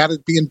fact, that is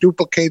being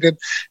duplicated,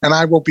 and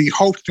I will be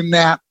hosting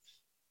that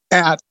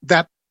at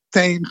that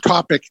same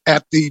topic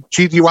at the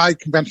GDUI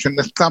convention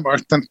this summer,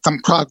 since some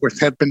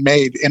progress had been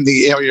made in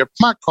the area of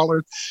smart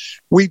collars.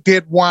 We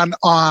did one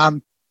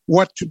on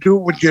what to do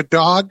with your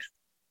dog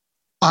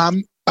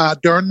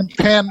during the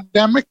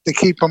pandemic to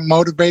keep them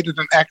motivated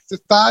and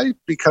exercise,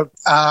 because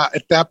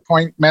at that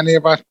point, many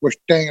of us were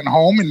staying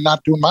home and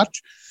not doing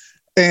much.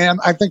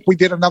 And I think we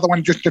did another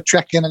one just to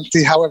check in and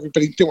see how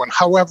everybody's doing.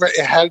 However,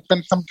 it has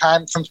been some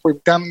time since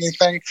we've done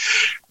anything,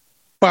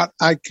 but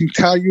I can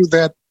tell you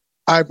that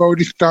I've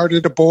already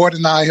started, a board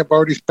and I have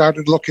already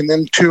started looking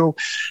into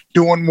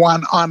doing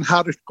one on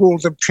how the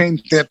schools have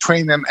changed their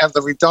training as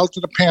a result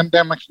of the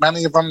pandemic.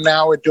 Many of them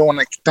now are doing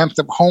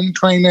extensive home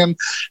training.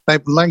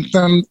 They've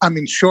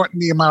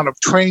shortened the amount of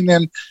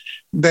training.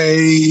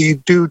 They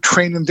do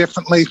training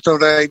differently so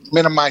they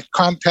minimize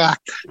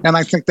contact. And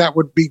I think that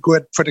would be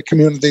good for the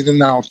community to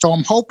know. So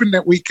I'm hoping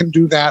that we can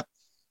do that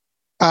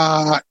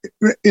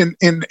in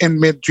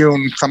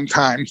mid-June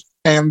sometime.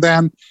 And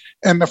then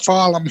in the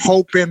fall, I'm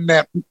hoping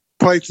that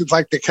places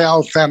like the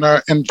Cal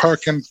Center in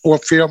Perkins will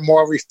feel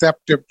more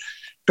receptive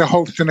to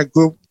hosting a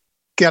group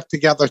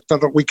get-together so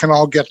that we can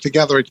all get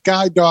together as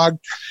guide dogs.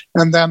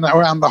 And then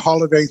around the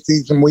holiday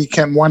season, we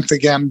can once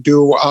again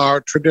do our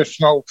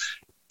traditional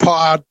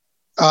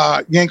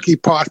Yankee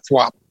paw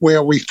swap,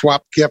 where we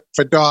swap gift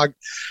for dog.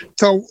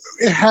 So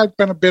it has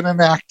been a bit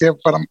inactive,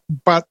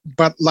 but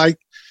like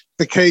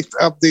the case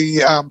of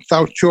the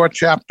South Shore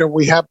chapter,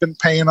 we have been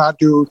paying our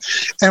dues,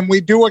 and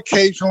we do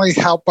occasionally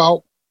help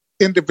out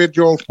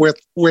individuals with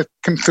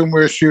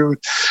consumer issues,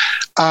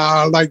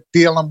 like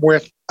dealing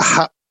with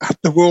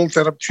the rules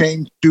that have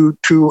changed due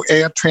to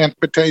air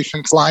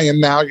transportation flying.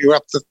 Now you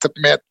have to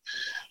submit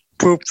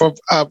proof of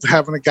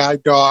having a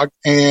guide dog,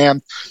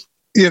 and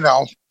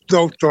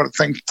those sort of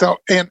things. So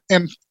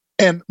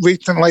and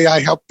recently I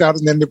helped out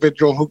an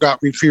individual who got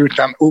refused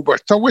on Uber.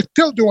 So we're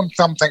still doing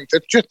some things.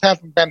 It just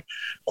hasn't been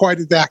quite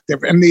as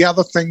active. And the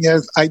other thing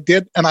is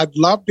I'd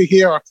love to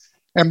hear,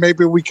 and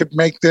maybe we could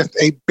make this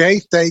a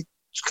basic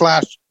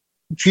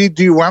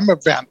 /GDUM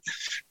event.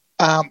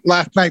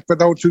 Last night, for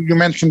those who you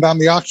mentioned on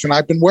the auction,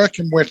 I've been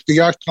working with the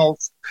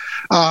Arsenal's,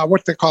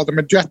 what they call the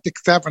Majestic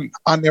 7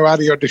 on their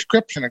audio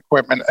description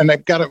equipment, and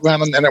they've got it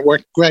running, and it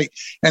works great.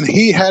 And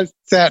he has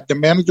said, the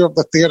manager of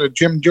the theater,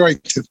 Jim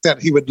Joyce, has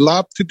said he would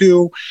love to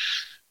do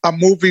a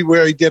movie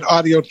where he did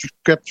audio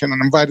description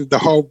and invited the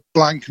whole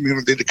blind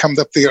community to come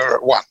to the theater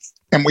at once.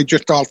 And we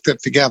just all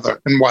sit together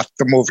and watch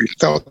the movie.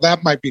 So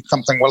that might be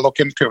something we'll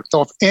look into.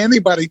 So if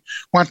anybody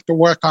wants to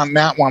work on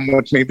that one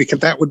with me, because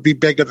that would be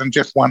bigger than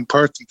just one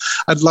person,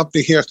 I'd love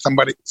to hear from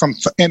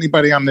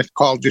anybody on this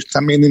call.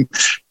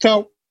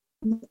 So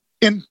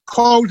in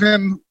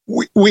closing,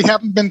 we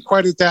haven't been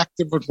quite as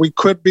active as we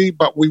could be,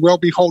 but we will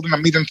be holding a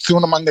meeting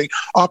soon among the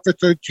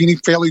officers: Jeannie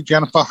Faley,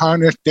 Jennifer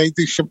Harness,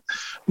 Daisy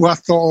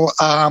Russell,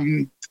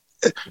 and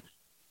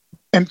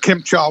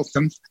Kim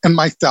Charleston, and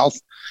myself.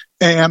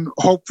 And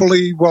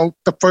hopefully,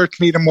 the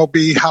first meeting will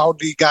be how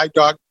the guide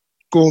dog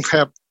schools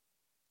have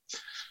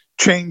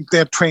changed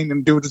their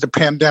training due to the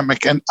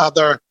pandemic and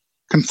other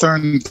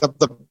concerns of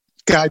the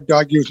guide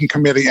dog using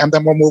committee. And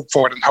then we'll move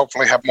forward and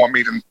hopefully have more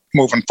meetings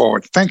moving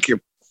forward. Thank you.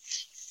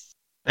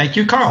 Thank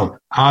you, Carl.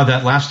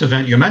 That last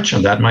event you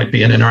mentioned, that might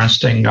be an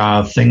interesting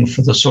thing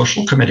for the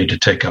social committee to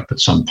take up at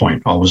some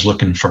point. Always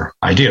looking for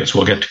ideas.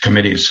 We'll get to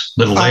committees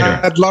a little later.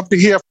 I'd love to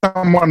hear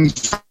someone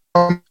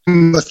from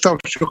the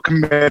social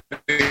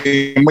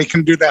committee, and we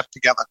can do that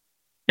together.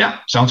 Yeah,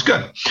 sounds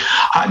good.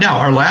 Now,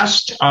 our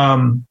last,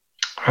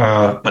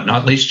 but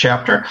not least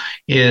chapter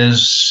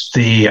is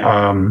the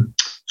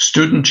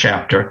student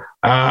chapter.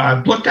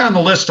 I've looked down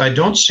the list. I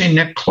don't see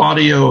Nick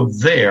Claudio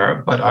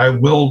there, but I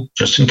will,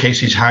 just in case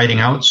he's hiding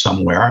out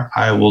somewhere,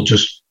 I will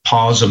just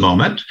pause a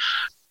moment.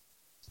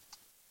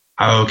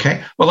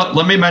 Okay. Well,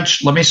 let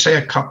me say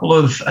a couple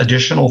of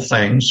additional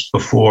things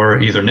before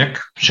either Nick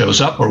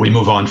shows up or we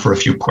move on for a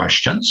few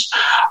questions.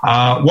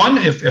 One,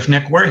 if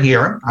Nick were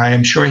here, I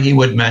am sure he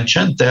would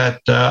mention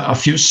that a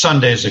few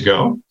Sundays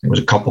ago, it was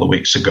a couple of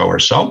weeks ago or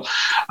so,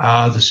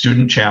 the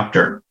student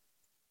chapter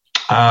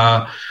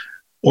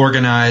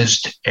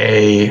organized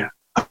a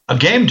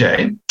game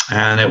day,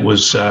 and it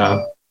was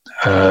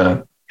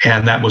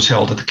and that was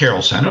held at the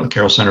Carroll Center. The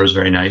Carroll Center is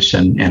very nice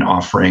in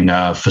offering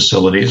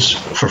facilities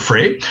for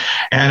free.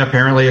 And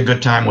apparently a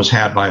good time was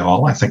had by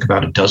all. I think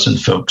about a dozen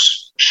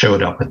folks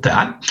showed up at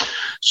that.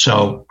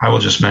 So I will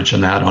just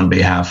mention that on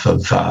behalf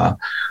of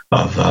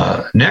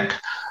Nick.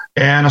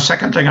 And a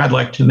second thing I'd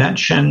like to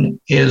mention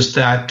is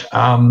that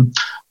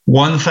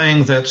one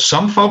thing that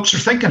some folks are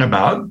thinking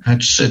about,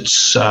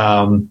 it's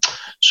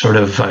sort sort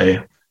of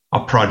a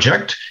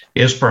project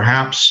is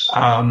perhaps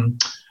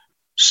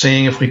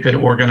seeing if we could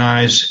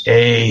organize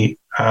a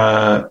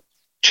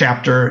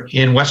chapter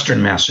in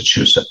Western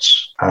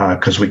Massachusetts,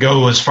 because we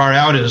go as far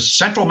out as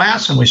Central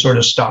Mass and we sort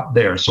of stop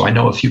there. So I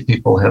know a few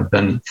people have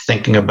been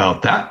thinking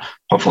about that.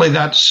 Hopefully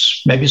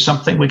that's maybe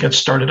something we get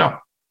started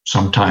up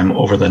sometime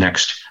over the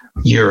next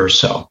year or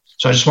so.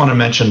 So I just want to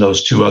mention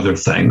those two other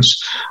things.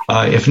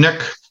 If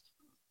Nick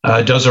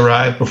does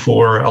arrive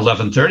before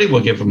 11:30,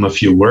 we'll give him a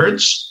few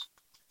words.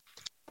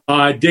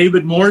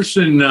 David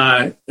Morrison,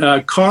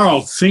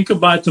 Carl, think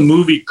about the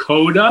movie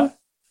Coda,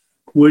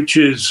 which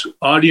is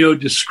audio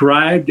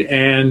described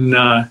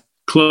and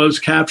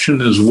closed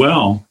caption as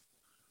well,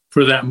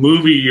 for that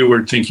movie you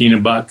were thinking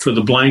about for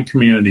the blind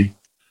community,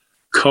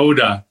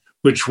 Coda,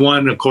 which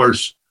won, of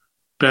course,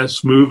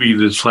 Best Movie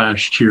this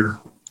last year.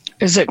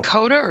 Is it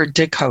Coda or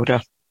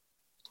Dakota?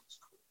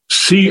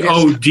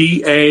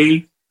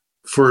 CODA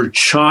for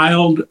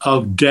Child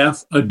of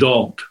Deaf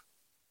Adult.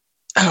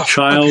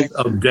 Child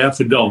of Deaf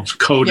Adults,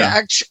 CODA.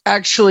 Yeah,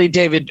 actually,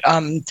 David,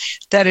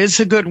 that is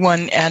a good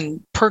one.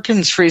 And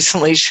Perkins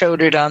recently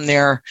showed it on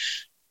their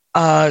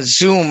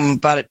Zoom,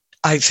 but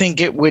I think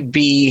it would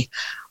be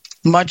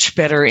much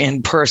better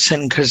in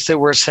person because there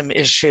were some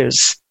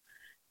issues.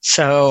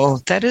 So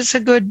that is a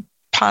good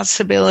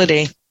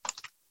possibility.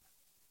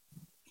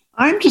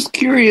 I'm just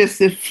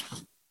curious if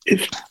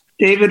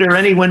David or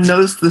anyone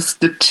knows the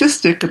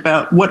statistic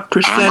about what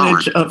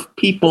percentage of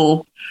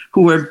people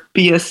who are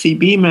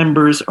BSCB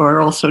members are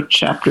also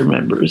chapter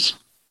members.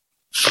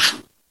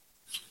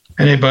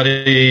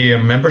 Anybody, a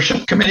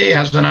membership committee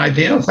has an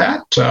idea of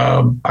that?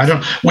 I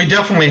don't. We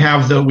definitely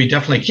have we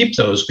definitely keep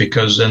those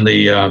because in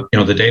the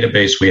the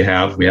database we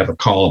have a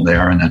column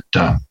there, and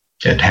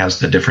it has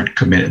the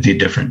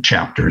different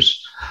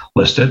chapters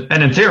listed.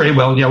 And in theory,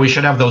 well, yeah, we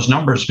should have those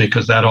numbers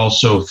because that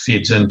also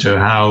feeds into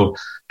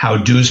how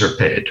dues are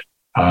paid.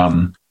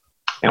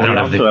 And we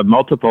also have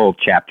multiple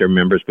chapter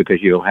members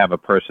because you'll have a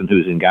person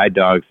who's in Guide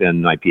Dogs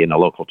and might be in a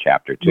local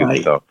chapter too.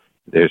 Right. So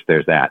there's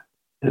that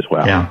as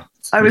well. Yeah.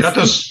 I was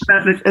thinking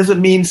about it as a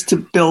means to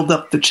build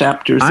up the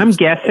chapters. I'm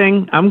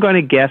going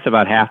to guess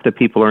about half the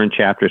people are in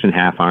chapters and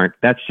half aren't.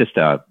 That's just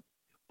a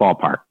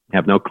ballpark. I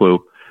have no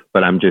clue,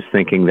 but I'm just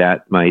thinking we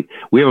have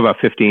about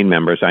 15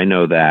 members. I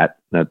know that.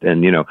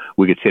 And,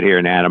 we could sit here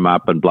and add them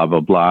up and blah,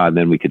 blah, blah. And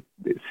then we could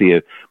see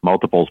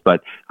multiples,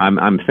 but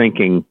I'm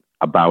thinking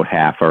about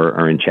half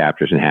are in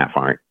chapters and half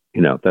aren't.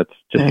 That's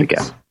just a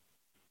guess.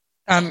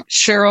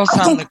 Cheryl's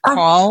on the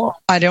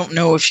call. I don't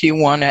know if you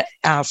want to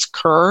ask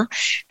her,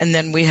 and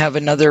then we have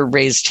another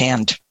raised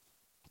hand.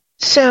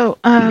 So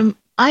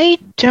I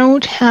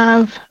don't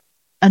have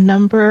a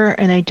number,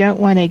 and I don't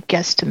want to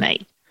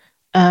guesstimate.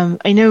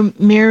 I know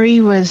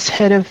Mary was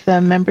head of the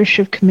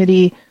membership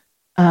committee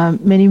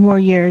many more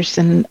years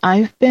than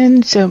I've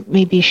been, so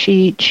maybe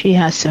she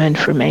has some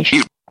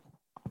information.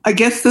 I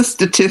guess the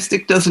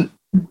statistic doesn't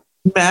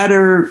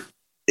matter,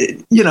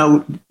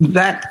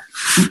 that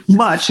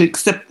much,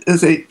 except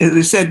as I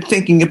said,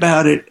 thinking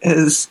about it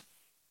as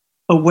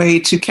a way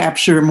to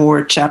capture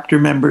more chapter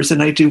members.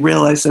 And I do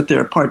realize that there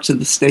are parts of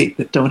the state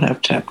that don't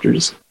have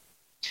chapters.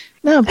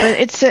 No, but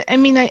I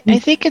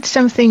think it's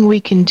something we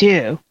can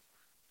do.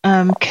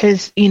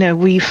 Cause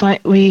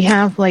we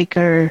have like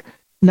our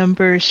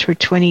numbers for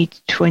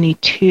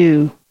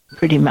 2022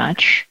 pretty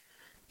much.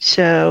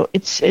 So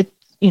it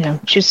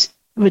just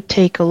would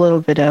take a little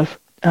bit of,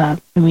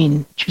 that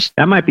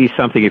might be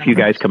something if you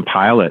guys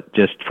compile it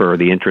just for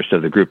the interest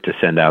of the group to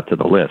send out to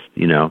the list,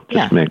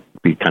 might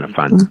be kind of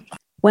fun.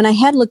 When I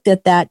had looked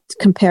at that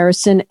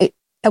comparison,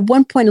 at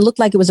one point it looked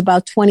like it was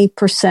about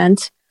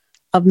 20%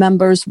 of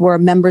members were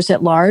members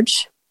at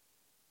large.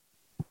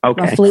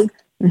 Okay. Roughly.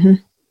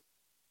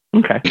 Mm-hmm.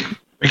 Okay.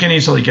 We can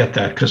easily get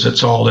that because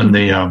it's all in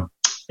the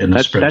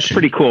spreadsheet. That's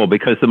pretty cool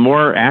because the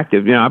more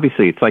active,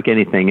 obviously it's like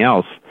anything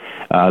else.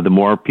 The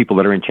more people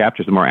that are in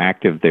chapters, the more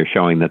active they're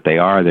showing that they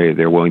are.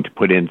 They're willing to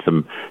put in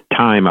some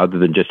time other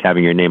than just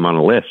having your name on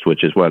a list,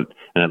 which is what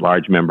an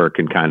at-large member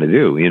can kind of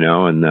do,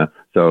 And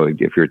so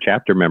if you're a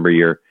chapter member,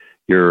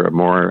 you're a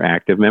more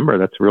active member.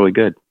 That's really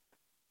good.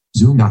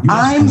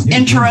 I'm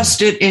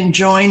interested in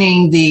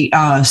joining the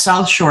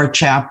South Shore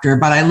chapter,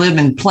 but I live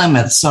in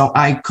Plymouth, so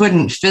I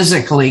couldn't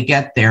physically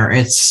get there.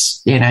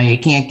 It's, you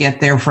can't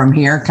get there from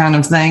here kind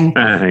of thing.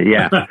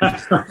 Yeah.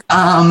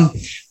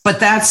 But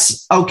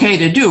that's okay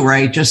to do,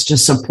 right? Just to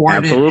support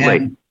Absolutely.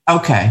 it.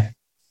 Okay.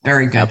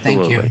 Very good.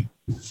 Absolutely. Thank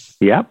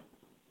you. Yep.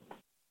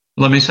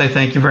 Let me say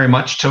thank you very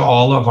much to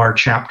all of our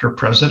chapter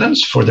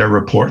presidents for their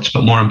reports,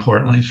 but more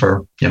importantly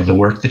for the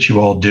work that you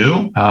all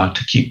do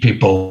to keep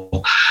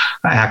people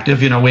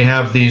active. We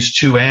have these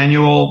 2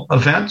 annual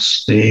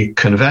events, the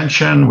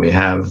convention, we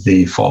have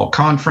the fall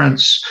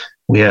conference,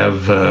 we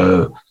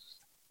have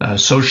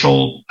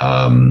social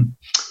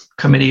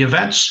committee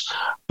events,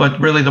 but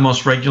really the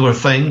most regular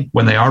thing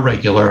when they are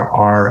regular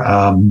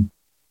are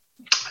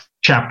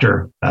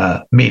chapter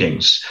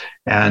meetings.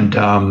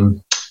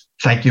 And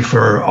thank you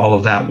for all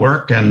of that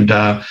work. And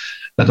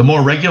the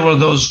more regular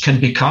those can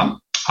become,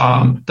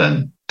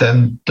 then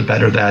then the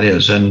better that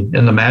is. And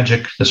in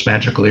this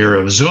magical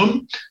era of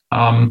Zoom,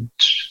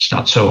 it's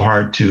not so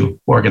hard to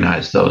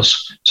organize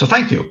those. So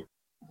thank you.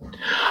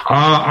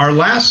 Our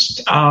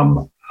last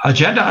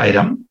agenda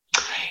item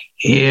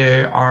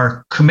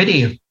are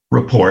committee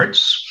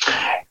reports.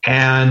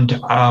 And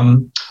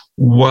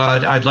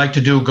what I'd like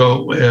to do,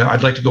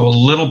 I'd like to go a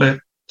little bit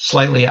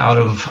slightly out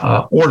of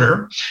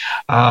order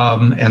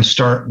and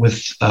start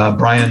with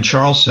Brian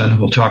Charlson,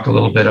 who will talk a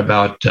little bit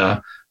about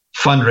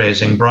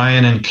fundraising.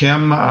 Brian and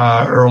Kim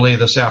early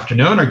this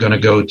afternoon are going to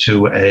go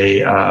to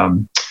a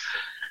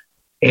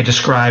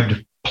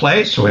described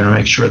play, so we want to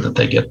make sure that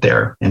they get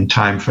there in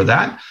time for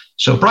that.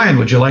 So Brian,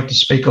 would you like to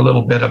speak a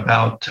little bit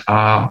about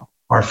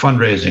our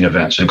fundraising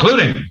events,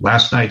 including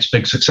last night's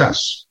big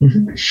success?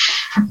 Mm-hmm.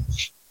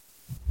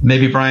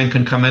 Maybe Brian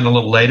can come in a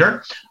little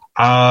later.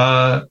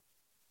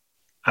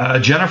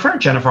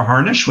 Jennifer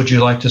Harnish, would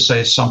you like to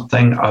say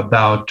something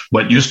about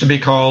what used to be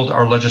called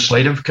our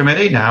legislative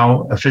committee,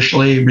 now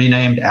officially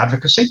renamed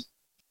advocacy?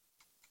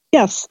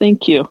 Yes,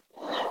 thank you.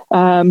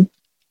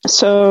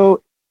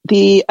 So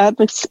the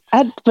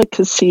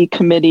advocacy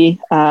committee,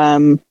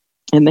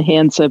 in the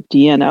hands of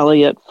Deanne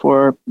Elliott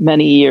for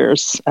many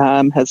years,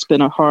 has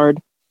been a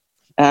hard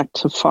act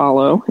to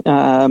follow.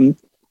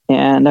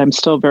 And I'm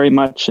still very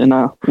much in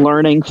a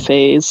learning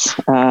phase.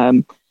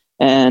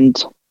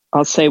 And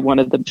I'll say one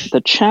of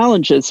the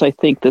challenges I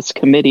think this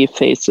committee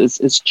faces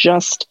is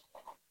just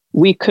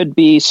we could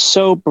be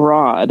so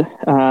broad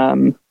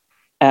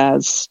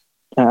as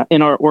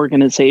in our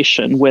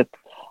organization with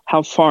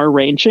how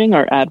far-ranging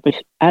our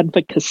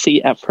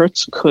advocacy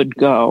efforts could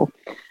go.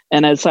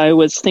 And as I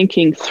was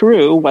thinking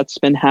through what's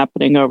been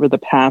happening over the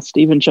past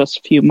even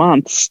just few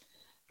months,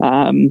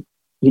 on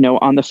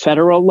the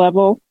federal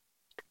level,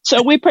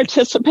 so we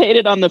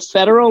participated on the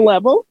federal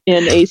level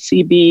in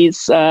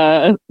ACB's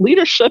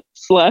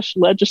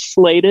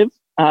leadership/legislative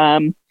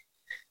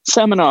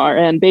seminar.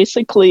 And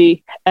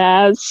basically,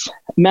 as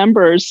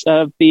members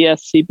of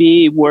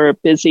BSCB were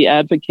busy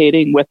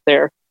advocating with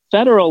their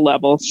federal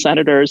level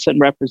senators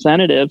and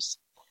representatives,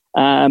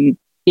 in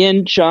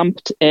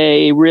jumped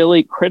a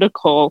really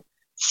critical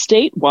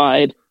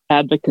statewide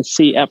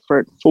advocacy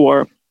effort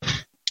for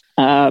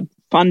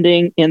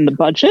funding in the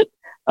budget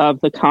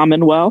of the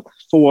Commonwealth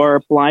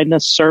for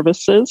blindness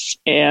services.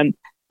 And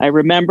I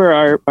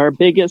remember our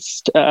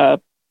biggest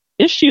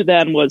issue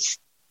then was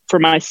for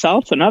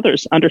myself and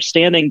others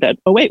understanding that,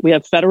 oh, wait, we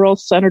have federal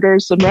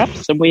senators and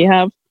reps and we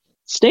have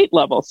state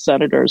level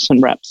senators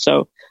and reps.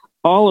 So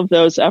all of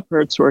those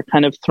efforts were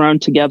kind of thrown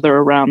together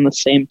around the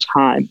same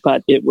time,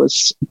 but it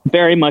was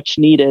very much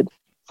needed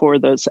for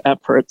those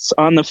efforts.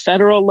 On the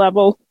federal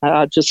level,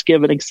 just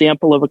give an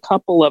example of a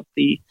couple of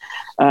the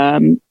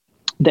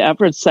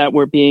efforts that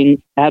were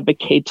being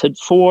advocated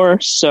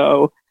for.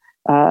 So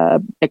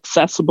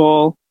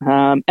accessible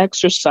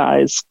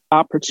exercise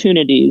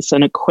opportunities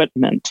and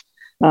equipment.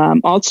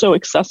 Also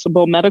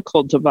accessible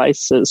medical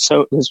devices.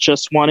 So it was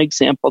just one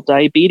example,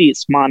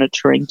 diabetes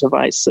monitoring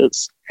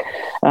devices.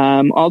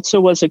 Also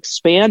was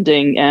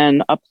expanding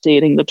and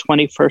updating the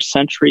 21st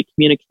Century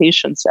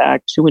Communications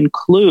Act to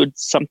include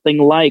something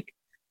like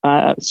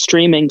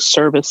streaming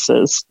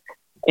services.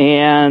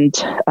 And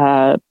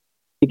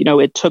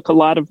it took a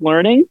lot of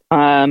learning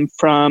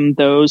from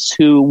those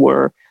who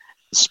were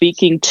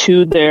speaking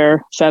to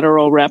their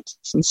federal reps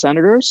and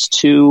senators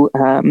to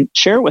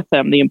share with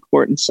them the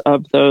importance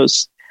of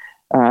those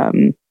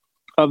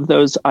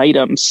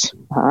items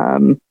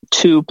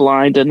to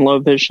blind and low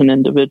vision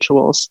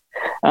individuals.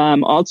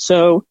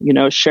 Also,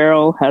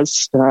 Cheryl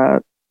has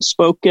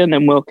spoken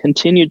and will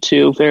continue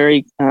to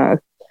very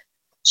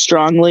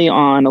strongly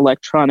on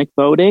electronic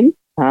voting.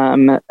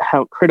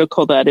 How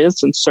critical that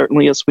is, and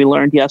certainly as we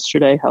learned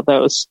yesterday, how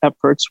those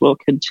efforts will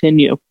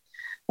continue.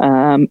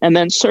 And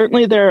then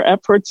certainly there are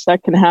efforts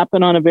that can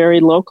happen on a very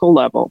local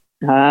level.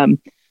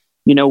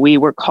 We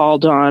were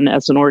called on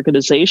as an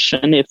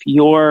organization, if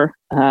your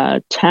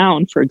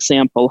town, for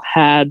example,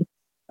 had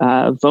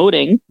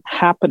voting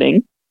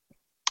happening,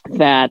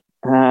 that,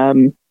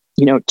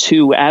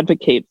 to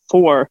advocate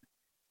for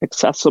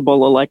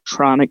accessible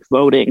electronic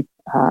voting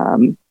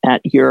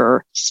at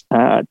your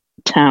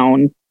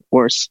town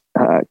or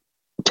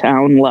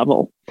town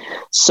level.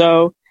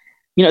 So,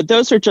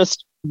 those are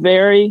just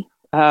very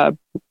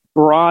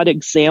broad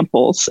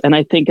examples. And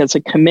I think as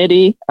a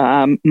committee,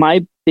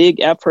 my big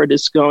effort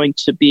is going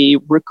to be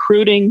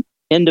recruiting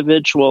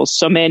individuals,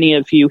 so many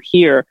of you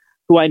here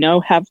who I know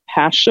have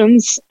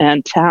passions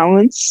and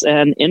talents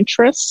and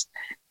interests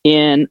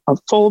in a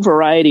full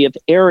variety of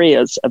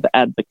areas of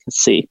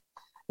advocacy.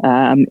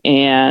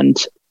 And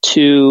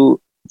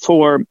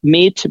for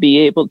me to be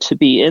able to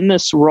be in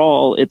this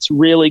role, it's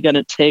really going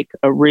to take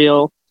a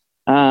real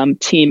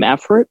team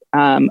effort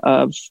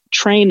of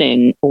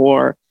training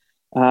or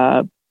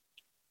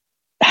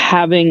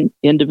having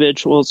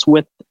individuals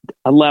with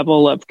a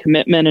level of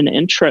commitment and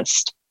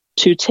interest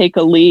to take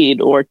a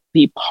lead or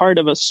be part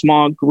of a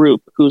small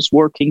group who's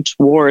working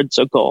towards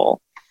a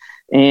goal.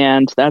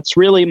 And that's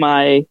really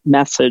my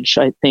message,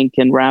 I think,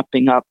 in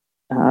wrapping up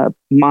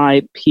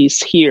my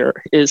piece here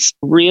is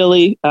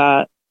really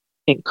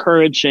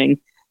encouraging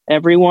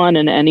everyone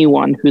and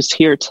anyone who's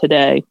here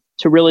today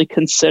to really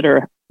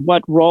consider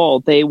what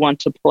role they want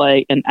to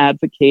play in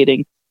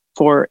advocating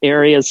for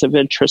areas of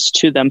interest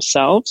to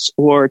themselves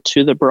or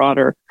to the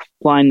broader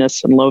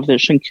blindness and low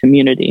vision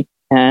community.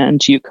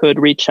 And you could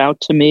reach out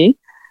to me,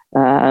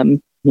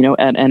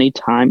 at any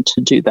time to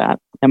do that.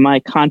 And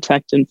my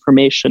contact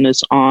information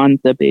is on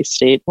the Bay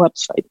State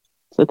website.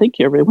 So thank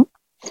you, everyone.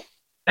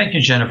 Thank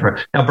you, Jennifer.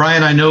 Now,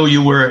 Brian, I know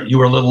you were a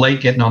little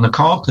late getting on the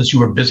call because you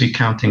were busy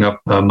counting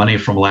up money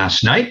from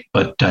last night,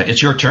 but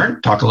it's your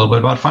turn. Talk a little bit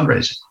about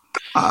fundraising.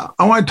 I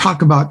want to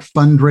talk about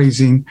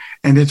fundraising,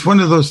 and it's one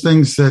of those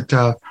things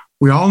that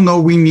we all know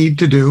we need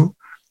to do,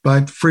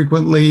 but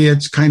frequently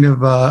it's kind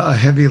of a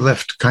heavy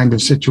lift kind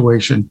of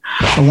situation.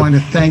 I want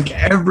to thank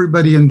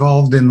everybody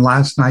involved in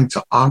last night's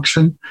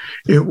auction.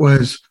 It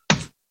was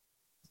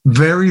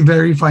very,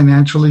 very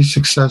financially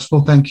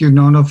successful. Thank you,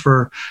 Nona,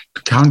 for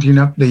counting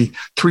up the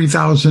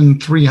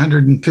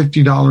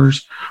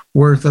 $3,350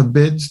 worth of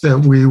bids that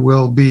we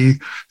will be,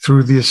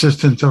 through the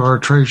assistance of our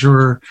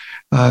treasurer,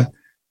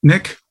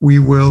 Nick, we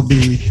will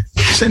be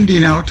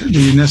sending out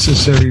the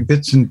necessary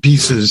bits and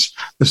pieces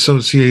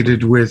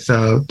associated with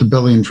the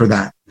billing for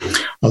that.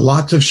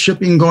 Lots of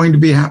shipping going to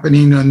be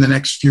happening in the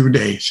next few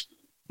days.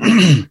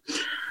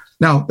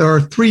 Now, there are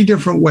three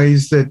different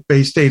ways that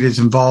Bay State is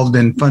involved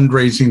in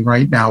fundraising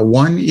right now.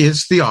 One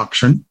is the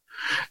auction.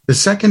 The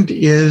second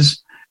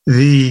is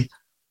the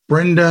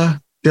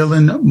Brenda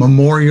Dillon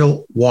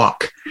Memorial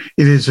Walk.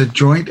 It is a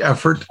joint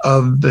effort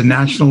of the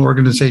national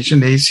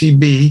organization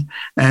ACB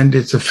and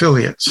its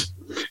affiliates.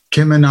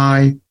 Kim and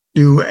I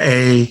do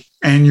a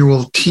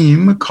annual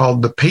team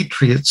called the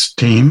Patriots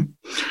Team,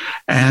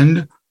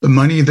 and the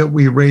money that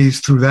we raise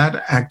through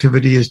that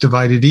activity is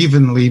divided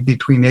evenly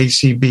between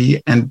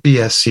ACB and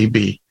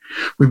BSCB.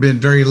 We've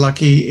been very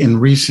lucky in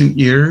recent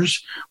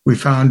years. We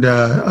found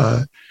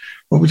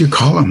what would you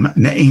call him?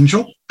 An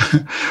angel,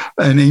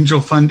 an angel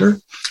funder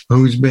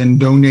who's been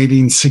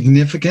donating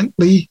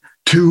significantly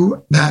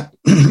to that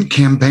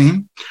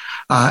campaign.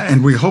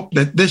 And we hope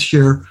that this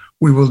year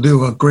we will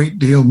do a great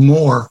deal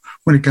more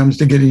when it comes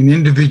to getting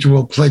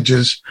individual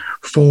pledges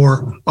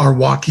for our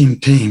walking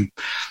team.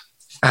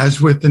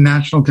 As with the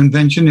National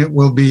Convention, it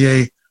will be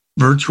a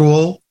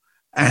virtual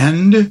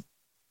and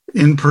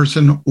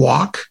in-person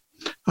walk.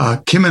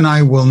 Kim and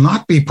I will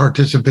not be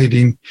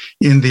participating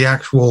in the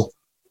actual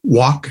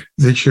walk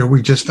this year.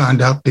 We just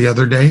found out the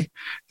other day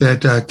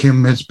that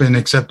Kim has been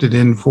accepted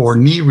in for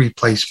knee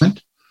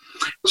replacement.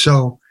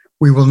 So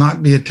we will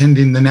not be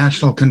attending the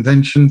National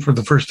Convention for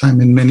the first time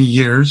in many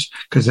years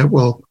because it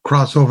will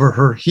cross over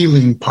her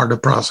healing part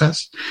of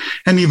process.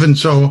 And even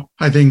so,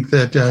 I think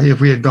that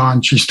if we had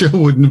gone, she still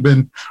wouldn't have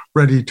been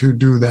ready to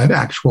do that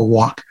actual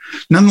walk.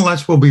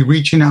 Nonetheless, we'll be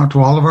reaching out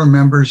to all of our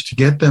members to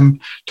get them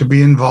to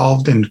be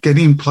involved in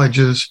getting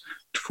pledges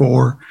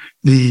for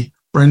the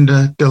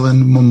Brenda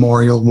Dillon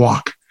Memorial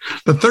Walk.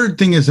 The third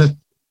thing is a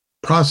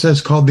process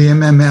called the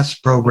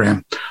MMS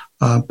program.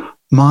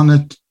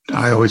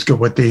 I always get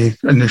what the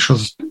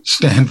initials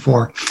stand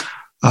for.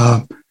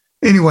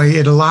 Anyway,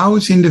 it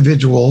allows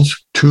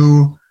individuals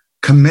to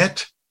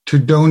commit to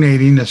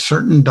donating a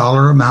certain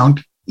dollar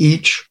amount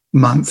each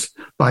month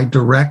by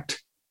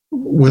direct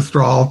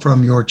withdrawal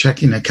from your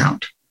checking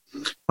account.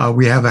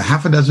 We have a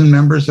half a dozen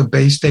members of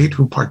Bay State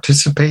who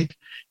participate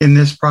in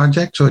this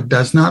project, so it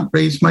does not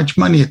raise much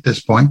money at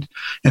this point.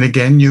 And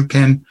again, you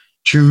can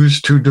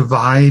choose to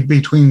divide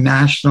between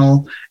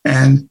national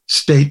and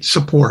state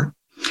support.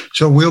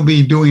 So we'll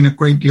be doing a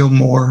great deal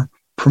more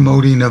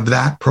promoting of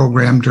that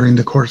program during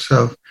the course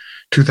of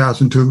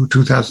 2002,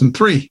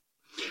 2003.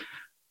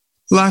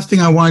 Last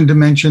thing I wanted to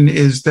mention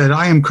is that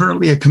I am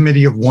currently a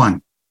committee of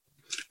one,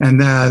 and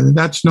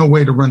that's no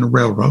way to run a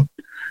railroad.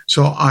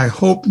 So I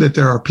hope that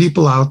there are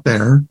people out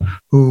there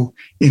who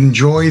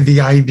enjoy the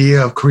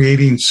idea of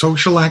creating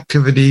social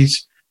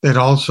activities that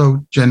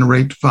also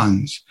generate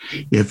funds.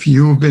 If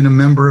you've been a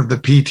member of the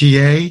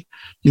PTA,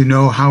 you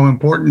know how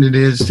important it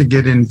is to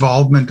get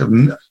involvement of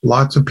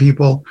lots of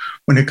people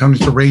when it comes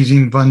to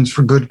raising funds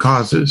for good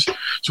causes.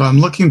 So I'm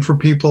looking for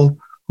people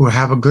who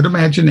have a good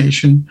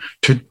imagination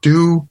to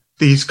do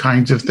these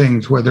kinds of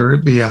things, whether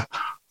it be a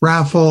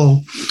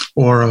raffle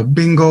or a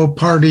bingo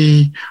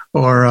party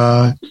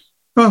or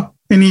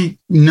any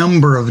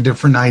number of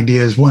different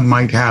ideas one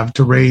might have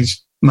to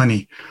raise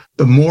money.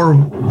 The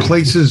more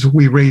places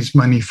we raise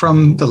money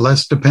from, the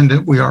less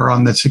dependent we are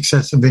on the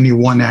success of any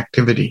one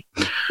activity.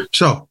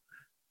 So,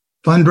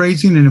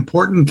 fundraising, an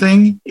important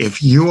thing.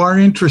 If you are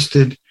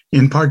interested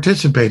in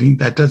participating,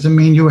 that doesn't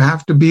mean you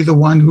have to be the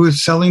one who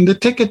is selling the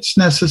tickets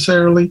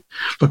necessarily,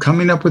 but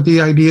coming up with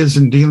the ideas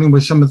and dealing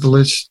with some of the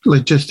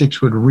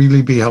logistics would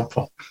really be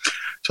helpful.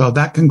 So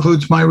that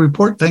concludes my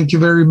report. Thank you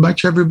very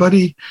much,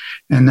 everybody.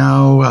 And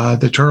now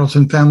the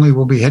Charlson family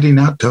will be heading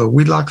out to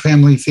Wheelock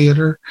Family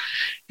Theater,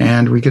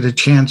 and we get a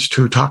chance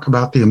to talk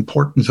about the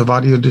importance of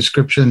audio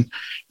description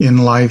in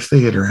live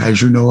theater,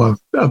 as you know,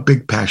 a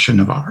big passion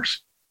of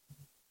ours.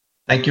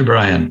 Thank you,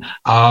 Brian.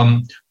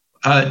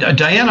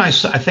 Diane, I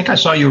think I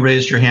saw you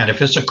raise your hand.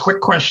 If it's a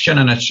quick question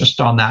and it's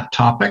just on that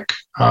topic,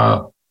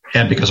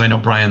 and because I know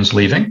Brian's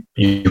leaving,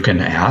 you can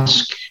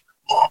ask.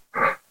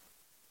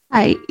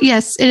 Hi.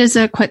 Yes, it is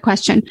a quick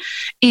question.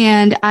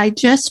 And I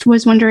just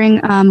was wondering,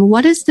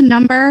 what is the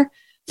number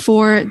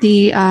for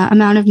the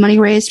amount of money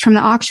raised from the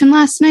auction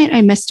last night?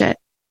 I missed it.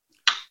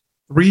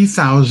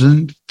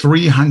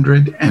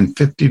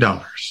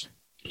 $3,350.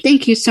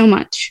 Thank you so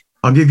much.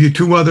 I'll give you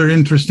two other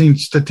interesting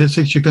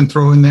statistics you can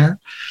throw in there.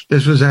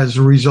 This was as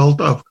a result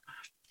of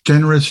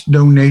generous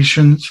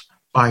donations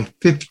by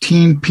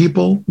 15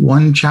 people,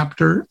 1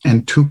 chapter,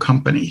 and 2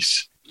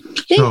 companies.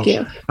 Thank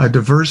you. A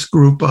diverse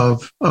group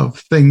of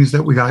things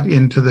that we got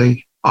into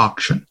the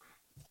auction.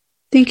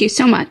 Thank you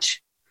so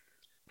much.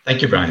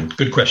 Thank you, Brian.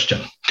 Good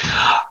question.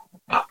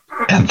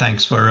 And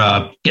thanks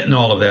for getting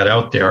all of that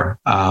out there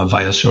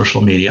via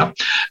social media.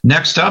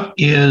 Next up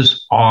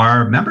is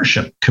our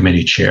membership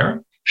committee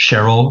chair,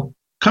 Cheryl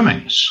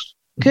Cummings.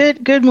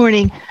 Good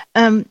morning.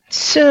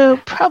 So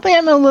probably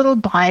I'm a little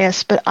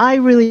biased, but I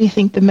really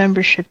think the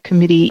membership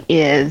committee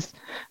is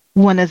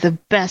one of the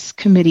best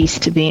committees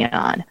to be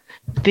on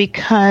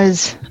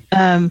because,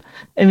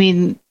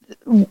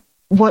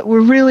 what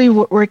we're really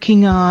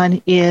working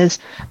on is,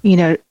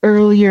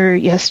 earlier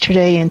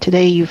yesterday and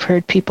today you've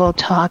heard people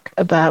talk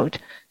about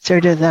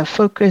sort of the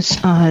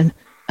focus on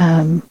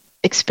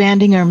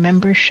expanding our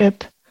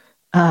membership,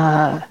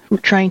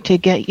 trying to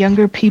get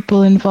younger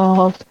people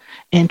involved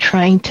and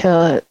trying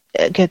to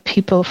get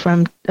people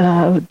from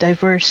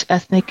diverse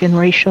ethnic and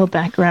racial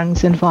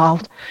backgrounds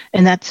involved.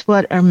 And that's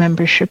what our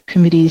membership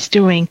committee is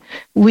doing.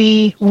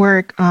 We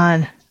work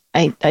on,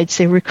 I'd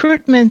say,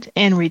 recruitment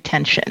and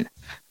retention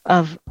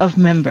of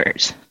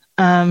members.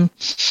 And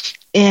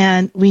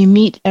we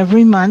meet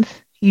every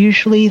month,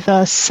 usually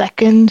the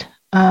second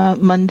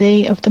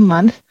Monday of the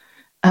month.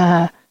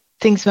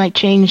 Things might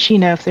change,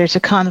 if there's a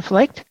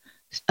conflict.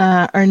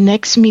 Our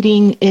next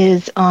meeting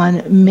is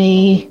on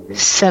May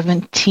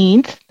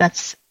 17th.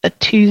 That's a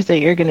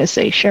Tuesday, you're going to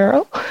say,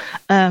 Cheryl.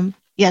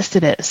 Yes,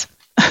 it is.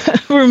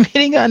 We're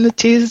meeting on the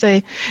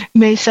Tuesday,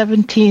 May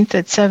 17th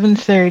at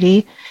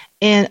 7:30.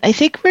 And I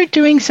think we're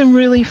doing some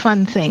really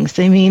fun things.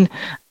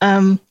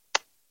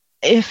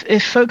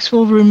 If folks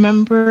will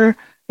remember,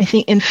 I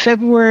think in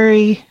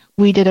February,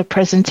 we did a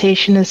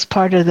presentation as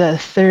part of the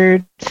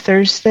third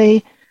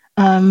Thursday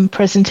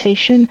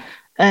presentation.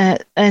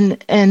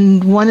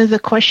 And one of the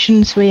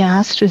questions we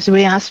asked was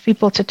we asked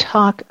people to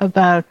talk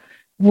about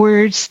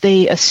words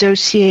they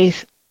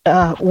associate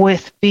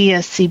with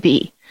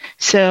BSCB.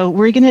 So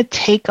we're going to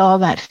take all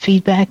that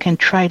feedback and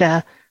try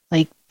to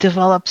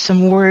develop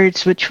some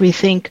words which we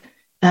think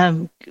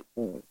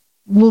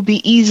will be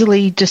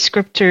easily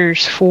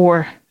descriptors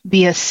for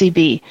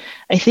BSCB.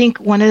 I think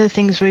one of the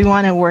things we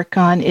want to work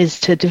on is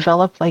to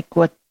develop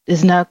what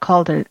is now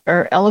called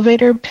our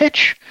elevator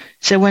pitch.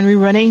 So when we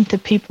run into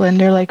people and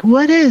they're like,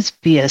 what is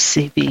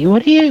BSCB?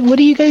 What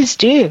do you guys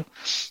do?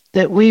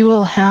 That we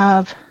will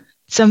have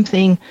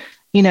something,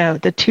 the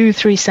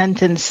 2-3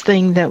 sentence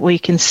thing that we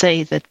can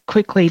say that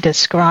quickly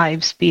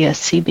describes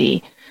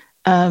BSCB.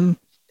 As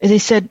I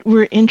said,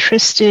 we're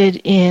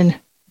interested in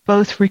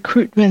both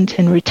recruitment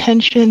and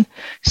retention.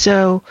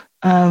 So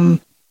there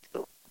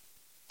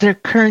are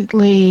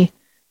currently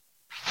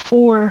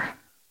 4,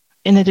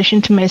 in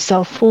addition to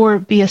myself, 4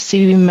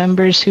 BSCB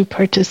members who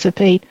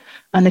participate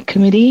on the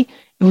committee.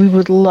 We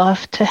would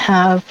love to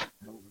have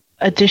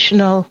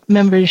additional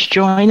members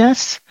join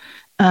us.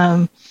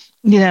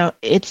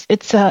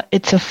 It's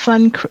a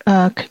fun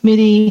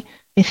committee,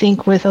 I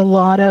think, with a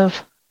lot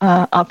of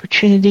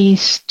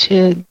opportunities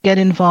to get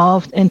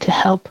involved and to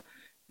help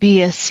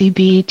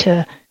BSCB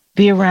to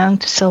be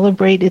around to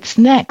celebrate its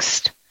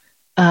next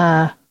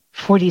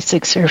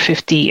 46 or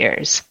 50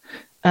 years.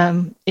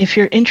 If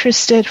you're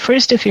interested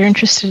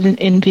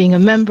in being a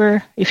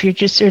member, if you're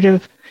just sort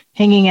of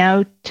hanging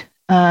out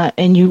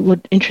and you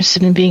would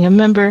interested in being a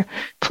member,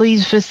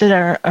 please visit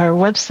our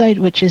website,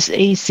 which is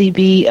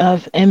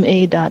acbofma.org.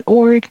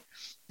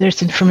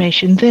 There's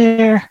information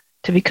there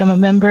to become a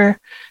member.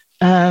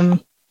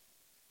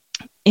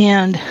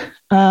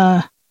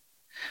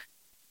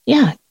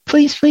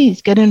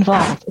 Please get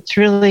involved. It's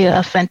really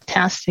a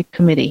fantastic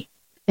committee.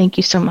 Thank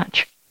you so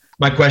much.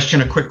 A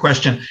quick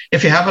question.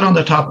 If you have it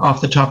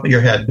off the top of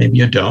your head, maybe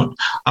you don't.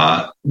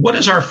 What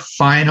is our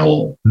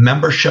final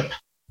membership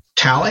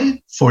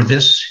tally for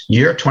this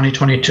year,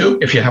 2022,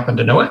 if you happen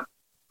to know it?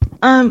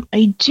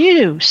 I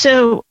do.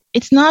 So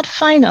it's not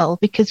final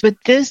because with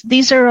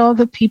these are all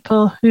the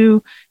people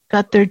who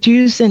got their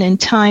dues in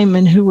time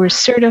and who were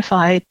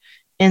certified.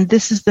 And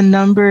this is the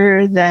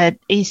number that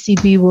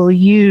ACB will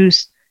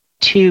use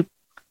to,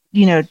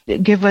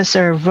 give us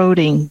our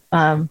voting,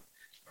 our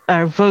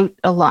vote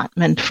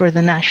allotment for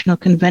the National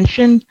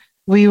Convention.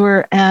 We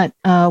were at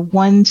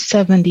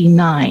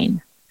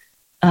 179.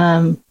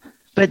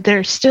 But there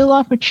are still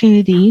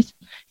opportunities.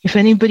 If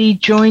anybody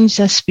joins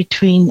us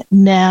between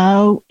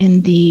now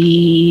and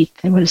the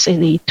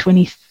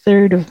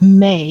 23rd of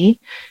May,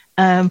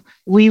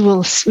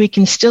 we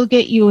can still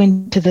get you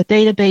into the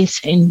database,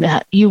 and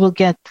that you will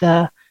get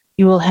the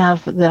you will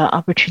have the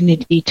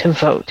opportunity to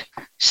vote.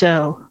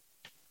 So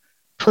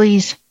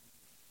please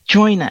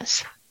join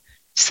us.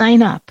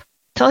 Sign up.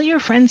 Tell your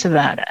friends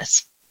about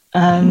us.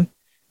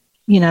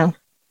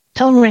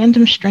 Tell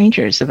random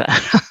strangers about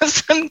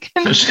us.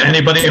 Just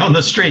anybody on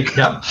the street.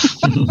 Yep.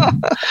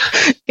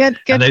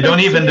 And they don't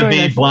even need to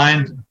be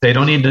blind. They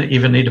don't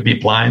even need to be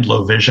blind,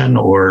 low vision,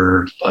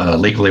 or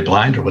legally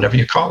blind, or whatever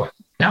you call it.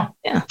 Yeah.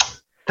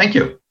 Thank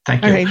you. All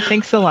right.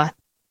 Thanks a lot.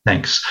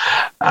 Thanks.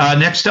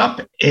 Next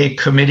up, a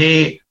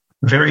committee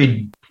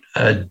very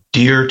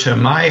dear to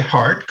my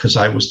heart, because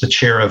I was the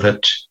chair of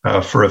it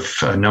for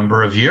a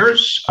number of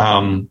years,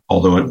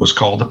 although it was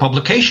called the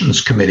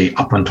Publications Committee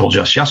up until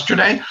just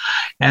yesterday.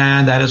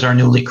 And that is our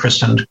newly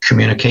christened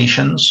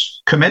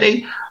Communications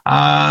Committee.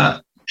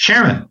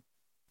 Sharon.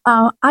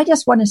 I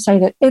just want to say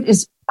that it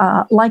is,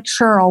 like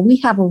Cheryl, we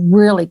have a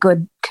really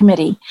good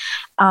committee.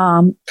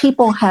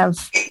 People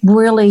have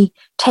really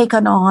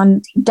taken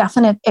on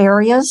definite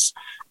areas,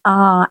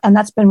 and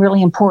that's been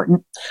really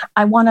important.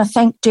 I want to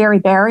thank Jerry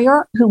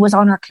Barrier, who was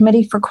on our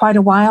committee for quite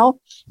a while,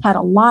 had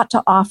a lot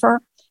to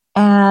offer,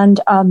 and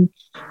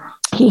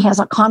he has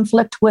a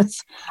conflict with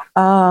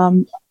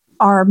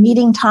our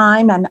meeting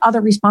time and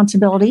other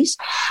responsibilities.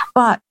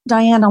 But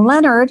Diana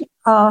Leonard,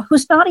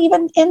 who's not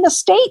even in the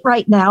state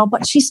right now,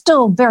 but she's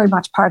still very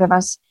much part of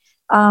us,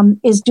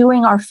 is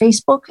doing our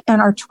Facebook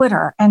and our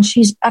Twitter, and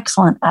she's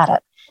excellent at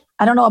it.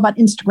 I don't know about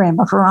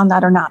Instagram, if we're on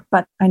that or not,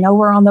 but I know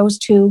we're on those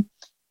two.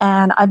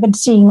 And I've been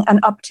seeing an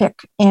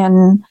uptick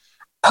in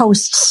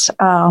posts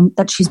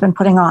that she's been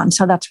putting on.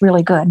 So that's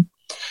really good.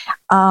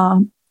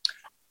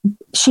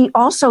 She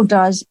also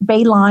does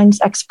Baylines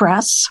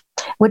Express,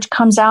 which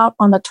comes out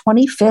on the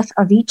 25th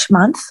of each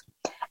month.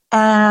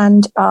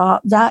 And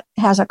that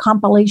has a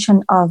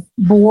compilation of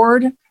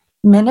board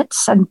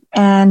minutes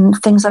and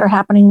things that are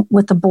happening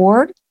with the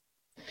board,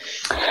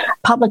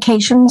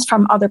 publications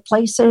from other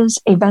places,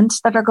 events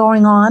that are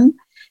going on.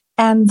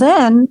 And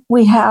then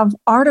we have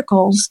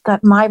articles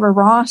that Myra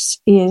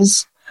Ross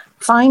is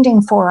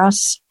finding for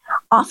us,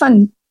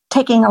 often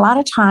taking a lot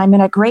of time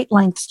and at great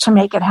lengths to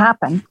make it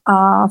happen.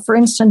 For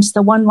instance,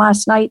 the one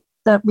last night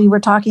that we were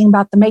talking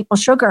about, the maple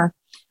sugar,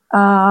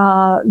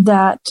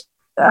 that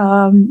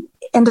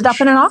ended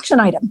up in an auction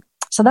item.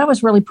 So that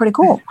was really pretty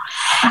cool.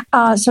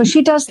 So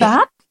she does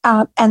that.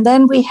 And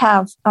then we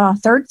have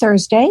Third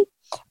Thursday,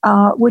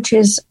 which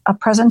is a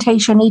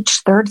presentation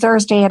each third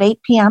Thursday at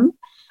 8 p.m.,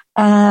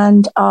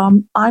 and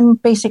I'm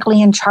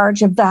basically in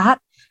charge of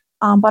that.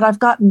 But I've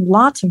gotten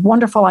lots of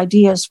wonderful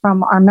ideas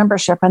from our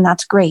membership, and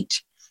that's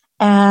great.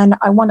 And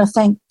I want to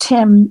thank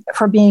Tim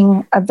for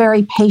being a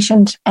very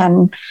patient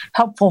and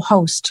helpful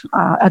host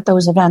at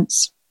those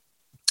events.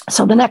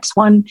 So the next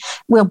one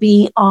will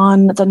be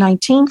on the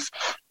 19th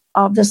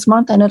of this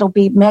month, and it'll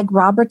be Meg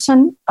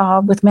Robertson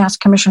with Mass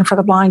Commission for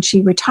the Blind.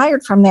 She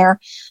retired from there,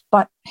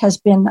 but has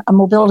been a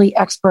mobility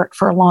expert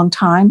for a long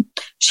time.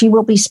 She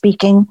will be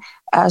speaking,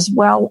 as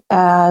well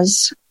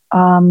as,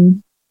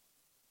 Jim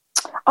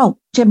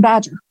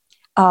Badger,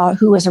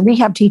 who is a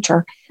rehab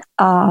teacher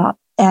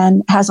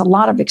and has a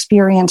lot of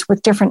experience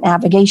with different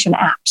navigation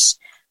apps.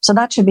 So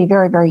that should be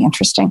very, very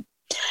interesting.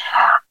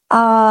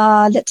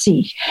 Let's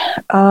see.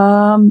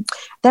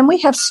 Then we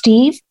have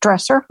Steve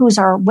Dresser, who's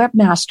our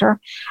webmaster,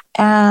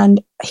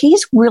 and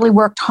he's really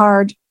worked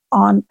hard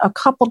on a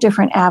couple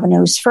different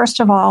avenues. First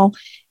of all,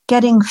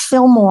 getting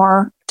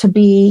Fillmore to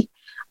be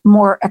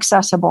more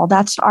accessible.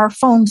 That's our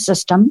phone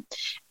system.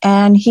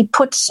 And he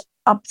puts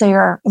up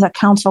there the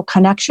Council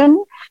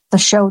Connection, the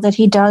show that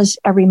he does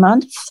every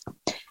month.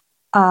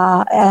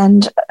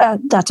 And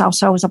that's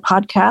also as a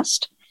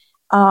podcast.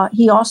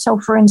 He also,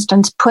 for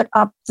instance, put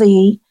up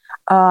the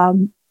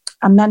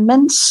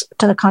amendments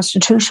to the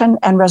Constitution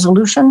and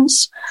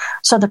resolutions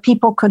so that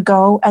people could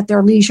go at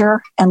their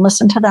leisure and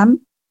listen to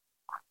them.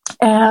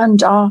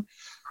 And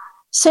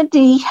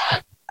Cindy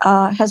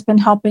has been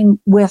helping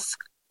with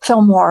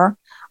Fillmore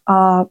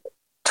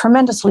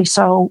tremendously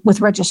so with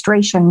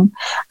registration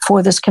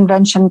for this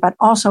convention, but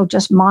also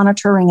just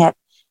monitoring it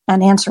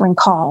and answering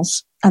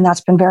calls. And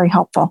that's been very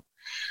helpful.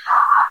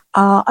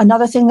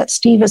 Another thing that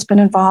Steve has been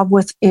involved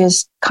with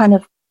is kind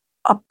of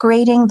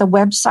upgrading the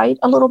website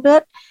a little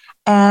bit.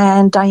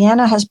 And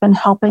Diana has been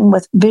helping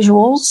with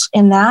visuals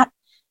in that.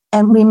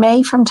 And we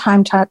may from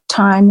time to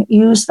time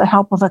use the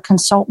help of a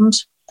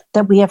consultant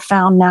that we have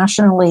found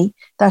nationally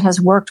that has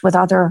worked with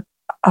other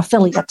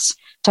affiliates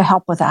to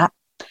help with that.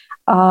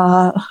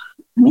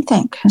 Let me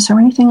think. Is there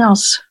anything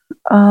else?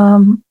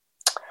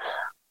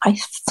 I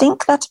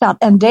think that's about.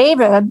 And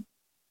David,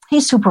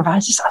 he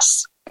supervises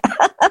us,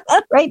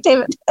 right,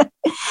 David,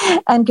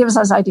 and gives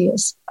us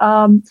ideas.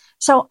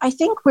 So I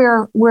think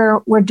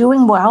we're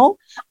doing well.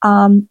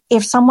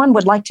 If someone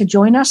would like to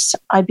join us,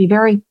 I'd be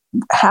very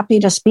happy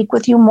to speak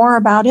with you more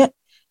about it.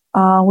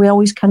 We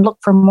always can look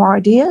for more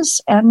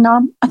ideas, and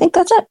I think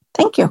that's it.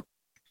 Thank you.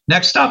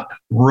 Next up,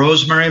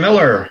 Rosemary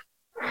Miller,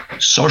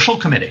 Social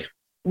Committee.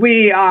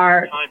 We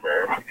are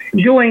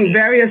doing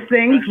various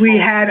things. We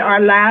had our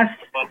last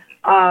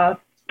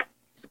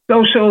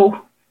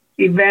social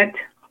event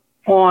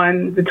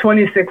on the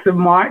 26th of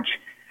March,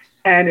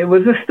 and it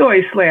was a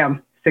story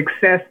slam.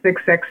 Success.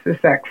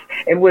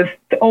 It was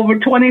over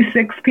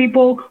 26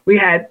 people. We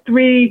had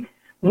 3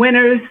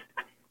 winners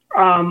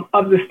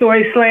of the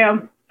story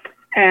slam,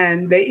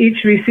 and they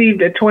each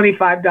received a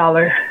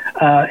 $25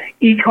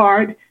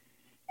 e-card,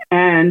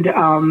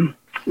 and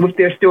with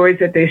their stories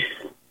that they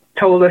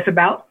told us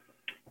about.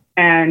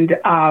 And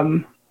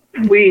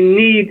we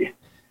need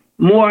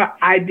more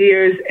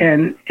ideas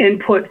and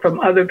input from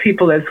other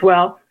people as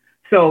well.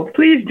 So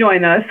please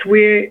join us.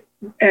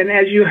 And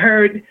as you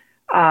heard,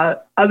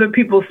 other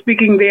people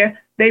speaking there,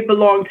 they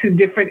belong to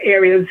different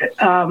areas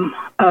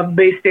of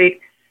Bay State,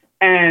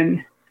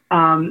 and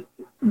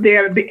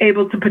they're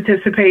able to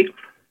participate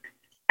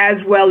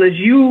as well as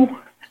you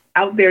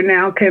out there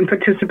now can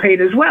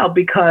participate as well,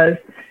 because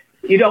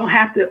you don't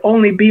have to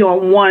only be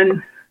on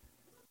one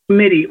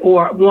committee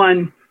or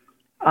one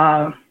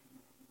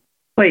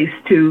place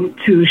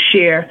to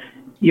share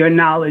your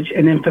knowledge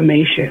and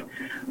information.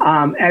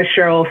 As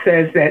Cheryl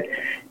says, that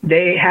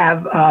they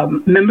have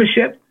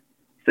membership.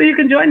 So you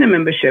can join the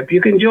membership. You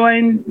can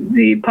join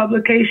the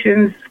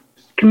publications,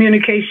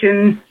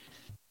 communication,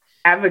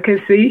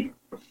 advocacy,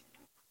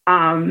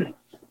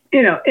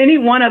 any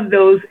one of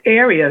those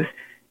areas.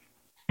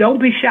 Don't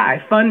be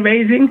shy.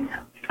 Fundraising,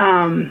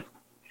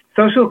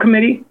 social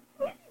committee.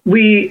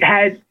 We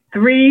had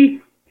 3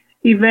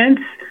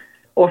 events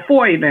or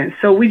 4 events.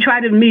 So we try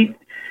to meet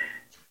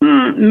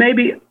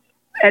maybe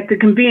at the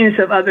convenience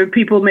of other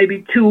people,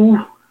 maybe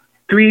 2-3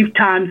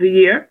 times a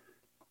year.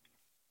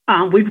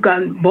 We've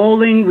gone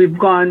bowling. We've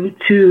gone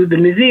to the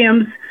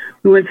museums.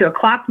 We went to a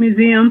clock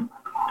museum.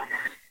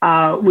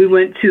 We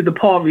went to the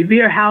Paul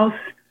Revere House.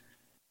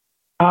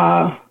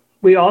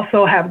 We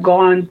also have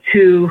gone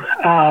to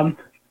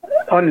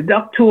on a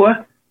duck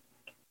tour,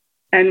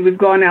 and we've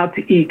gone out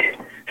to eat.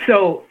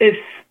 So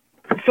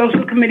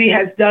social committee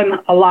has done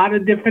a lot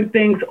of different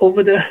things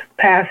over the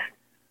past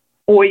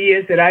 4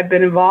 years that I've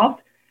been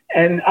involved.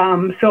 And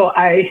so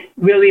I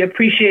really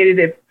appreciate it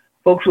if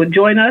folks would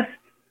join us.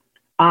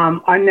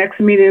 Our next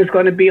meeting is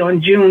going to be on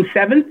June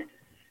 7th.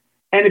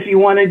 And if you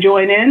want to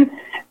join in,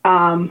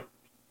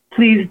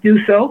 please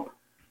do so.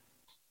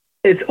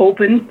 It's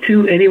open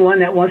to anyone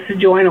that wants to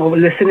join or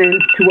listen in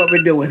to what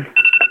we're doing.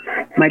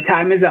 My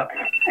time is up,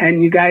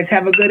 and you guys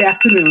have a good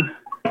afternoon.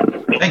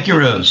 Thank you,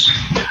 Rose.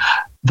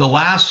 The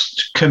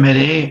last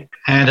committee,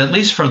 and at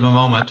least for the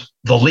moment,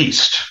 the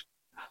least,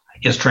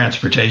 is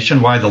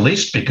transportation. Why the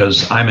least?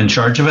 Because I'm in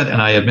charge of it,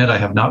 and I admit I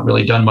have not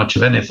really done much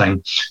of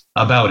anything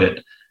about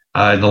it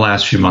in the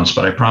last few months,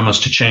 but I promise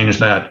to change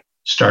that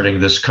starting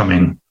this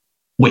coming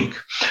week.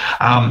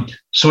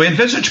 So we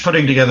envisage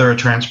putting together a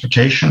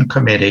transportation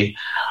committee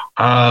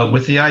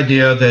with the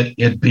idea that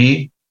it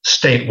be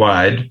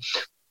statewide.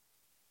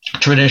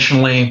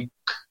 Traditionally,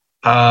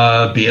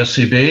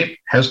 BSCB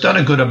has done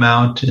a good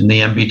amount in the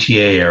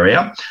MBTA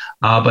area,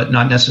 but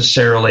not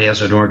necessarily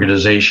as an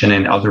organization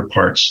in other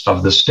parts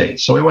of the state.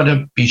 So we want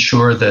to be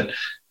sure that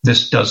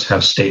this does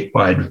have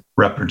statewide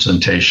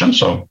representation.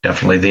 So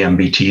definitely the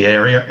MBTA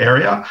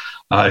area.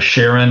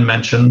 Sharon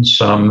mentioned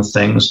some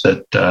things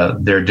that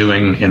they're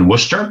doing in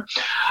Worcester.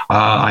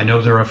 I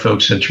know there are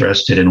folks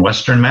interested in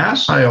Western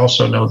Mass. I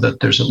also know that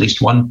there's at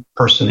least one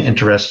person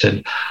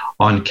interested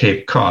on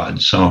Cape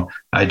Cod. So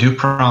I do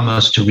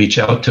promise to reach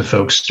out to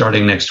folks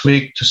starting next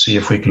week to see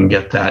if we can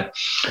get that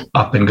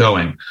up and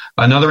going.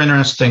 Another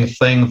interesting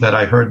thing that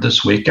I heard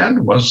this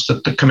weekend was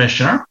that the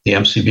commissioner, the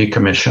MCB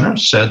commissioner,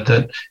 said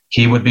that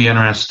he would be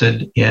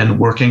interested in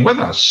working with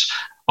us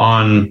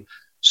on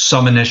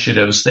some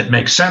initiatives that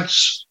make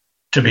sense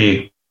to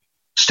be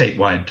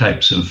statewide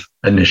types of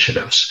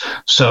initiatives.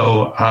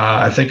 So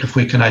I think if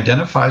we can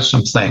identify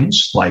some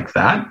things like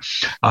that,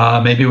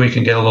 maybe we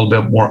can get a little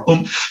bit more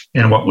oomph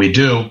in what we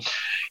do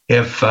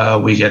if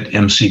we get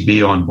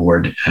MCB on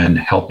board and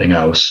helping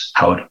us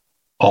out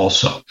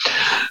also.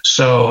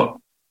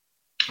 So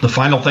the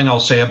final thing I'll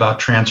say about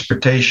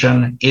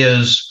transportation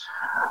is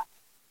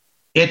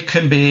it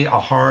can be a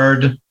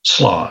hard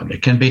slog.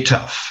 It can be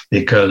tough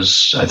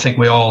because I think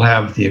we all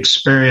have the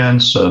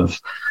experience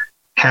of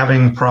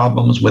having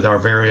problems with our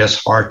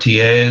various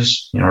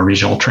RTAs,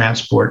 regional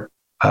transport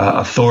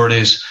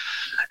authorities.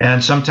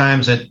 And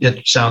sometimes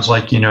it sounds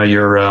like,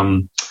 you're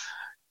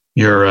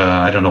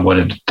I don't know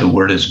what the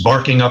word is,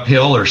 barking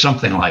uphill or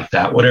something like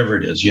that, whatever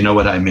it is, you know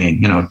what I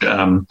mean,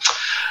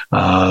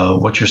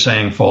 what you're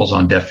saying falls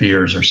on deaf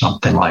ears or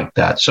something like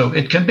that. So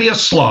it can be a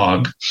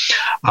slog.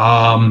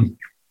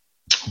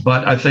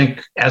 But I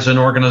think as an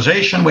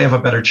organization, we have a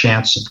better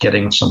chance of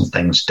getting some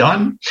things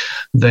done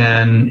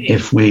than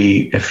if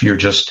you're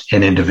just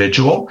an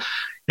individual.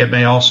 It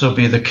may also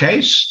be the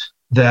case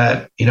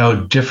that,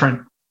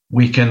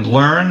 we can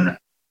learn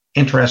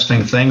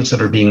interesting things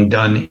that are being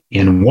done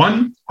in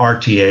one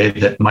RTA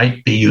that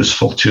might be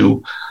useful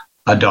to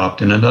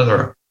adopt in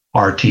another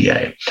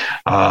RTA.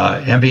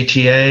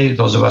 MBTA,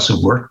 those of us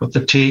who've worked with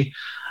the T,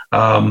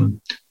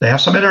 they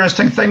have some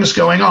interesting things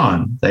going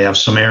on. They have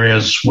some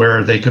areas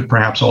where they could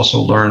perhaps also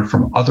learn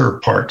from other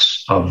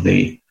parts of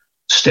the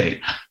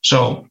state.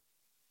 So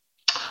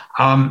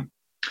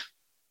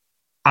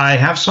I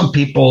have some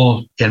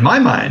people in my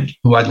mind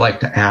who I'd like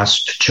to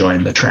ask to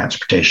join the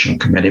Transportation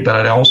Committee, but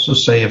I'd also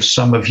say if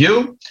some of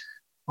you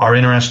are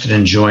interested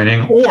in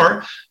joining,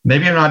 or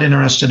maybe you're not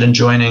interested in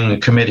joining the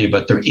committee,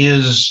 but there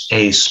is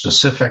a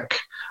specific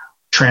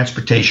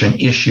transportation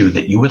issue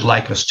that you would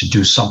like us to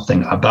do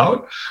something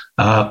about,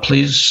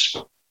 please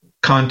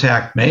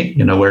contact me.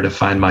 You know where to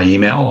find my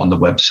email on the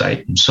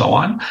website and so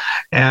on.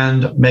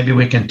 And maybe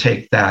we can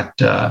take that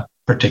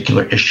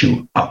particular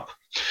issue up.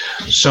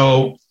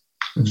 So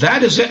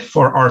that is it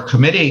for our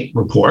committee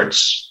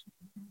reports.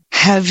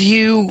 Have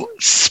you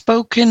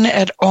spoken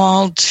at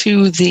all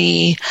to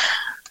the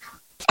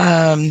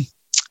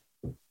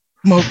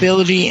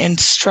mobility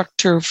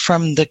instructor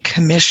from the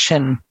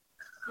commission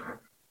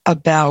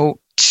about,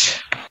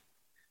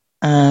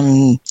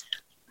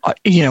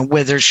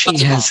 whether she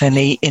has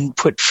any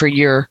input for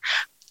your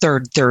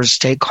third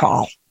Thursday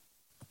call?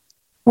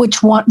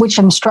 Which one? Which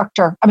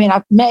instructor? I mean,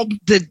 Meg.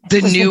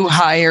 The new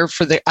hire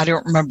for I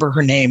don't remember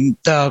her name.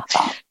 The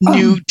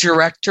new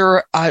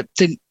director,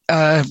 the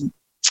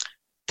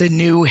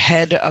new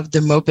head of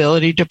the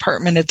mobility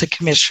department at the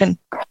commission.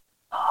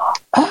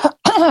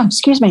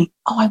 Excuse me.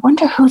 Oh, I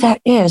wonder who that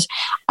is.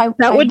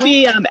 That would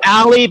be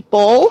Allie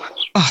Bull.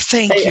 Oh,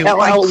 thank you.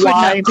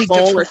 L-L-Y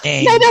Bull.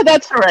 No,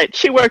 that's all right.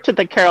 She worked at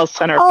the Carroll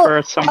Center for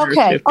a summer or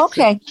two.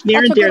 Okay.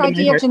 That's a good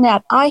idea,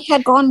 Jeanette. I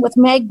had gone with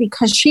Meg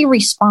because she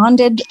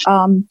responded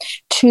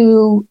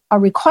to a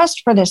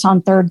request for this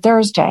on third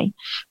Thursday.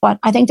 But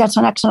I think that's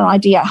an excellent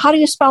idea. How do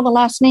you spell the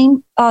last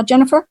name,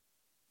 Jennifer?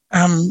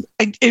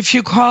 If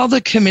you call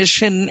the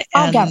commission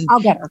I'll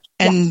get her.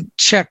 And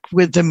check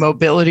with the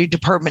mobility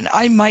department,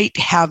 I might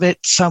have it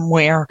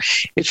somewhere.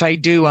 If I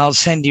do, I'll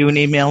send you an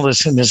email as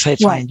soon as I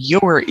find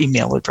your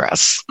email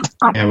address.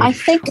 I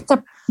think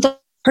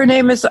her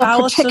name is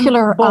Allison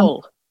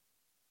Bull.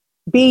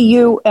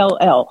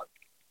 Bull.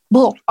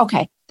 Bull.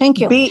 Okay. Thank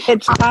you.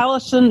 It's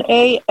Allison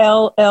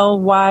Alllyson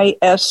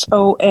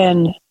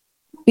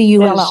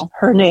Bull.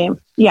 Her name.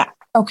 Yeah.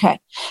 Okay.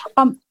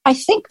 I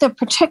think the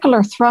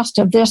particular thrust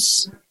of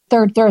this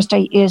third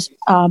Thursday is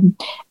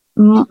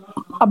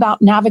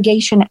about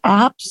navigation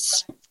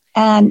apps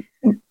and.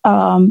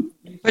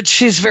 But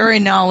she's very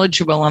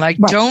knowledgeable, and I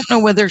don't know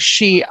whether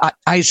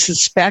I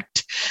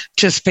suspect,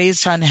 just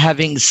based on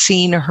having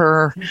seen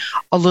her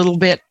a little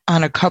bit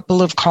on a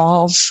couple of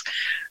calls,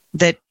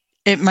 that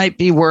it might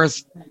be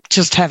worth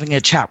just having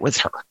a chat with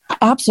her.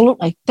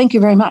 Absolutely. Thank you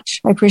very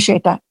much. I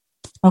appreciate that.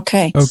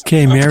 Okay.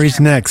 Okay, Mary's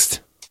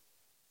next.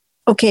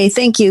 Okay,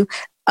 thank you.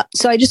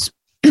 So I just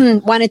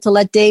wanted to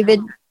let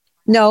David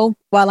know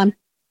while I'm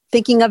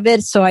thinking of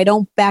it, so I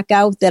don't back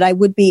out, that I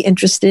would be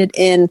interested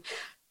in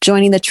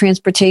joining the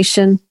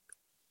Transportation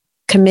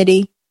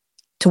Committee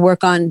to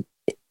work on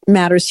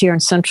matters here in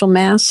Central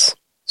Mass.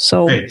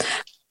 So great.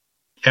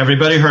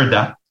 Everybody heard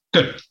that.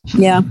 Good.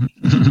 Yeah.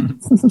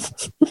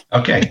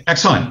 Okay,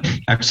 excellent.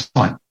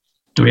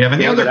 Do we have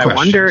any other questions? I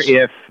wonder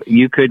if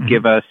you could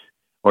give us,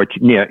 or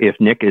if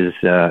Nick is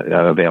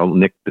available,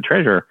 Nick the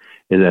treasurer,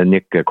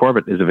 Nick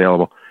Corbett is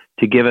available,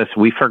 to give us,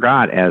 we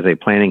forgot as a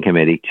planning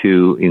committee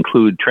to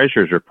include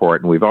treasurer's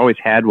report, and we've always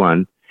had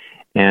one.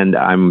 And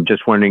I'm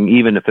just wondering,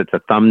 even if it's a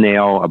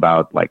thumbnail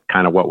about like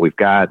kind of what we've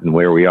got and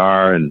where we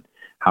are and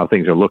how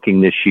things are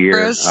looking this year.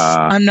 Chris,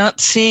 I'm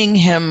not seeing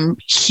him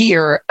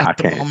here at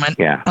the moment,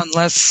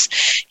 unless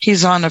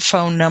he's on a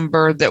phone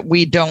number that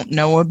we don't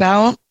know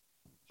about.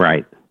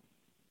 Right.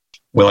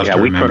 We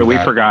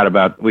forgot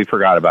about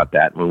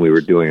that when we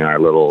were doing our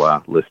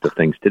little list of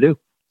things to do.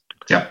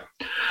 Yep.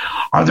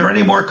 Are there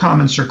any more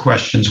comments or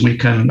questions?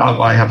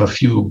 I have a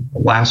few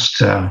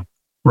last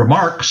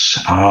remarks.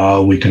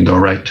 We can go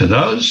right to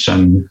those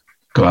and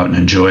go out and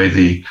enjoy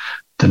the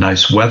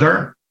nice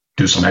weather,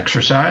 do some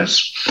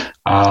exercise.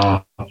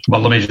 Well,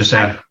 let me just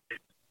add.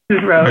 This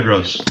is Rose. Good,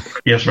 Rose.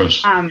 Yes,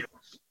 Rose.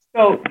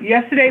 So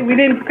yesterday we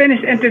didn't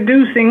finish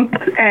introducing,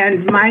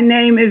 and my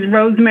name is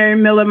Rosemary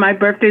Miller. My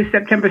birthday is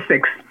September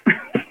 6th.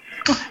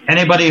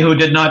 Anybody who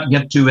did not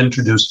get to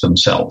introduce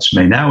themselves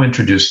may now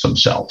introduce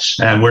themselves.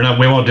 And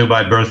we won't do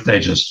by birthday,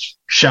 just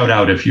shout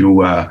out if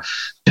you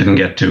didn't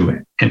get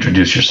to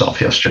introduce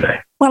yourself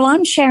yesterday. Well,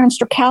 I'm Sharon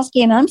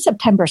Strakowski, and I'm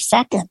September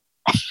 2nd.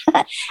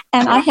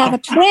 And I have a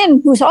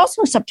twin who's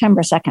also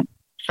September 2nd.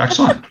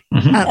 Excellent.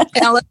 Mm-hmm.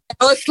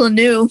 Alice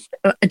Lanou,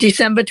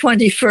 December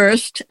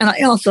 21st, and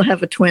I also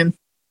have a twin.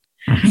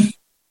 Mm-hmm.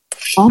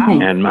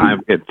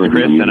 And it's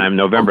Chris, and I'm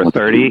November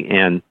 30,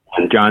 and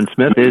John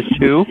Smith is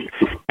too.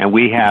 And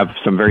we have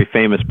some very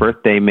famous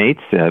birthday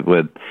mates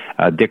with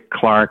Dick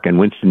Clark and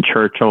Winston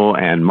Churchill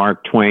and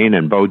Mark Twain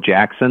and Bo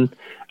Jackson.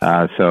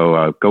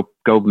 So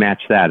go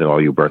match that,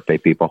 all you birthday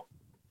people.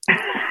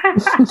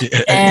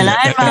 And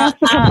I'm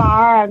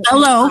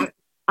hello.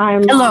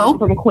 I'm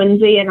from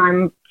Quincy, and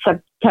I'm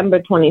September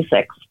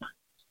 26th.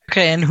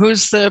 Okay, and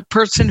who's the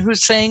person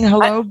who's saying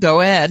hello?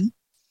 Go ahead.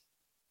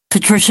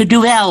 Patricia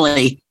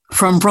Duvalli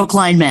from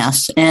Brookline,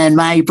 Mass. And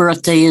my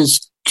birthday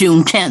is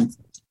June 10th.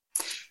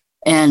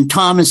 And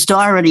Thomas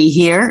Doherty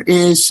here,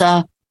 his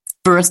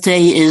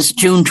birthday is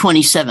June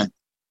 27th.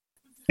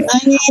 My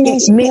name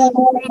is Mary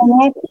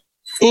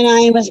And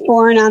I was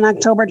born on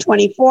October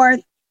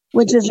 24th,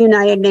 which is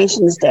United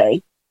Nations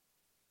Day.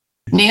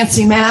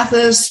 Nancy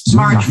Mathis,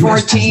 March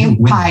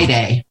 14th, Pi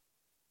Day.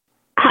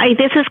 Hi,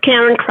 this is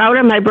Karen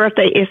Crowder. My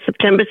birthday is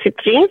September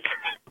 16th.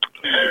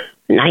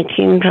 I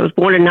was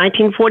born in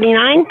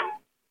 1949.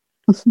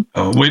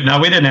 Oh, we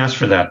didn't ask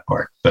for that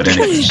part, but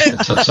anyways,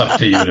 it's up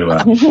to you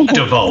to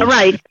divulge.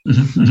 Right.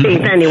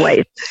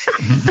 Anyways.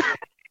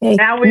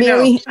 Now we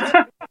know.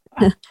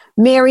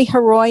 Mary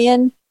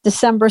Heroyan,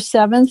 December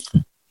 7th.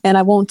 And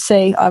I won't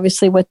say,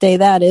 obviously, what day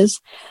that is.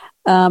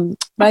 But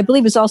I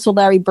believe it's also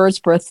Larry Bird's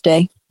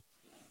birthday.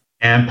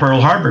 And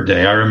Pearl Harbor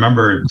Day. I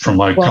remember from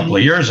a couple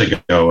of years ago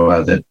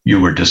that you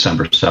were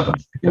December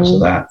 7th because of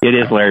that. It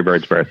is Larry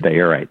Bird's birthday.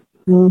 You're right.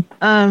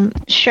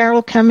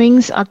 Cheryl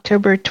Cummings,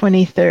 October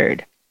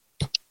 23rd.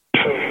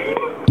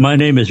 My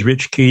name is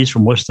Rich Keys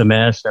from Worcester,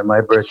 Mass., and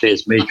my birthday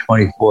is May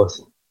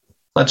 24th.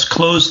 Let's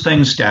close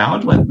things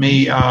down. Let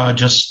me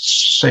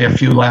just say a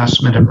few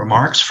last-minute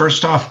remarks.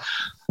 First off,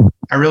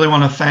 I really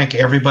want to thank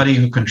everybody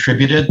who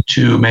contributed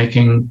to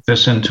making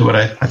this into what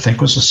I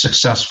think was a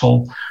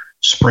successful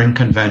spring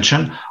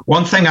convention.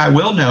 One thing I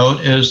will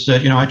note is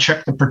that, I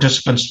check the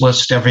participants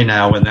list every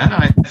now and then.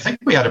 I think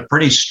we had a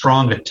pretty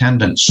strong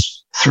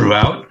attendance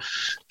throughout,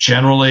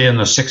 generally in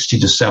the 60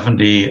 to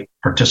 70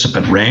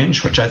 participant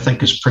range, which I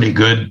think is pretty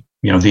good,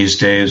 these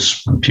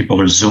days when people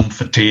are Zoom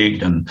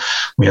fatigued, and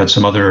we had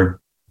some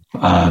other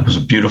it was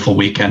a beautiful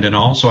weekend and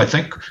all. So I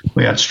think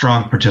we had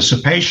strong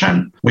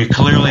participation. We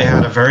clearly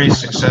had a very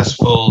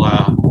successful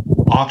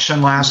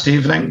auction last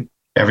evening.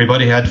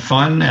 Everybody had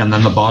fun. And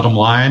then the bottom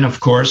line,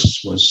 of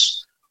course,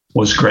 was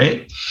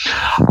great.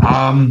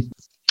 I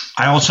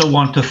also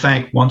want to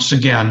thank once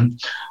again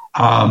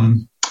our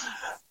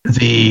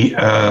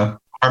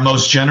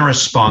most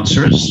generous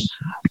sponsors,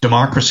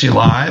 Democracy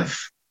Live,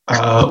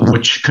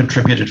 which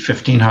contributed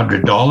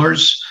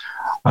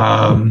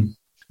 $1,500.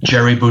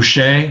 Jerry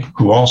Boucher,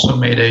 who also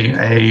made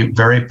a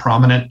very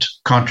prominent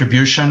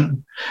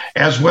contribution,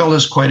 as well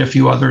as quite a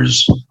few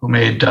others who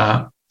made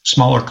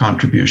smaller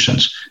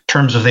contributions. In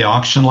terms of the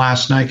auction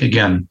last night,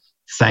 again,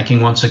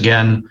 thanking once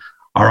again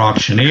our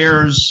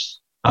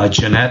auctioneers,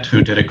 Jeanette,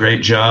 who did a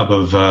great job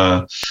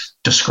of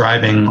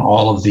describing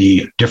all of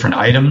the different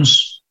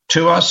items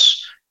to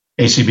us,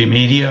 ACB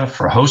Media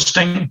for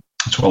hosting,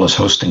 as well as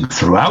hosting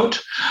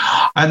throughout.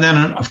 And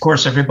then, of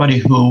course, everybody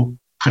who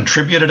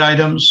contributed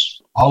items,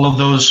 all of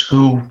those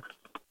who,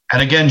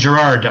 and again,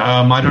 Gerard,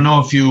 I don't know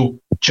if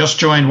you just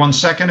joined 1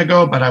 second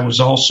ago, but I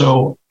was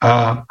also,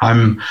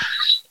 I'm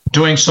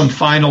doing some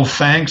final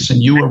thanks,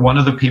 and you were one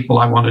of the people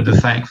I wanted to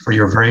thank for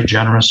your very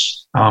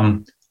generous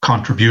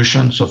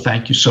contribution. So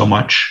thank you so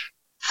much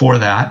for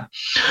that.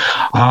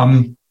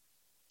 And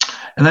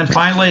then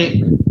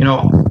finally,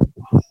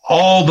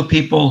 all the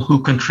people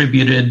who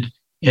contributed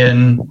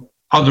in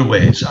other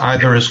ways,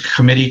 either as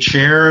committee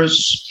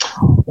chairs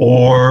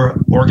or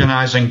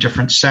organizing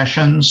different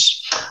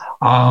sessions.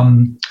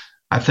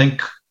 I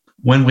think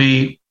when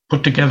we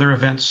put together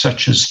events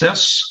such as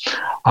this,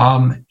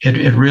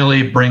 it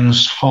really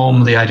brings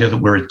home the idea that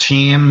we're a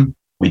team,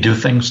 we do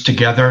things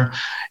together,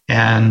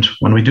 and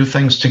when we do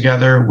things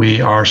together, we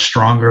are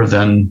stronger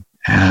than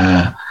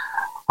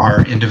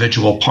our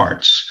individual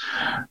parts.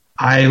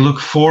 I look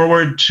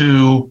forward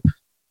to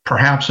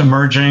perhaps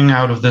emerging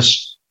out of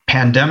this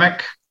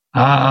pandemic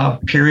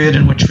period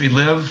in which we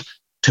live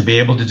to be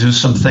able to do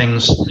some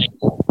things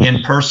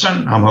in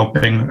person. I'm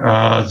hoping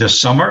this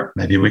summer,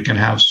 maybe we can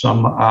have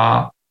some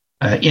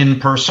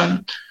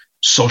in-person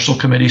social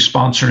committee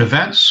sponsored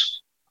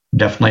events.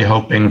 Definitely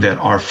hoping that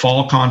our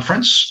fall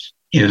conference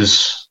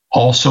is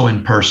also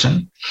in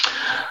person.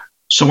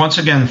 So once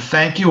again,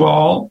 thank you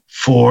all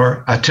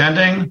for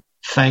attending.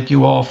 Thank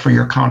you all for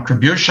your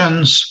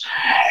contributions.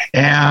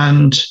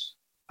 And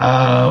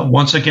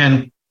once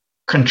again,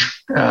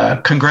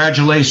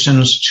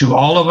 congratulations to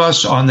all of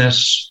us on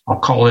this, I'll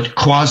call it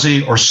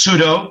quasi or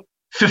pseudo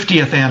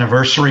 50th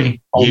anniversary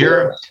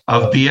year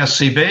of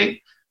BSCB.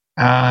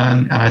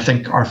 And I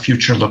think our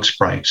future looks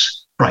bright.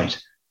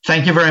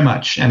 Thank you very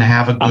much and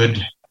have a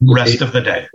good rest of the day.